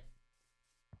 Okay.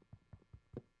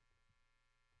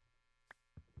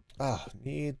 Ah,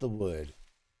 need the wood.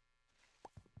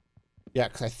 Yeah,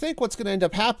 because I think what's going to end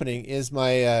up happening is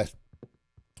my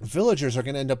villagers are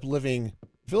going to end up living...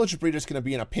 Villager breeder's going to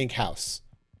be in a pink house.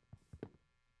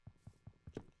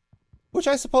 Which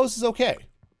I suppose is okay.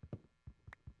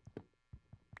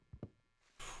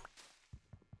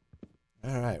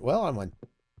 Alright, well, I'm on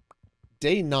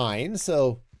day 9,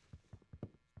 so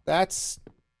that's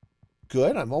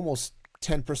good. I'm almost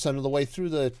 10% of the way through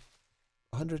the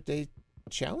 100-day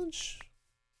challenge.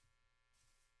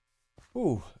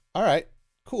 Ooh, alright,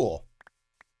 cool.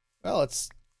 Well, let's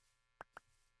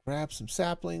grab some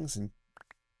saplings and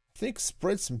I think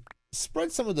spread some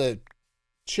of the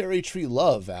cherry tree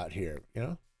love out here, you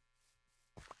know?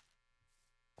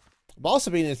 I'm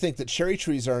also beginning to think that cherry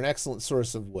trees are an excellent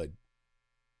source of wood.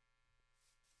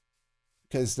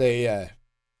 because they, I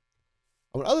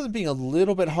mean, other than being a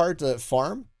little bit hard to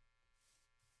farm,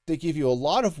 they give you a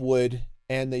lot of wood,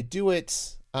 and they do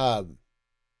it, and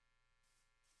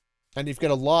you've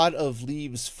got a lot of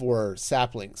leaves for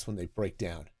saplings when they break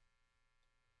down.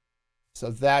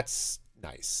 So that's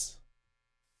nice.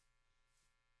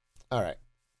 All right.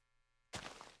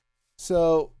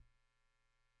 So,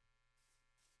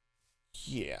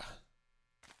 yeah.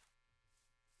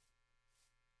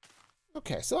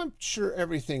 Okay, so I'm sure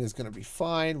everything is going to be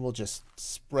fine. We'll just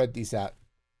spread these out.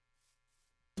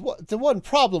 The one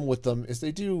problem with them is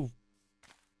they do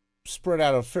spread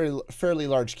out a fairly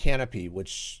large canopy,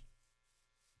 which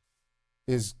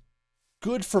is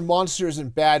good for monsters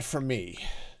and bad for me.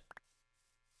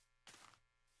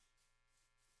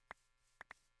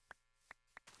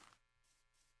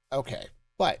 Okay,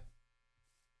 but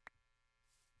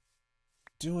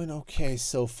doing okay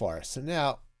so far. So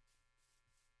now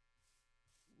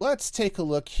let's take a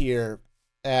look here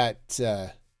at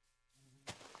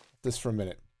this for a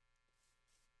minute.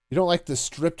 You don't like the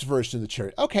stripped version of the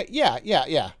cherry? Okay, yeah.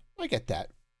 I get that.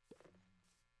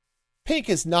 Pink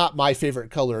is not my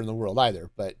favorite color in the world either,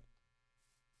 but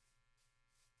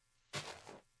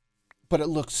it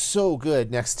looks so good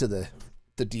next to the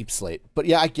deep slate. But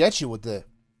yeah, I get you with the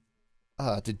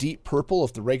deep purple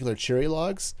of the regular cherry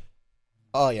logs.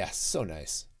 Oh yeah, so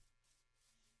nice.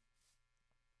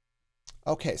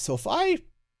 Okay, so if I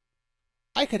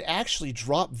could actually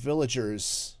drop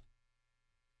villagers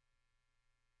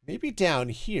maybe down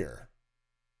here.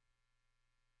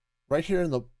 Right here in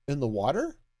the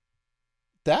water?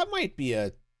 That might be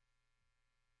a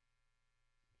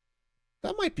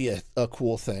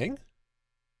cool thing.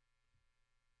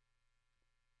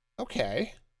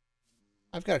 Okay.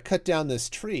 I've got to cut down this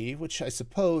tree, which I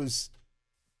suppose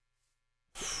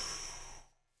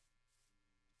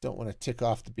don't want to tick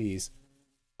off the bees.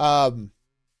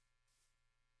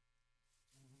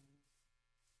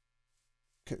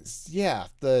 Cause yeah,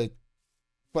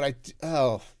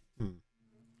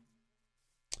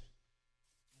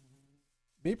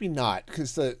 maybe not,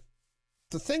 because the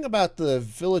thing about the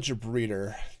villager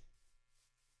breeder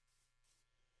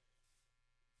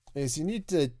is you need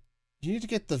to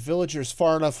get the villagers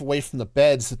far enough away from the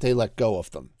beds that they let go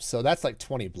of them. So that's like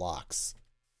 20 blocks.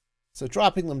 So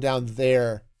dropping them down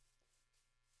there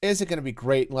isn't going to be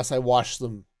great unless I wash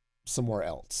them somewhere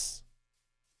else.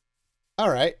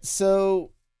 All right,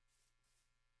 so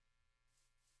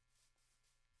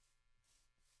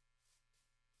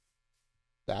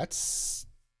that's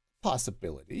a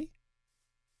possibility.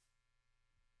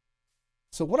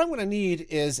 So what I'm going to need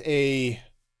is a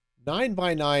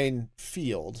 9x9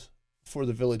 field for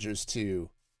the villagers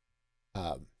to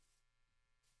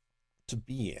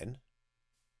be in,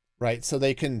 right? So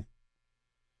they can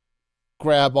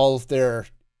grab all of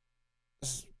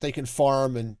they can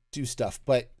farm and do stuff,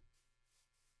 but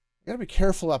you gotta be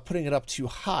careful about putting it up too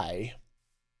high,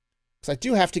 because I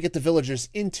do have to get the villagers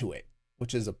into it,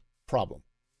 which is a problem.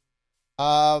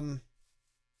 All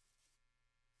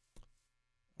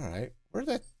right, where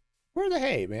the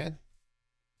hay, man?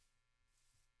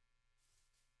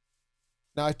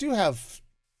 Now I do have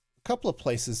a couple of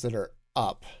places that are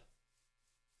up.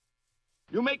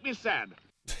 You make me sad.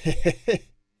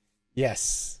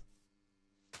 Yes.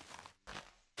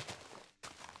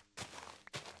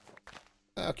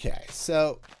 Okay,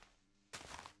 so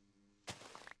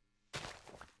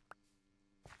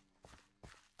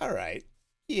all right.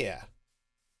 Yeah.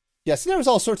 Yeah, so there was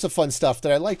all sorts of fun stuff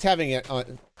that I liked having it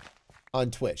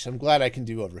on Twitch. I'm glad I can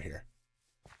do over here.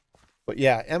 But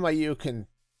yeah, MIU can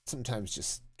sometimes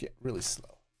just get really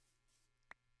slow.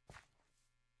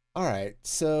 All right,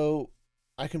 so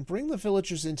I can bring the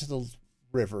villagers into the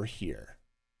river here.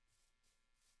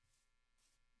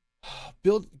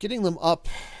 Getting them up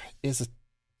is a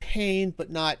pain, but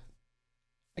not,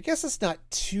 I guess it's not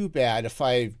too bad if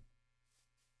I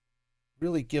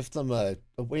really give them a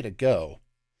way to go.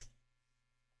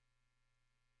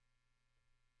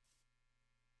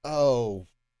 Oh,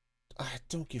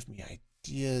 don't give me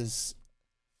ideas.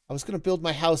 I was going to build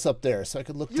my house up there so I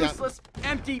could look down. Useless,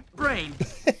 empty brain.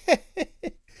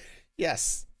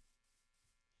 Yes.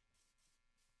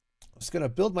 I was going to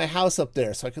build my house up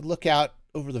there so I could look out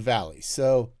over the valley.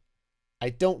 So I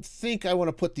don't think I want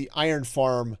to put the iron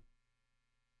farm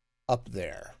up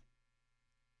there.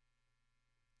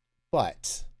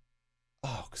 But,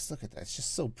 oh, because look at that. It's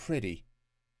just so pretty.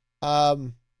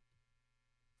 I'm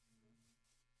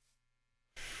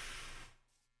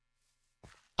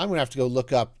going to have to go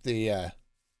look up the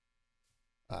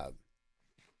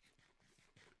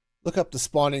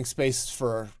spawning space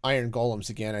for iron golems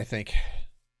again, I think.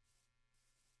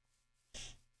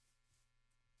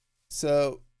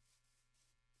 So,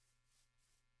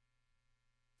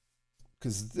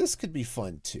 because this could be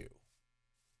fun too.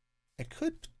 I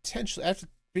could potentially, I have to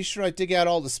be sure I dig out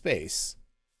all the space,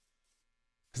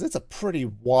 because it's a pretty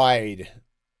wide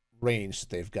range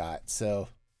that they've got. So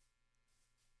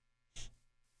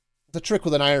the trick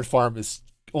with an iron farm is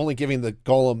only giving the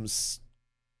golems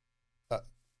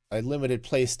a limited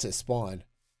place to spawn.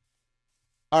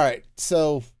 All right,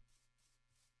 so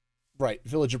right,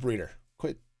 villager breeder.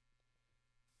 Quit.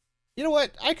 You know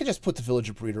what? I could just put the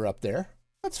villager breeder up there.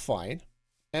 That's fine.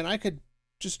 And I could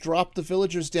just drop the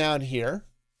villagers down here,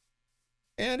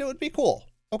 and it would be cool.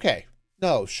 Okay.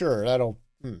 No, sure, that'll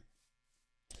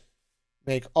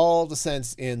make all the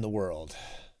sense in the world.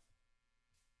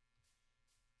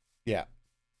 Yeah.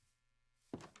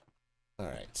 All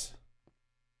right.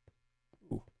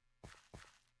 Ooh.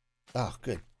 Oh,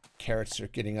 good. Carrots are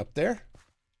getting up there.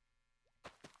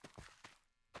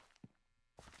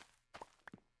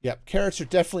 Yep, carrots are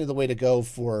definitely the way to go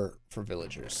for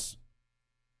villagers.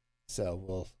 So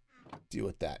we'll deal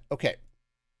with that. Okay.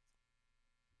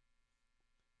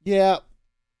 Yeah.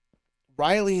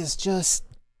 Riley is just...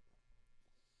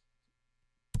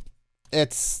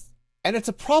 It's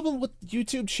a problem with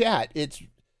YouTube chat. It's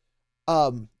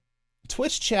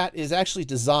Twitch chat is actually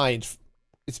designed,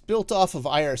 it's built off of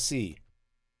IRC,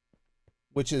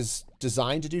 which is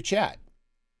designed to do chat.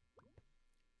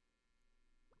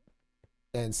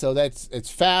 And so it's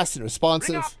fast and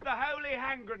responsive. Bring up the holy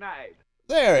hand grenade.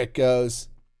 There it goes.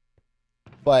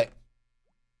 But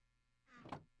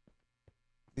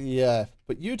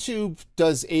YouTube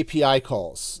does API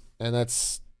calls, and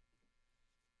that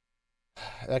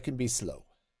can be slow.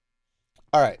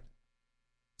 All right.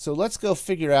 So let's go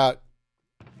figure out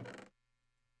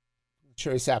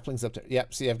cherry saplings up there.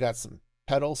 Yep, see, I've got some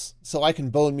petals, so I can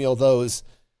bone meal those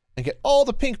and get all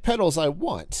the pink petals I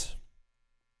want,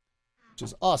 which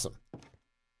is awesome.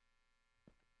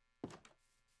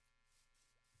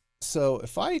 So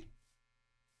if I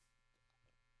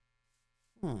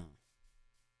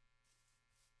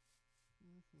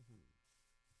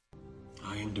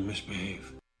I aim to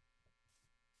misbehave.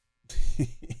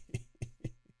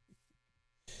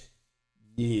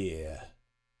 Yeah.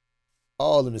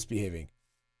 All the misbehaving.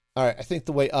 All right, I think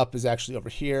the way up is actually over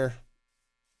here.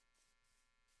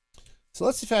 So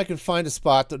let's see if I can find a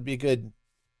spot that would be a good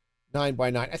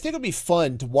 9x9. I think it would be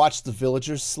fun to watch the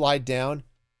villagers slide down.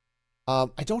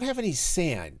 I don't have any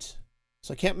sand,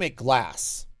 so I can't make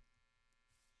glass,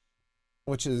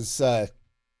 which is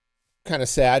kind of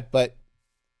sad, but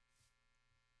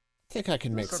I think I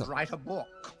can make some. Write a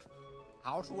book.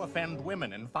 How to offend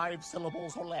women in 5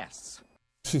 syllables or less.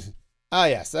 Ah,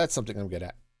 yes, that's something I'm good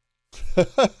at.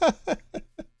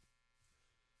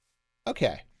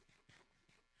 Okay.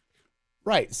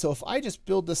 Right, so if I just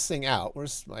build this thing out,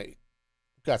 where's my...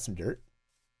 Got some dirt.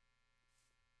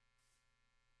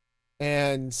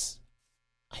 And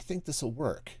I think this will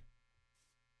work.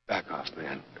 Back off,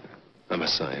 man. I'm a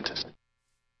scientist.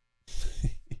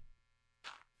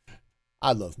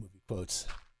 I love movie quotes.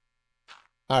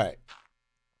 All right.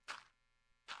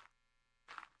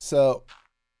 So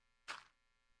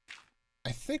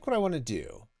I think what I want to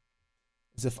do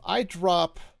is if I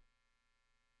drop,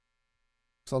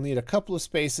 so I'll need a couple of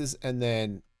spaces and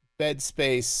then bed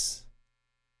space.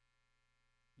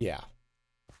 Yeah.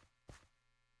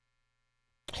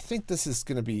 I think this is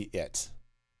going to be it.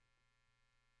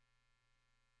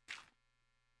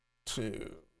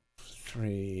 2,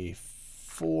 3,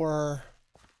 4.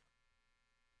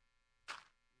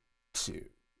 2,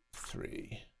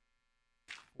 3,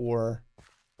 4.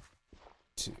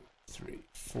 2, 3,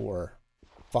 4,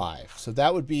 5. So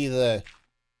that would be where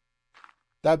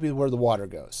the water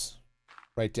goes.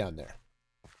 Right down there.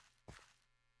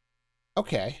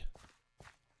 Okay.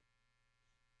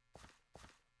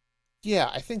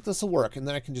 Yeah, I think this will work, and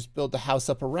then I can just build the house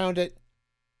up around it.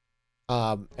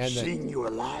 And seeing you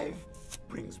alive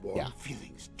brings warm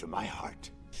feelings to my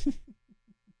heart.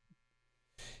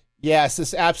 Yes,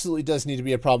 this absolutely does need to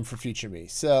be a problem for future me.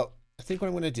 So I think what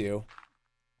I'm going to do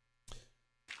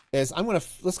is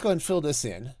let's go ahead and fill this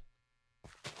in,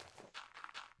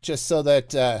 just so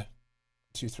that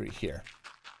 2, 3 here,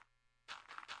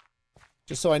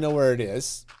 just so I know where it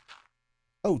is.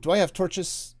 Oh, do I have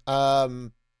torches?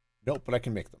 Nope, but I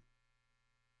can make them.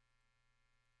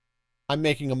 I'm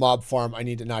making a mob farm. I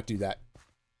need to not do that.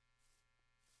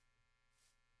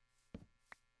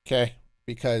 Okay,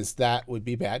 because that would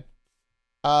be bad.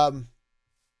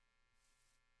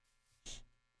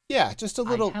 Yeah, just a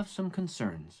little. I have some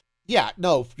concerns. Yeah,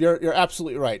 no, you're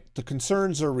absolutely right. The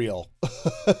concerns are real.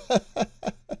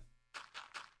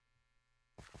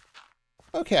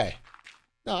 Okay.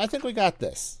 No, I think we got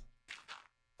this.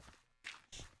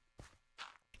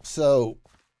 So,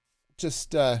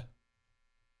 just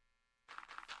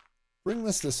bring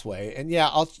this way, and yeah,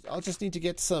 I'll just need to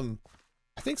get some,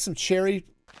 I think some cherry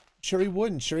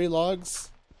wood and cherry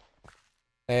logs,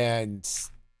 and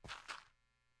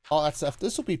all that stuff.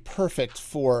 This will be perfect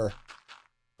for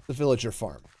the villager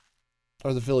farm,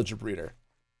 or the villager breeder,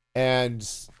 and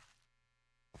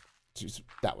choose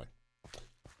that one.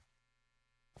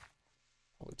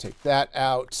 We'll take that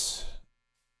out.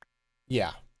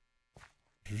 Yeah.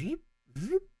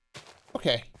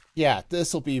 Okay. Yeah,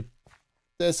 this will be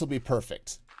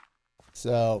perfect.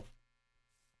 So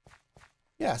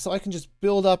yeah, so I can just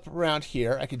build up around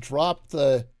here. I could drop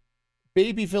the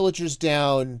baby villagers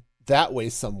down that way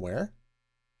somewhere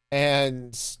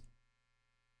and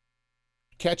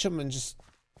catch them and just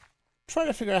try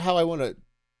to figure out how I want to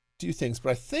do things.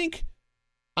 But I think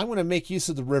I'm going to make use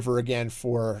of the river again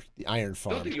for the iron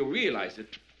farm. I don't think you realize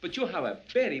it, but you have a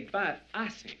very bad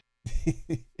accent.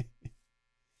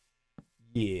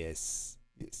 Yes.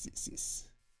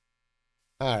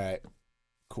 All right.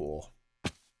 Cool.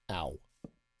 Ow.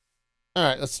 All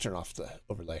right, let's turn off the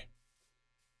overlay.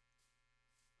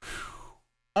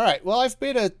 All right, well, I've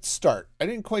made a start. I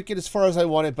didn't quite get as far as I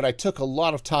wanted, but I took a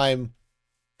lot of time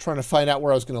trying to find out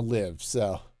where I was going to live,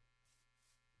 so.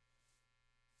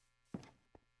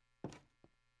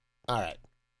 All right.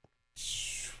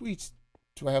 Sweet.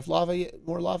 Do I have lava yet?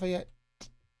 More lava yet?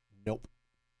 Nope.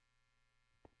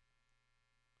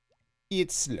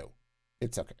 It's slow.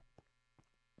 It's okay.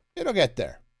 It'll get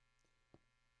there.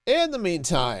 In the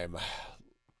meantime,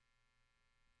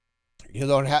 you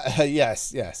don't have,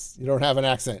 yes, you don't have an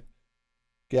accent.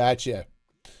 Gotcha.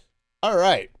 All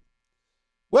right.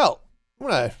 Well, I'm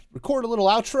going to record a little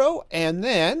outro, and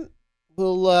then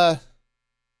we'll, I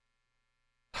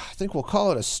think we'll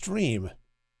call it a stream.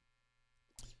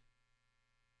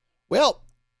 Well,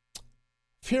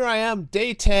 here I am,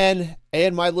 day 10,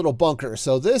 and my little bunker.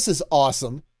 So this is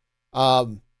awesome. At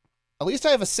least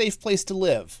I have a safe place to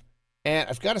live. And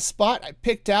I've got a spot I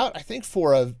picked out, I think,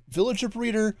 for a villager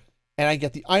breeder, and I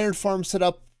get the iron farm set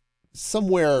up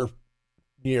somewhere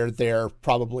near there,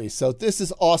 probably. So this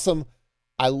is awesome.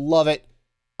 I love it.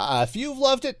 If you've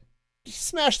loved it,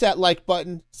 smash that like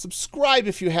button. Subscribe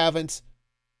if you haven't.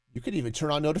 You could even turn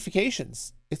on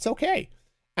notifications. It's okay.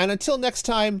 And until next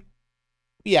time,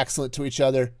 be excellent to each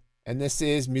other. And this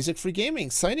is Music Free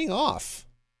Gaming signing off.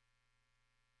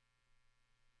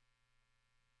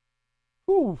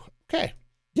 Ooh, okay.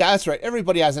 Yeah, that's right.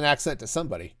 Everybody has an accent to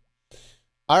somebody.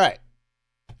 All right.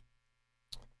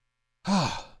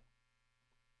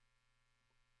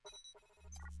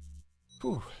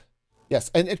 Whew. Yes,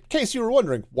 and in case you were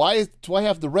wondering, why do I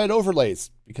have the red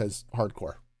overlays? Because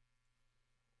hardcore.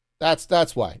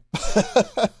 That's why.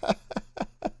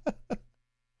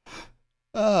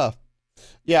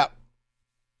 Yeah.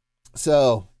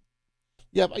 So,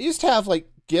 yeah, I used to have like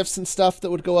GIFs and stuff that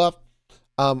would go up.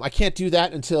 I can't do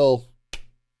that until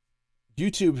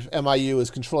YouTube MIU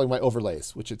is controlling my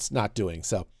overlays, which it's not doing.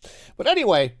 So, but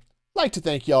anyway, I'd like to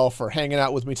thank y'all for hanging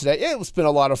out with me today. It's been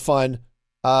a lot of fun.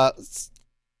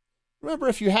 Remember,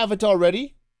 if you haven't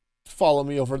already, follow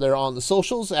me over there on the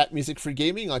socials at Music Free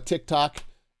Gaming on TikTok,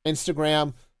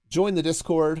 Instagram. Join the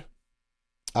Discord.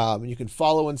 You can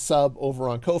follow and sub over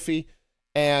on Ko-fi.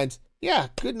 And yeah,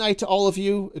 good night to all of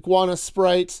you. Iguana,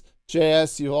 Sprite,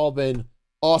 JS, you've all been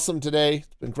awesome today.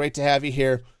 It's been great to have you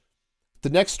here. The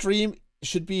next stream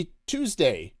should be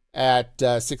Tuesday at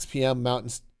 6 p.m.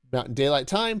 Mountain Daylight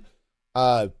Time.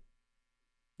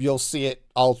 You'll see it.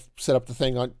 I'll set up the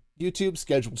thing on YouTube,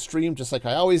 scheduled stream, just like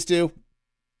I always do.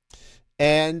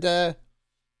 And man,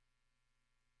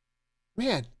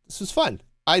 this was fun.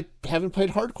 I haven't played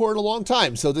hardcore in a long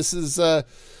time, so this is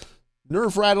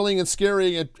nerve-rattling and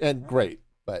scary and great,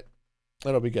 but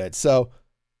it'll be good. So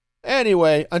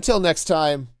anyway, until next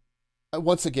time,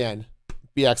 once again,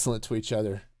 be excellent to each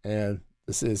other. And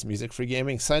this is Music Free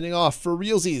Gaming signing off for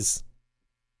realsies.